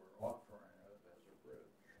that, we're offering it as a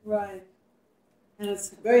bridge. Right. And it's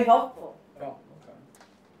very helpful. Oh, okay.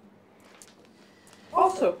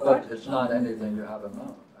 Also, But it's not anything you haven't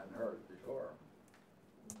known and heard before.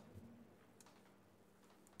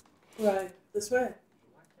 right. This way. So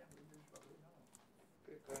why can't we use what we know?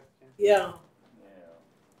 Good question. Yeah. Yeah.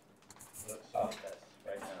 Let's stop this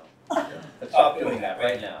right now. Let's stop doing that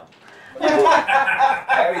right now.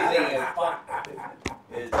 Everything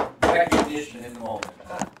is recognition in the moment.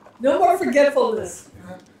 No more forgetfulness.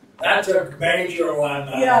 That's a major one.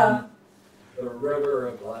 Yeah. The river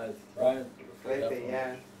of life, right?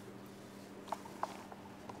 Yeah.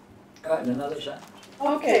 Go ahead, another sentence.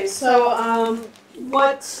 Okay, so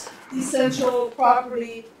what essential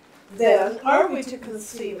property then are we to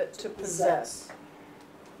conceive it to possess?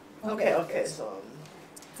 Okay, so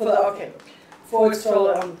for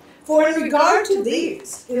in regard to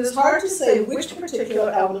these, it is hard to say which particular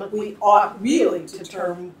element we ought really to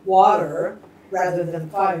term water rather than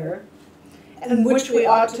fire, and which we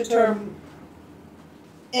ought to term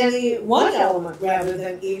any one element rather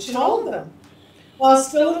than each and all of them, while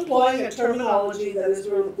still employing a terminology that is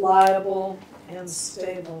reliable and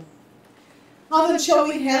stable. How then shall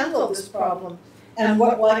we handle this problem, and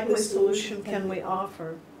what likely solution can we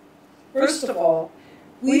offer? First of all,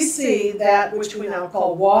 we see that which we now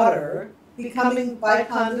call water becoming by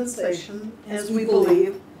condensation, as we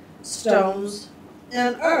believe, stones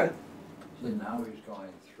and earth. See, now he's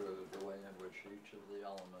going through the way in which each of the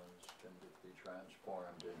elements can be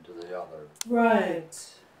transformed into the other. Right.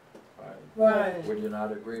 Right. Would you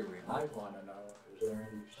not agree? We might want to know, is there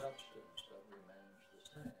any substance that remains the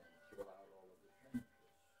same throughout all of the changes?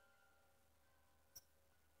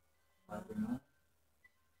 Might we not?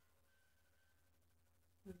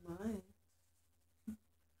 Mine. I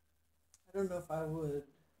don't know if I would.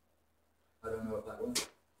 I don't know if that was.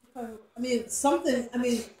 I mean, something,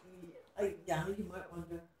 yeah, you might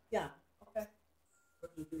wonder. Yeah, okay.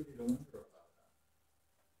 What's the duty to wonder about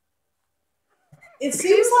that? It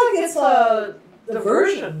seems like it's a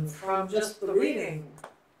diversion from just the reading.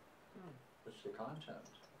 It's the content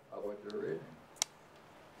of what you're reading.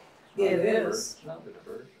 Yeah, it It's is. It's not the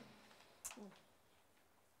diversion.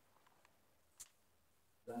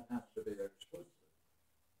 That has to be explicit.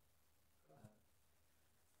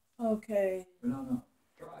 Okay. No.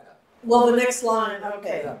 Try it. Well, the next line,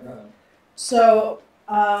 okay. Yeah, go ahead. So,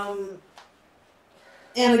 and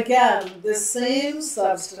again, this same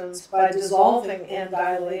substance, by dissolving and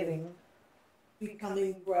dilating,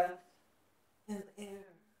 becoming breath and air.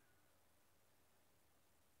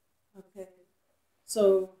 Okay.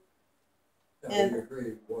 So, Yeah, and- we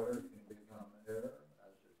agree water can become air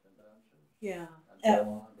as it condenses, yeah, and so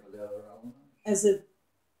on for the other elements. as it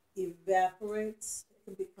evaporates, it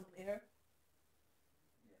can become air.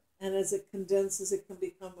 And as it condenses, it can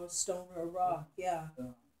become a stone or a rock. Yeah.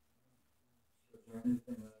 Is there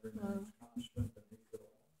anything that remains constant beneath it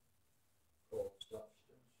all? Called substance.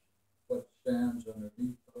 What stands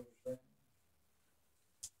underneath those things?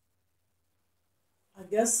 I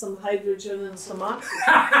guess some hydrogen and some oxygen.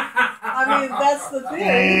 I mean, that's the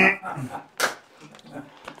theory.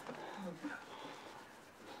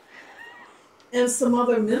 And some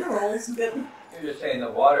other minerals. But You're just saying the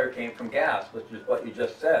water came from gas, which is what you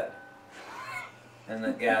just said. And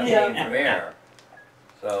the gas Yeah. came from air.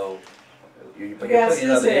 So, but you're Gas putting is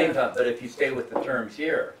another air. names on. But if you stay with the terms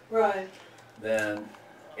here, right. then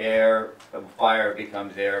air, fire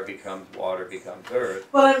becomes air, becomes water, becomes earth,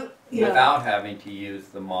 But I'm without having to use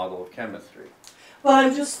the model of chemistry. But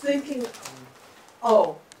I'm just thinking.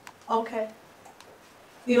 Oh, okay.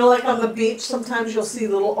 You know, like on the beach, sometimes you'll see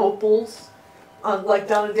little opals. Like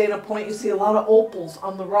down in Dana Point, you see a lot of opals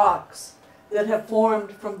on the rocks that have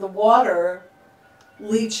formed from the water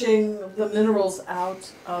leaching the minerals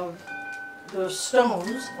out of the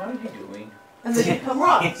stones, What are you doing? and they become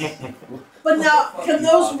rocks. But now, can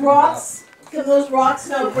those rocks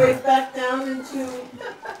now break back down into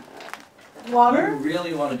You water?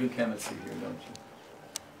 really want to do chemistry here, don't you?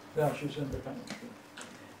 Yeah, she's in the chemistry.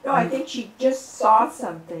 No, I think she just saw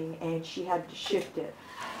something and she had to shift it.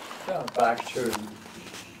 Yeah, back to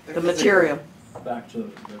The material. the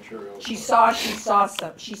material. She saw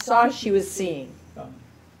some. She saw she was seeing.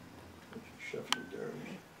 Shifted there.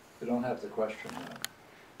 You don't have to question that.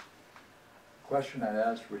 The question I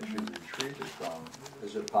asked, which you retreated from,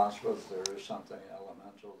 is it possible that there is something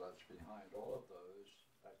elemental that's behind all of those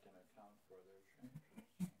that can account for their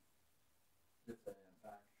changes? If they in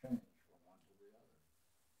fact change from one to the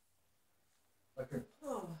other.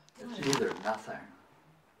 Oh, It's either nothing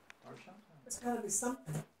or something. it's got to be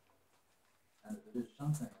something. And if it is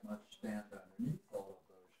something, it must stand underneath all of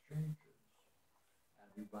those changes. And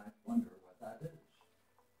you might wonder what that is.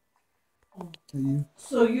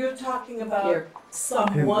 So you're talking about Here.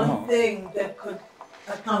 some one thing that could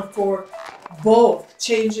account for both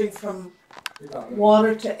changing from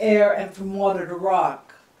water to air and from water to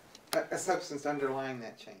rock. A substance underlying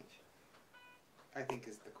that change, I think,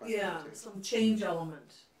 is the question. Yeah, too. some change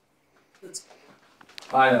element. That's,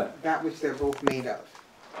 That which they're both made of.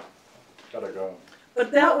 Gotta go.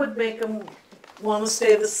 but that would make them want to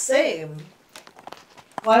stay the same.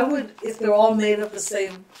 Why would, if they're all made of the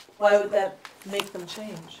same, why would that make them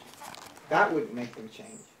change? That wouldn't make them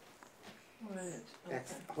change. Right.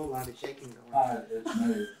 That's a whole lot of shaking going on. It's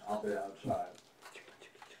me. I'll be outside.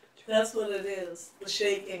 That's what it is, the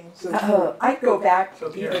shaking. I'd go back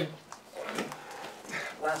So here, even.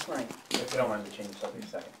 last night, if you don't mind to change something a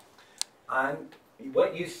second.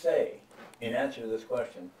 What you say in answer to this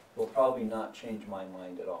question will probably not change my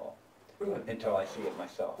mind at all until I see it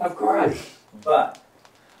myself. Of course. But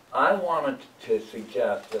I wanted to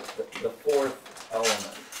suggest that the fourth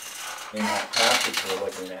element in that passage we're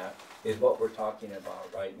looking at is what we're talking about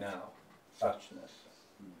right now, suchness.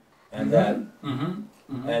 And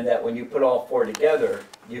and that when you put all four together,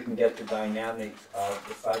 you can get the dynamics of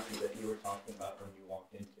the psyche that you were talking about when you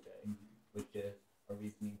walked in today, which is a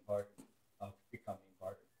reasoning part, of becoming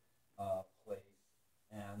part, place,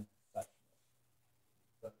 and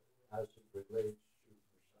suchness. As it relates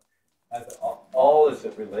to perception. All as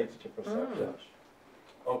it relates to perception.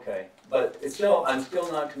 Okay, but it's still, I'm still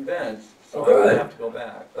not convinced, so I'm gonna have to go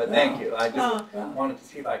back. But thank you. I just wanted to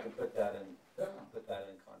see if I could put that in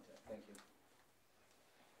context. Thank you.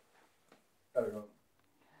 Gotta go.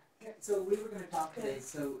 Okay, so we were going to talk today,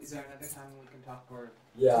 so is there another time we can talk, or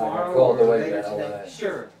Yeah, tomorrow, I go all the or way later to today? LA.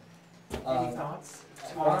 Sure. Any thoughts?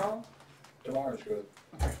 Tomorrow? Tomorrow's good.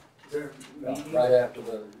 Okay. Yeah, right after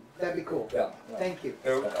the, That'd be cool. yeah. Thank you. I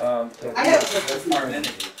have a question.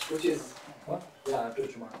 Which is, What? Yeah, after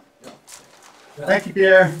tomorrow. Yeah. Thank you,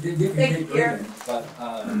 Pierre. Thank you, Pierre. But,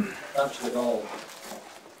 that's the goal.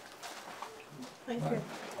 Thank you.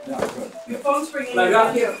 Yeah, good. Your phone's ringing Like again.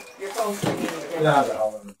 that? Here. Your phone's ringing again. Yeah,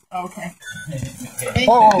 I'll, Okay.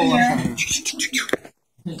 Oh,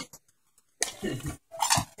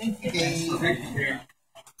 thank you, Dave.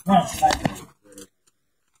 Huh.